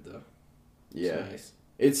fucking good though. Yeah. It's nice.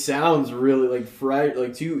 It sounds really like fried,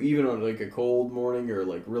 like too, even on like a cold morning or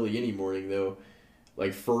like really any morning though,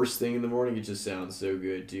 like first thing in the morning, it just sounds so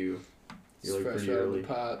good too. You're like fresh pretty out early. Of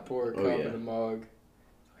the pot, pour a cup in a mug.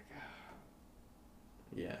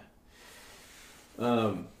 Yeah.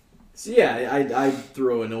 So yeah, I'd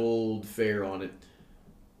throw an old fair on it.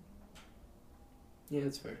 Yeah,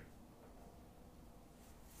 that's fair.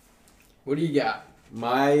 What do you got?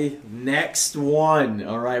 My next one.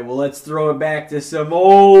 All right, well, let's throw it back to some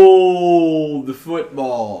old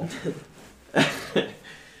football.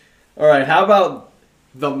 All right, how about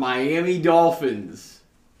the Miami Dolphins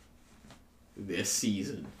this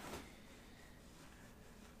season?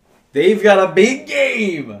 They've got a big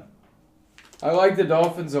game. I like the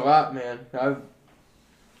Dolphins a lot, man.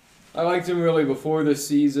 I liked him really before this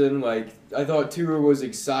season. Like, I thought Tua was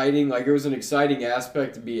exciting. Like, it was an exciting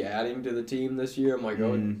aspect to be adding to the team this year. I'm like,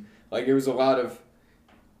 like, there was a lot of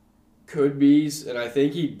could-be's, and I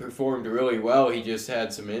think he performed really well. He just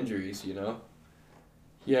had some injuries, He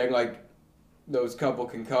had, like, those couple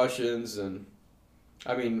concussions, and,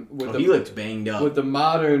 I mean, he looked banged up. With the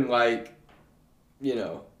modern, like,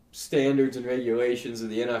 standards and regulations of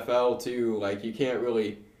the NFL, too, like, you can't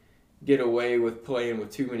really get away with playing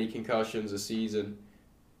with too many concussions a season.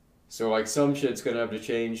 So, like, some shit's going to have to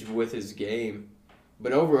change with his game.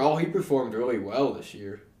 But overall, he performed really well this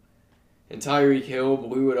year. And Tyreek Hill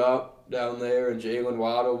blew it up down there, and Jalen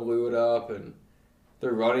Waddle blew it up, and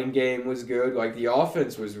their running game was good. Like, the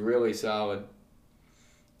offense was really solid.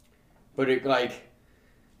 But it, like,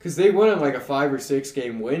 because they went on, like, a 5 or 6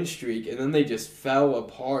 game win streak, and then they just fell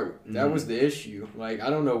apart. That was the issue. Like, I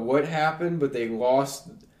don't know what happened, but they lost,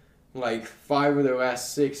 like, 5 of their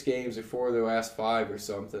last 6 games or 4 of their last 5 or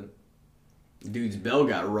something. Dude's bell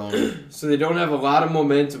got rung. So they don't have a lot of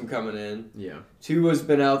momentum coming in. Yeah. Tua's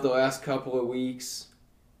been out the last couple of weeks.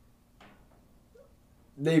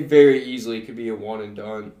 They very easily could be a one and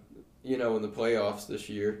done, in the playoffs this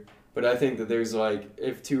year. But I think that there's, like,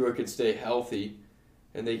 if Tua could stay healthy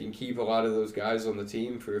and they can keep a lot of those guys on the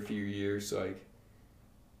team for a few years, like,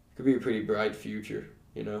 it could be a pretty bright future,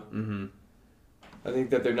 Mm-hmm. I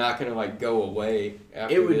think that they're not going to, like, go away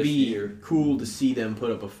after this year. It would be cool to see them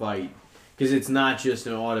put up a fight. Because it's not just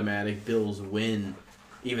an automatic Bills win,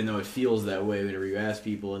 even though it feels that way whenever you ask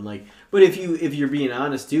people. And like, but if you're being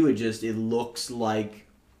honest too, it looks like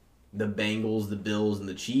the Bengals, the Bills, and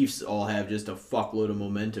the Chiefs all have just a fuckload of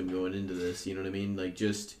momentum going into this. You know what I mean? Like,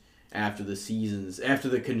 just after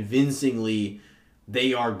the convincingly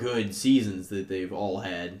they are good seasons that they've all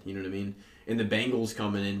had. You know what I mean? And the Bengals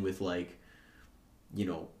coming in with, like,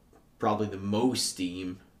 probably the most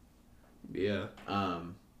steam. Yeah.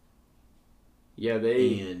 And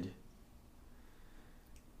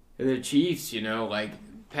the Chiefs, like,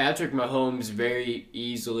 Patrick Mahomes very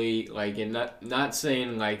easily, like, and not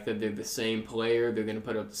saying, like, that they're the same player, they're going to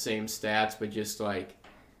put up the same stats, but just, like,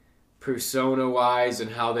 persona-wise and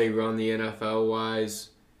how they run the NFL-wise,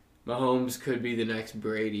 Mahomes could be the next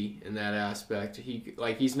Brady in that aspect.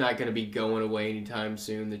 He's not going to be going away anytime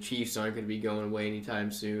soon. The Chiefs aren't going to be going away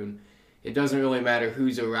anytime soon. It doesn't really matter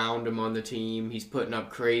who's around him on the team. He's putting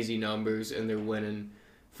up crazy numbers, and they're winning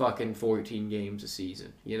fucking 14 games a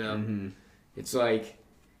season, Mm-hmm. It's like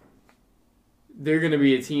they're going to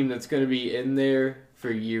be a team that's going to be in there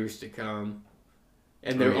for years to come,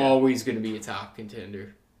 and they're always going to be a top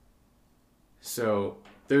contender. So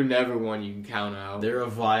they're never one you can count out. They're a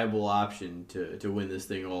viable option to win this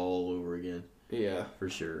thing all over again. Yeah. For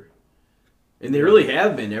sure. And they really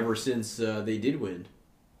have been ever since they did win.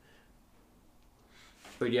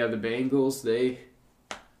 But yeah, the Bengals,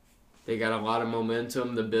 They got a lot of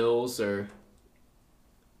momentum. The Bills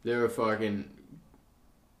they're a fucking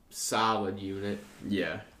solid unit.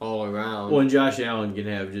 Yeah. All around. Well, and Josh Allen can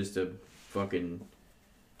have just a fucking...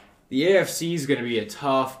 The AFC is going to be a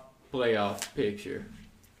tough playoff picture.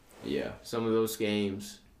 Yeah. Some of those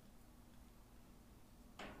games.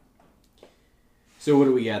 So what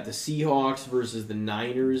do we got? The Seahawks versus the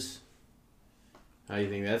Niners. How do you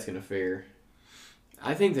think that's going to fare?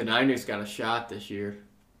 I think the Niners got a shot this year.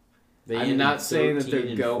 They I'm not saying that they're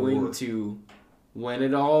 13-4. going to win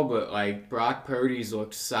it all, but like Brock Purdy's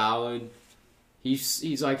looked solid.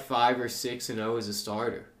 He's like 5 or 6-0 as a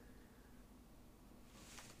starter.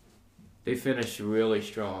 They finished really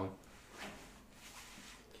strong.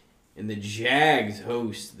 And the Jags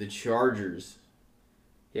host the Chargers.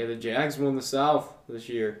 Yeah, the Jags won the South this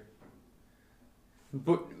year.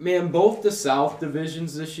 But man, both the South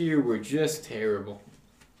divisions this year were just terrible.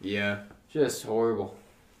 Yeah. Just horrible.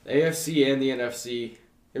 The AFC and the NFC,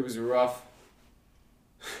 it was rough.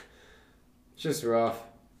 Just rough.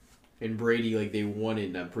 And Brady, like, they won it,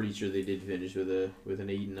 and I'm pretty sure they did finish with an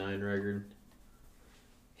 8-9 record.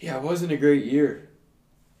 Yeah, it wasn't a great year.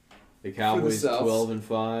 The Cowboys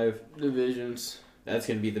 12-5 divisions. That's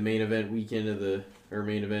gonna be the main event weekend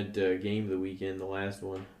main event game of the weekend, the last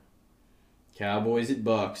one. Cowboys at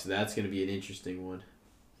Bucks. That's gonna be an interesting one.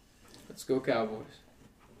 Let's go Cowboys.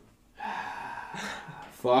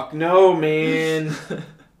 Fuck no, man.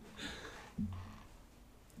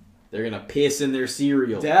 They're gonna piss in their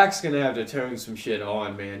cereal. Dak's gonna have to turn some shit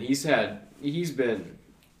on, man. He's been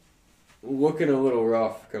looking a little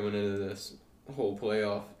rough coming into this whole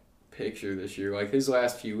playoff picture this year. Like his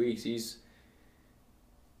last few weeks, he's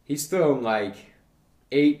thrown like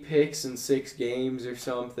 8 picks in 6 games or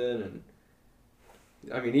something, and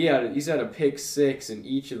I mean he's had a pick 6 in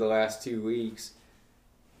each of the last 2 weeks.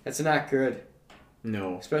 That's not good.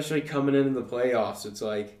 No. Especially coming into the playoffs. It's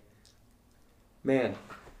like, man,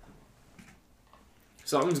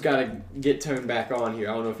 something's got to get turned back on here.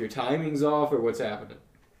 I don't know if your timing's off or what's happening.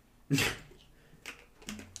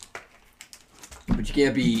 But you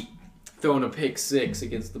can't be throwing a pick 6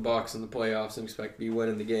 against the Bucs in the playoffs and expect to be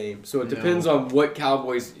winning the game. So it depends on what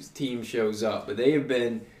Cowboys team shows up. But they have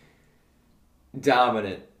been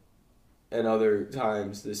dominant in other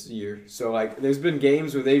times this year. So like, there's been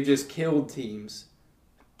games where they've just killed teams.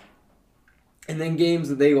 And then games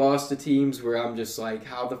that they lost to teams where I'm just like,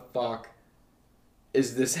 how the fuck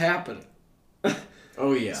is this happening?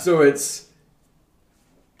 Oh, yeah. So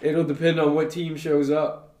it'll depend on what team shows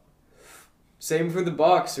up. Same for the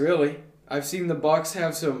Bucs, really. I've seen the Bucs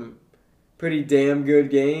have some pretty damn good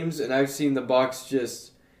games, and I've seen the Bucs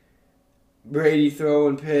just Brady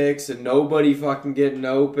throwing picks and nobody fucking getting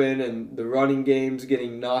open and the running game's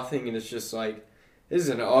getting nothing, and it's just like, this is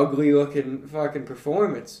an ugly looking fucking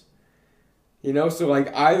performance. You know, so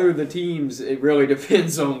like either of the teams, it really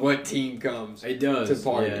depends on what team comes. It does to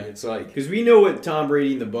party. Yeah. It's like, because we know what Tom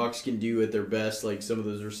Brady and the Bucs can do at their best, like some of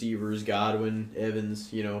those receivers, Godwin,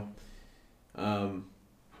 Evans, you know.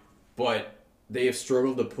 But they have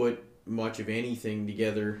struggled to put much of anything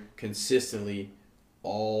together consistently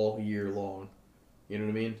all year long. You know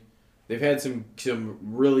what I mean? They've had some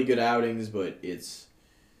really good outings, but it's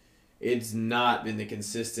not been the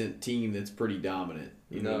consistent team that's pretty dominant.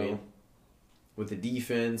 You know what I mean? With the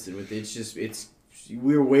defense and with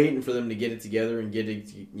we were waiting for them to get it together and get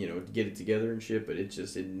it together and shit, but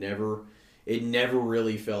it never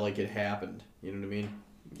really felt like it happened. You know what I mean?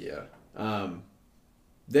 yeah.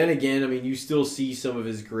 Then again, I mean, you still see some of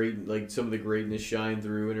his some of the greatness shine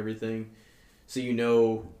through and everything. So you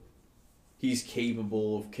know he's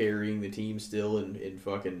capable of carrying the team still and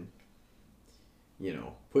fucking, you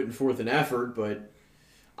know, putting forth an effort, but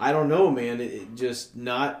I don't know, man. It just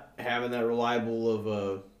not having that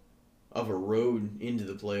reliable of a road into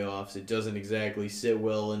the playoffs, it doesn't exactly sit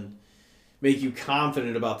well and make you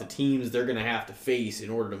confident about the teams they're going to have to face in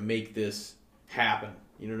order to make this happen.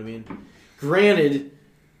 You know what I mean? Granted,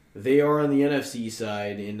 they are on the NFC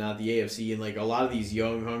side and not the AFC, and like a lot of these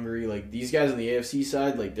young, hungry, like these guys on the AFC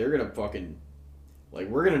side, like they're gonna fucking, like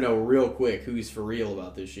we're gonna know real quick who's for real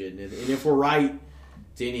about this shit, and if we're right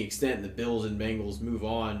to any extent, and the Bills and Bengals move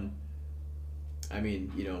on, I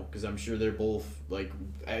mean, you know, because I'm sure they're both like,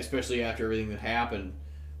 especially after everything that happened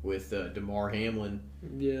with DeMar Hamlin,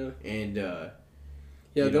 Yeah. and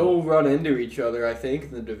they'll run into each other, I think,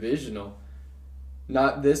 in the divisional.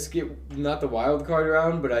 Not the wild card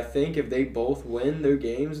round, but I think if they both win their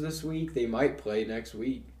games this week, they might play next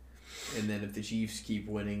week. And then if the Chiefs keep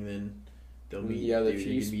winning, then they'll meet. Yeah, the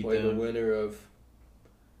Chiefs play the winner of,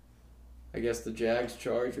 I guess, the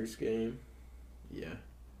Jags-Chargers game. Yeah.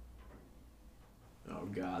 Oh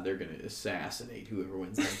God, they're gonna assassinate whoever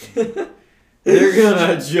wins that game. They're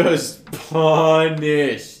gonna just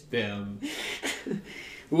punish them.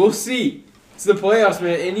 We'll see. It's the playoffs,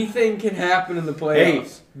 man. Anything can happen in the playoffs.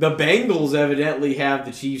 Hey, the Bengals evidently have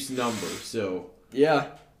the Chiefs' number, so yeah,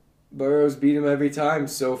 Burrows beat him every time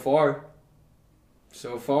so far.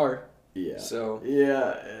 yeah. So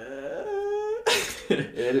yeah.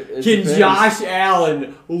 it Can depends. Josh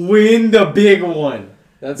Allen win the big one?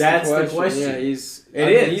 That's the question. Yeah, It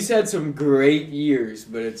is. He's had some great years,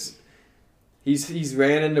 but he's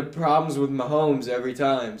ran into problems with Mahomes every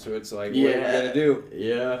time. So it's like, what are you gonna do?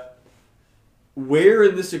 Yeah. Where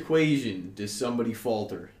in this equation does somebody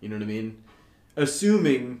falter? You know what I mean?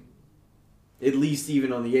 Assuming, at least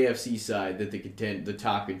even on the AFC side, that the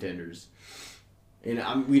top contenders.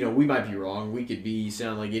 And we might be wrong. We could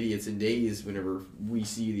sound like idiots in days whenever we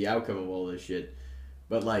see the outcome of all this shit.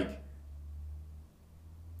 But like,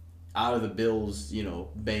 out of the Bills,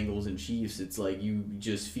 Bengals and Chiefs, it's like you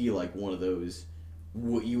just feel like one of those.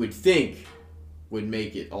 What you would think would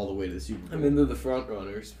make it all the way to the Super Bowl. I mean, they're the front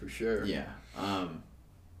runners for sure. Yeah.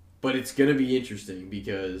 But it's going to be interesting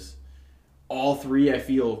because all three, I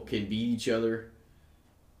feel, can beat each other.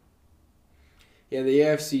 Yeah, the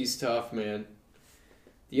AFC's tough, man.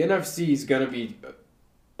 The NFC is going to be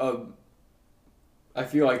I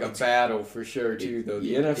feel like a battle for sure, too, though.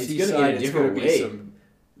 The NFC side, it's going to be some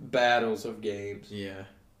battles of games. Yeah.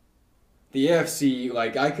 The AFC,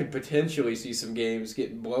 like, I could potentially see some games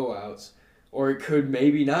getting blowouts. Or it could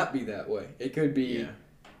maybe not be that way. It could be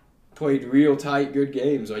played real tight, good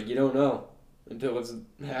games. Like, you don't know until it's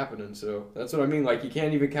happening. So that's what I mean. Like, you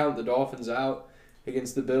can't even count the Dolphins out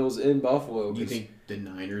against the Bills in Buffalo. You think the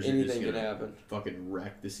Niners are just going to fucking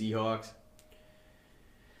wreck the Seahawks?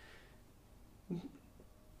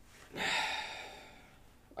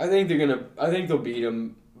 I think they'll beat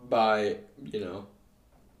them by, I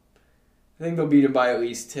think they'll beat them by at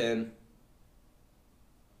least 10.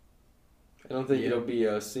 I don't think it'll be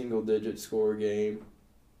a single-digit score game.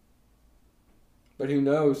 But who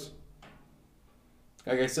knows?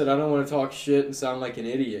 Like I said, I don't want to talk shit and sound like an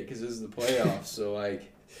idiot because this is the playoffs. So,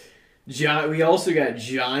 like... We also got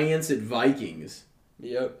Giants at Vikings.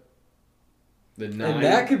 Yep. And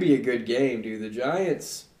that could be a good game, dude. The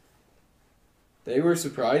Giants, they were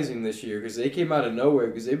surprising this year because they came out of nowhere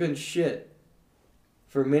because they've been shit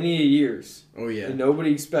for many years. Oh, yeah. And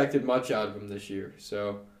nobody expected much out of them this year,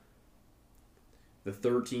 so... The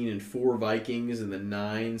 13-4 Vikings and the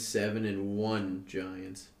 9-7-1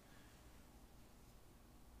 Giants.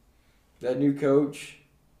 That new coach,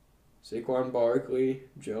 Saquon Barkley,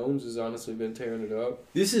 Jones has honestly been tearing it up.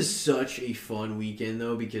 This is such a fun weekend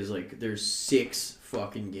though because like there's 6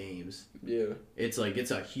 fucking games. Yeah. It's like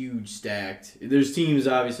it's a huge stacked. There's teams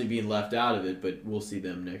obviously being left out of it, but we'll see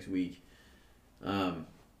them next week. But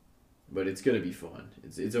it's gonna be fun.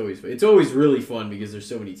 It's always really fun because there's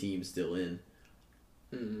so many teams still in.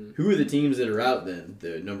 Mm-hmm. Who are the teams that are out then?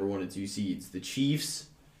 The number 1 and 2 seeds. The Chiefs.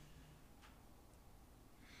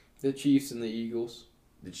 The Chiefs and the Eagles.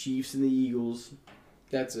 The Chiefs and the Eagles.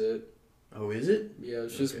 That's it. Oh, is it? Yeah,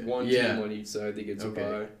 it's just one team on each side that gets a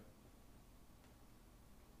bye.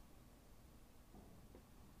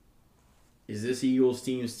 Is this Eagles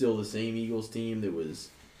team still the same Eagles team that was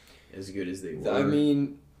as good as they were? I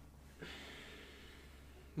mean,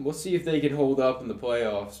 we'll see if they can hold up in the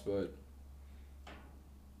playoffs, but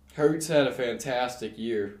Hurts had a fantastic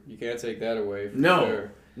year. You can't take that away from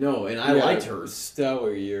sure. No, and I liked Hurts.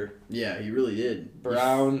 Stellar year. Yeah, he really did.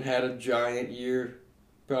 Brown had a giant year.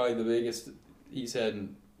 Probably the biggest he's had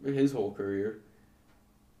in his whole career.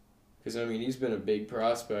 Because, I mean, he's been a big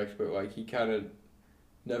prospect, but, like, he kind of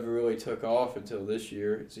never really took off until this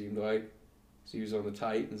year, it seemed like. So he was on the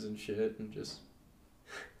Titans and shit and just...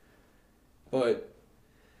 But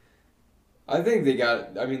I think they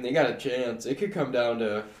got a chance. It could come down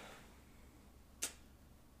to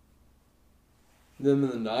them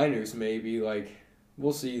and the Niners, maybe. Like,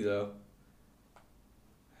 we'll see, though.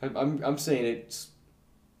 I'm saying it's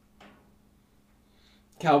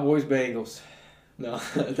Cowboys Bengals. No,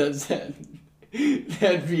 that'd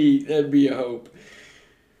be a hope.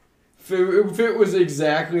 If it was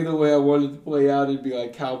exactly the way I wanted it to play out, it'd be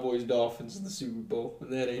like Cowboys Dolphins in the Super Bowl,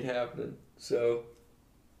 and that ain't happening. So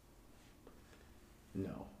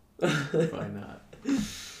no, why not?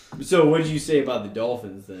 So what did you say about the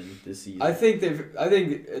Dolphins then this season? I think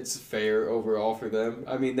it's fair overall for them.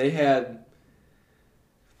 I mean, they had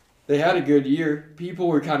a good year. People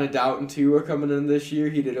were kind of doubting Tua coming in this year.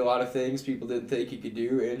 He did a lot of things people didn't think he could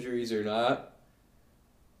do, injuries or not.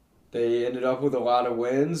 They ended up with a lot of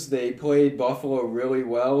wins. They played Buffalo really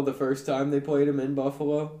well the first time they played him in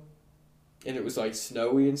Buffalo. and it was like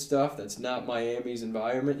snowy and stuff. That's not Miami's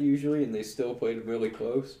environment usually, and they still played them really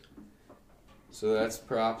close. So that's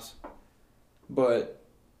props. But,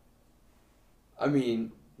 I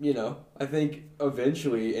mean, you know, I think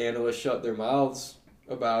eventually analysts shut their mouths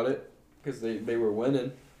about it because they were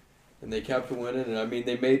winning, and they kept winning. And, I mean,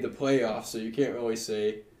 they made the playoffs, so you can't really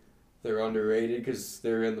say they're underrated because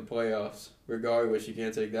they're in the playoffs. Regardless, you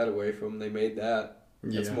can't take that away from them. They made that.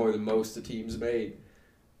 That's more than most the teams made.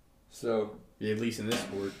 So yeah, at least in this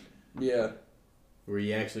sport. Yeah. Where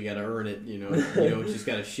you actually got to earn it, you know. You don't just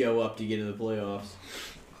got to show up to get in the playoffs.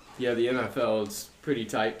 Yeah, the NFL, it's pretty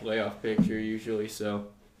tight playoff picture usually, so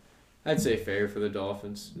I'd say fair for the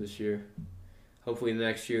Dolphins this year. Hopefully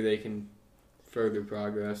next year they can further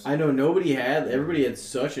progress. I know everybody had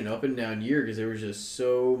such an up and down year because there was just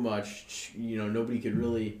so much, you know, nobody could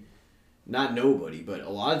really, not nobody, but a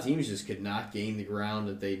lot of teams just could not gain the ground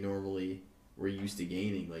that they normally were used to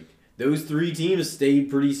gaining. Like, those 3 teams stayed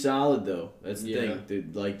pretty solid, though. That's the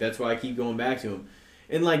thing. Like, that's why I keep going back to them.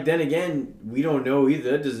 And, like, then again, we don't know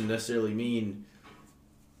either. That doesn't necessarily mean,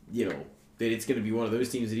 you know, that it's going to be one of those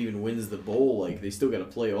teams that even wins the bowl. Like, they still got to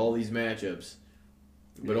play all these matchups.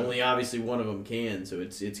 But only obviously one of them can, so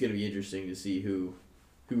it's going to be interesting to see who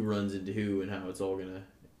runs into who and how it's all going to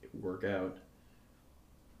work out.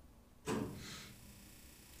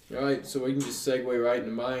 All right, so we can just segue right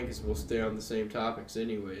into mine because we'll stay on the same topics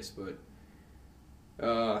anyways. But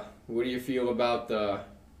what do you feel about the...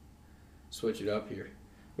 Switch it up here.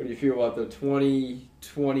 What do you feel about the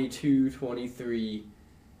 2022-23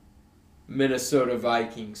 Minnesota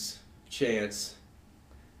Vikings chance?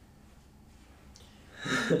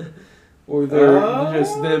 Or they're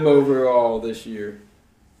just them overall this year?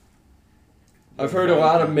 I've heard a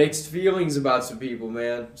lot of mixed feelings about some people,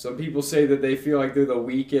 man. Some people say that they feel like they're the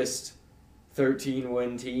weakest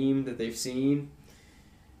 13-win team that they've seen.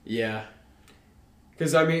 Yeah.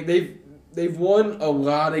 Because, I mean, they've won a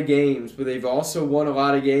lot of games, but they've also won a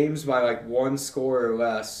lot of games by, like, 1 score or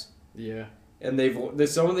less. Yeah. And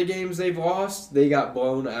some of the games they've lost, they got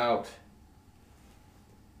blown out.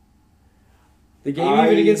 The game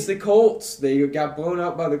even against the Colts, they got blown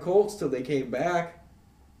out by the Colts till they came back.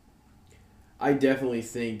 I definitely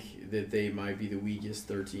think that they might be the weakest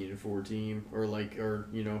 13-4 team, or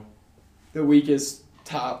you know, the weakest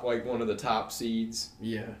top, like one of the top seeds.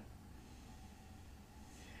 Yeah.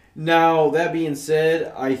 Now, that being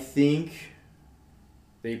said, I think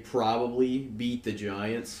they probably beat the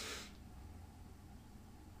Giants.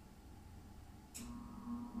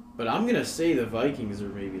 But I'm going to say the Vikings are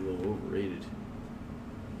maybe a little overrated.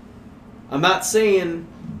 I'm not saying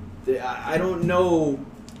that I don't know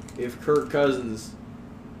if Kirk Cousins,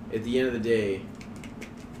 at the end of the day,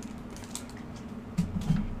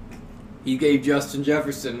 he gave Justin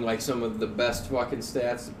Jefferson like some of the best fucking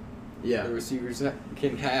stats the receivers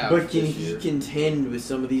can have. But can he contend with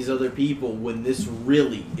some of these other people when this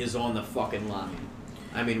really is on the fucking line?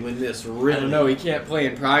 I mean, when this really... I don't know, he can't play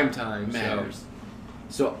in prime time. Matters.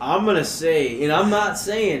 So I'm going to say, and I'm not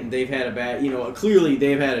saying they've had a bad... You know, clearly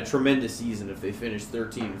they've had a tremendous season if they finish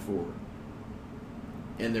 13-4.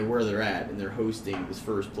 And they're where they're at, and they're hosting this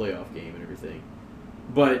first playoff game and everything.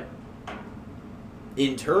 But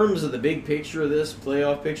in terms of the big picture of this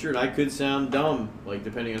playoff picture, and I could sound dumb, like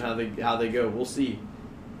depending on how they go, we'll see.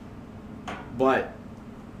 But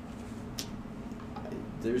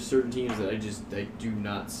there's certain teams that I do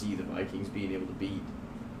not see the Vikings being able to beat.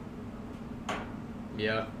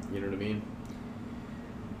 Yeah. You know what I mean?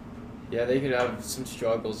 Yeah, they could have some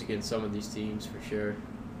struggles against some of these teams for sure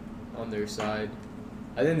on their side.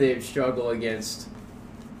 I think they'd struggle against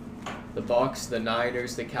the Bucs, the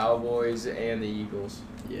Niners, the Cowboys, and the Eagles.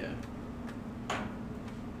 Yeah.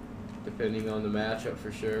 Depending on the matchup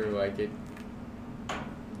for sure, like it.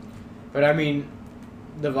 But I mean,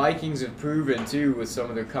 the Vikings have proven too with some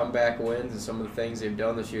of their comeback wins and some of the things they've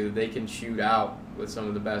done this year that they can shoot out with some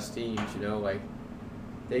of the best teams, you know, like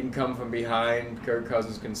they can come from behind, Kirk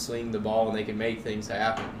Cousins can sling the ball and they can make things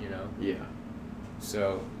happen, you know. Yeah.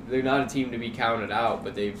 So they're not a team to be counted out,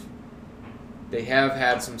 but they have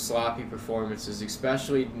had some sloppy performances,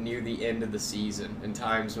 especially near the end of the season, and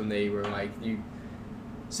times when they were like,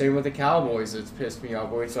 same with the Cowboys, it's pissed me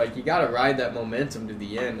off, where it's like, you got to ride that momentum to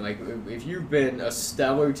the end. Like, if you've been a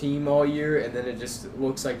stellar team all year, and then it just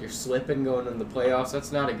looks like you're slipping going into the playoffs,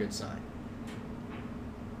 that's not a good sign.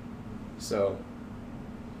 So,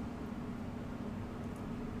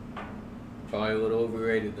 probably a little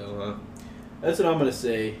overrated though, huh? That's what I'm going to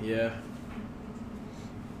say, yeah.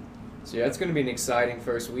 So yeah, it's going to be an exciting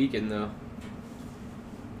first weekend, though.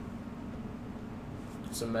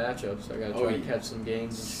 some matchups. I gotta try to catch some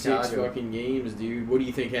games in 6 Chicago. fucking games, dude. What do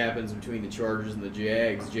you think happens between the Chargers and the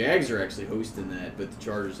Jags? Jags are actually hosting that, but the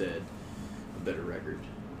Chargers had a better record,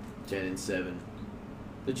 10-7.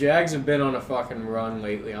 The Jags have been on a fucking run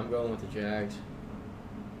lately. I'm going with the Jags.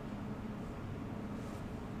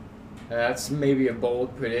 That's maybe a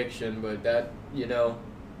bold prediction, but that, you know,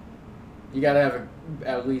 you got to have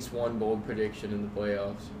at least one bold prediction in the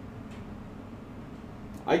playoffs.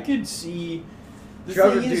 I could see. The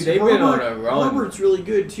Trevor, thing is, dude, they've been on a run. Herbert's really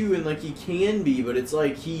good too, and like he can be, but it's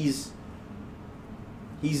like he's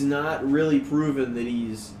not really proven that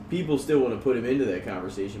he's. People still want to put him into that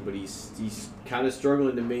conversation, but he's kind of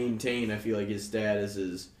struggling to maintain. I feel like his status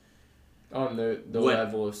is on the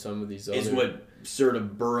level of some of these other. Is what sort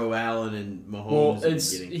of Burrow, Allen, and Mahomes.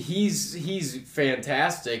 Well, he's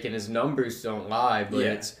fantastic, and his numbers don't lie,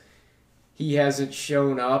 but he hasn't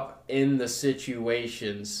shown up in the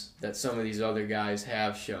situations that some of these other guys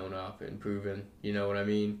have shown up and proven. You know what I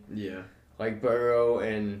mean? Yeah. Like Burrow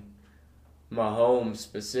and Mahomes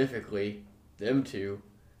specifically, them two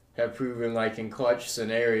have proven like in clutch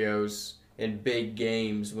scenarios in big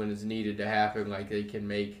games when it's needed to happen, like they can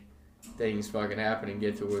make things fucking happen and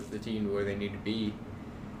get to the team where they need to be.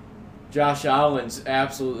 Josh Allen's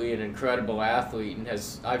absolutely an incredible athlete and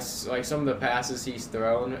I've some of the passes he's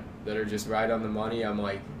thrown that are just right on the money. I'm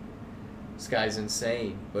like, this guy's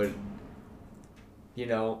insane. But you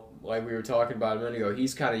know, like we were talking about a minute ago,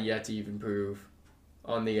 he's kind of yet to even prove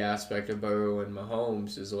on the aspect of Burrow and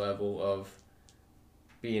Mahomes' level of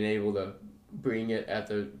being able to bring it at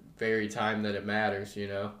the very time that it matters, you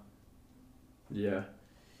know? Yeah.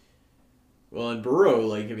 Well, and Burrow,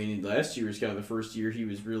 last year was kind of the first year he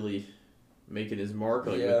was really making his mark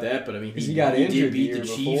with that, but I mean, he got injured did beat the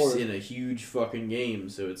Chiefs before. in a huge fucking game,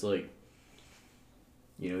 so it's like,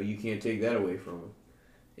 you know, you can't take that away from him.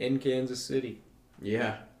 In Kansas City.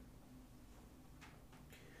 Yeah.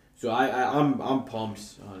 So I'm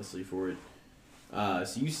pumped, honestly, for it. I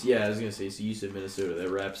was gonna say, so you said Minnesota. That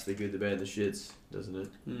wraps the good, the bad, and the shits, doesn't it?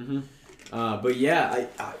 Mm-hmm. But yeah,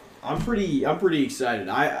 I'm pretty excited.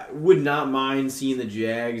 I would not mind seeing the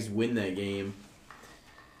Jags win that game.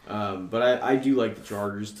 But I do like the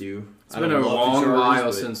Chargers too. It's been a long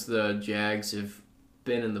while since the Jags have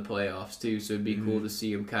been in the playoffs too, so it'd be cool to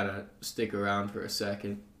see them kind of stick around for a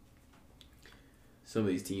second. Some of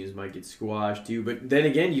these teams might get squashed too, but then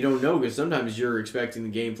again, you don't know because sometimes you're expecting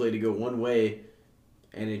the gameplay to go one way,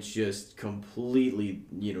 and it's just completely,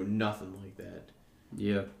 nothing like that.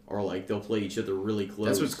 Yeah. Or like they'll play each other really close.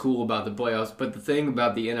 That's what's cool about the playoffs. But the thing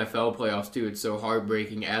about the NFL playoffs too, it's so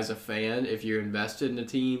heartbreaking as a fan if you're invested in a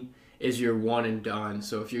team, is you're one and done.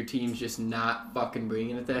 So if your team's just not fucking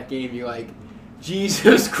bringing it that game, you're like,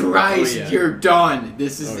 Jesus Christ, you're done.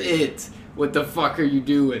 This is it. What the fuck are you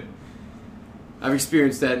doing? I've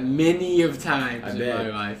experienced that many of times in my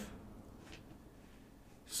life.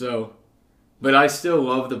 So, but I still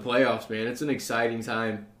love the playoffs, man. It's an exciting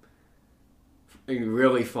time.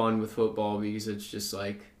 Really fun with football because it's just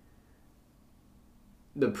like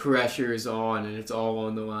the pressure is on and it's all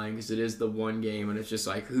on the line because it is the one game and it's just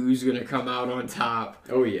like who's gonna come out on top.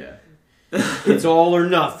 Oh yeah. It's all or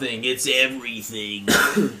nothing. It's everything.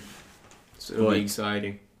 So it'll be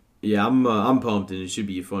exciting. Yeah, I'm pumped, and it should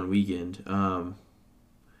be a fun weekend.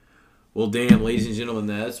 Well, damn, ladies and gentlemen,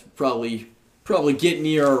 that's probably getting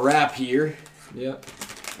near our wrap here. Yep.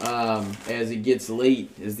 As it gets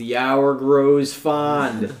late, as the hour grows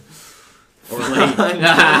fond. Or late.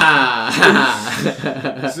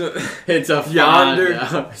 So, it's a yonder,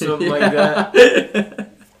 fond, something like that.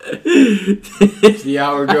 The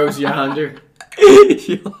hour goes yonder.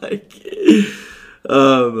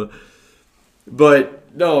 But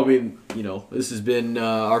no, I mean, this has been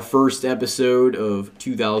our first episode of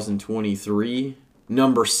 2023,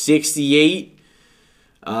 number 68.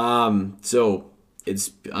 So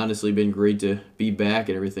it's honestly been great to be back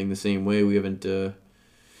and everything the same way. We haven't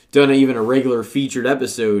done even a regular featured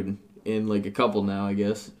episode in like a couple now, I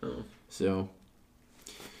guess. Oh. So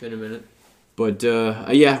Been a minute. But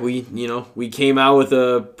we came out with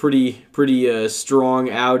a pretty strong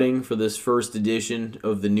outing for this first edition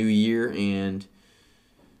of the new year, and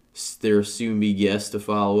there'll soon be guests to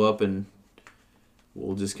follow up, and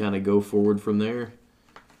we'll just kind of go forward from there.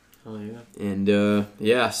 Oh yeah. And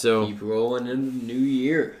so keep rolling in the new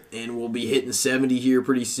year, and we'll be hitting 70 here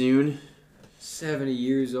pretty soon. 70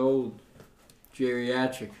 years old,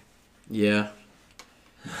 geriatric. Yeah.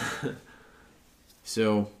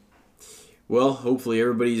 So. Well, hopefully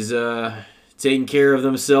everybody's taking care of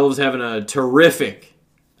themselves, having a terrific,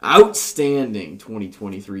 outstanding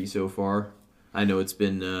 2023 so far. I know it's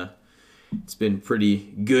been It's been pretty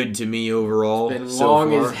good to me overall. It's been so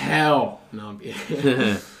long far. as hell. No, I'm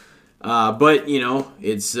kidding. But, you know,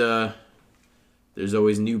 it's there's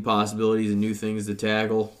always new possibilities and new things to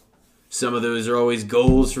tackle. Some of those are always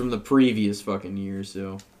goals from the previous fucking year,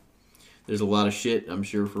 so there's a lot of shit, I'm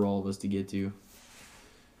sure, for all of us to get to.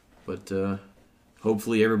 But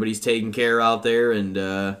hopefully everybody's taking care out there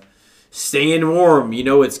and staying warm. You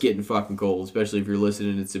know it's getting fucking cold, especially if you're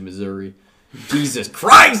listening it's in Missouri. Jesus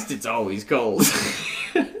Christ, it's always cold.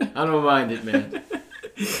 I don't mind it, man.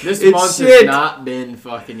 This It's month shit. has not been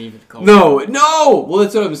fucking even cold. No. Well,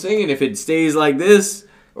 that's what I'm saying. If it stays like this,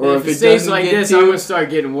 or if if it stays doesn't like get this, to, I'm gonna start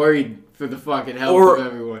getting worried for the fucking health Or- of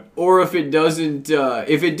everyone. or if it doesn't,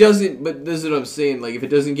 but this is what I'm saying. Like if it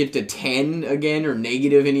doesn't get to 10 again or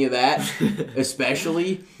negative any of that,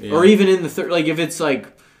 especially, Yeah. or even in the like if it's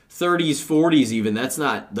like 30s, 40s, even that's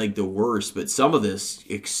not like the worst. But some of this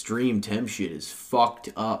extreme temp shit is fucked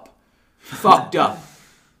up. Fucked up.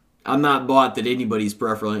 I'm not bought that anybody's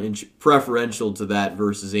preferential to that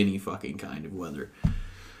versus any fucking kind of weather.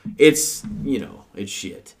 It's, you know, it's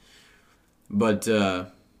shit. But,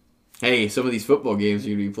 hey, some of these football games are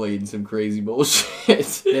going to be played in some crazy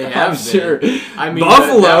bullshit. They have I'm sure. I mean,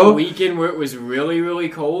 Buffalo. that weekend where it was really, really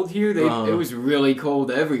cold here, it was really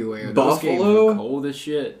cold everywhere. Those games Buffalo? were cold as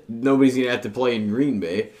shit. Nobody's going to have to play in Green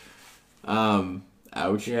Bay.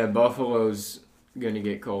 Ouch. Yeah, Buffalo's gonna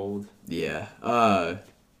get cold. Yeah.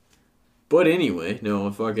 But anyway, no,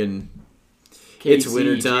 fucking... KC It's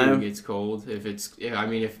wintertime. too gets cold. If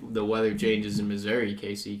the weather changes in Missouri,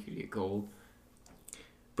 KC could get cold.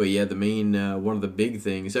 But yeah, the main, one of the big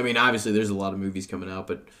things, I mean, obviously there's a lot of movies coming out,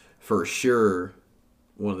 but for sure,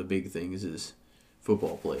 one of the big things is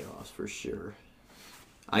football playoffs, for sure.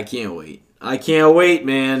 I can't wait. I can't wait,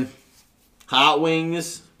 man. Hot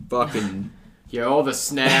wings, fucking Yeah, all the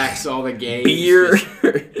snacks, all the games. beer.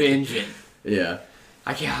 just binge it. Yeah.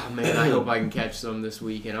 I hope I can catch some this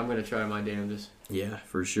weekend. I'm gonna try my damnedest. Yeah,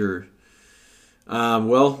 for sure.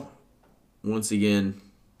 Well, once again,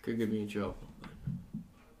 Could get me in trouble.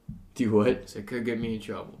 do what? So it could get me in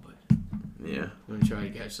trouble, but Yeah. I'm gonna try to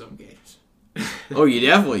catch some games. Oh, you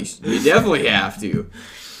definitely have to.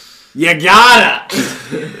 You gotta.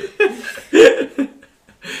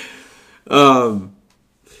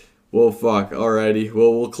 Well, fuck. Alrighty.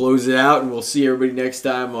 Well, we'll close it out, and we'll see everybody next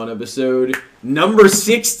time on episode number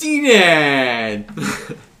 69.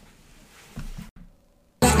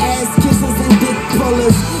 Ass kisses and dick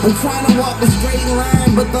pullers. I'm trying to walk a straight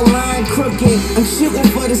line, but the line crooked. I'm shooting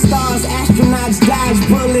for the stars, astronauts dodge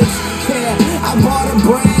bullets. Yeah, I bought a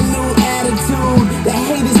brand new attitude. The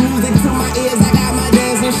haters music to my ears, I got my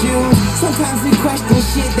dancing shoes. Sometimes we question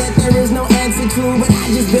shit that there is no answer to, but I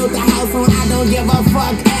just built a house on I don't give a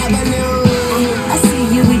fuck avenue. I see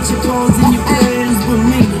you with your phones and your plans, but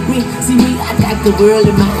see me, I got the world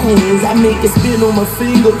in my hands. I make it spin on my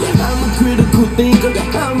finger. I'm a critical thinker.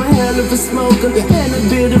 I'm a hell of a smoker and a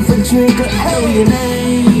bit of a drinker. Oh, your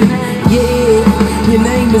name, yeah, your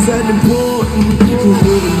name is unimportant.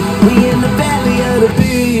 We in the valley of the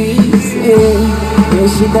beast, yeah.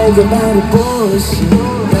 She thinks about the bullshit.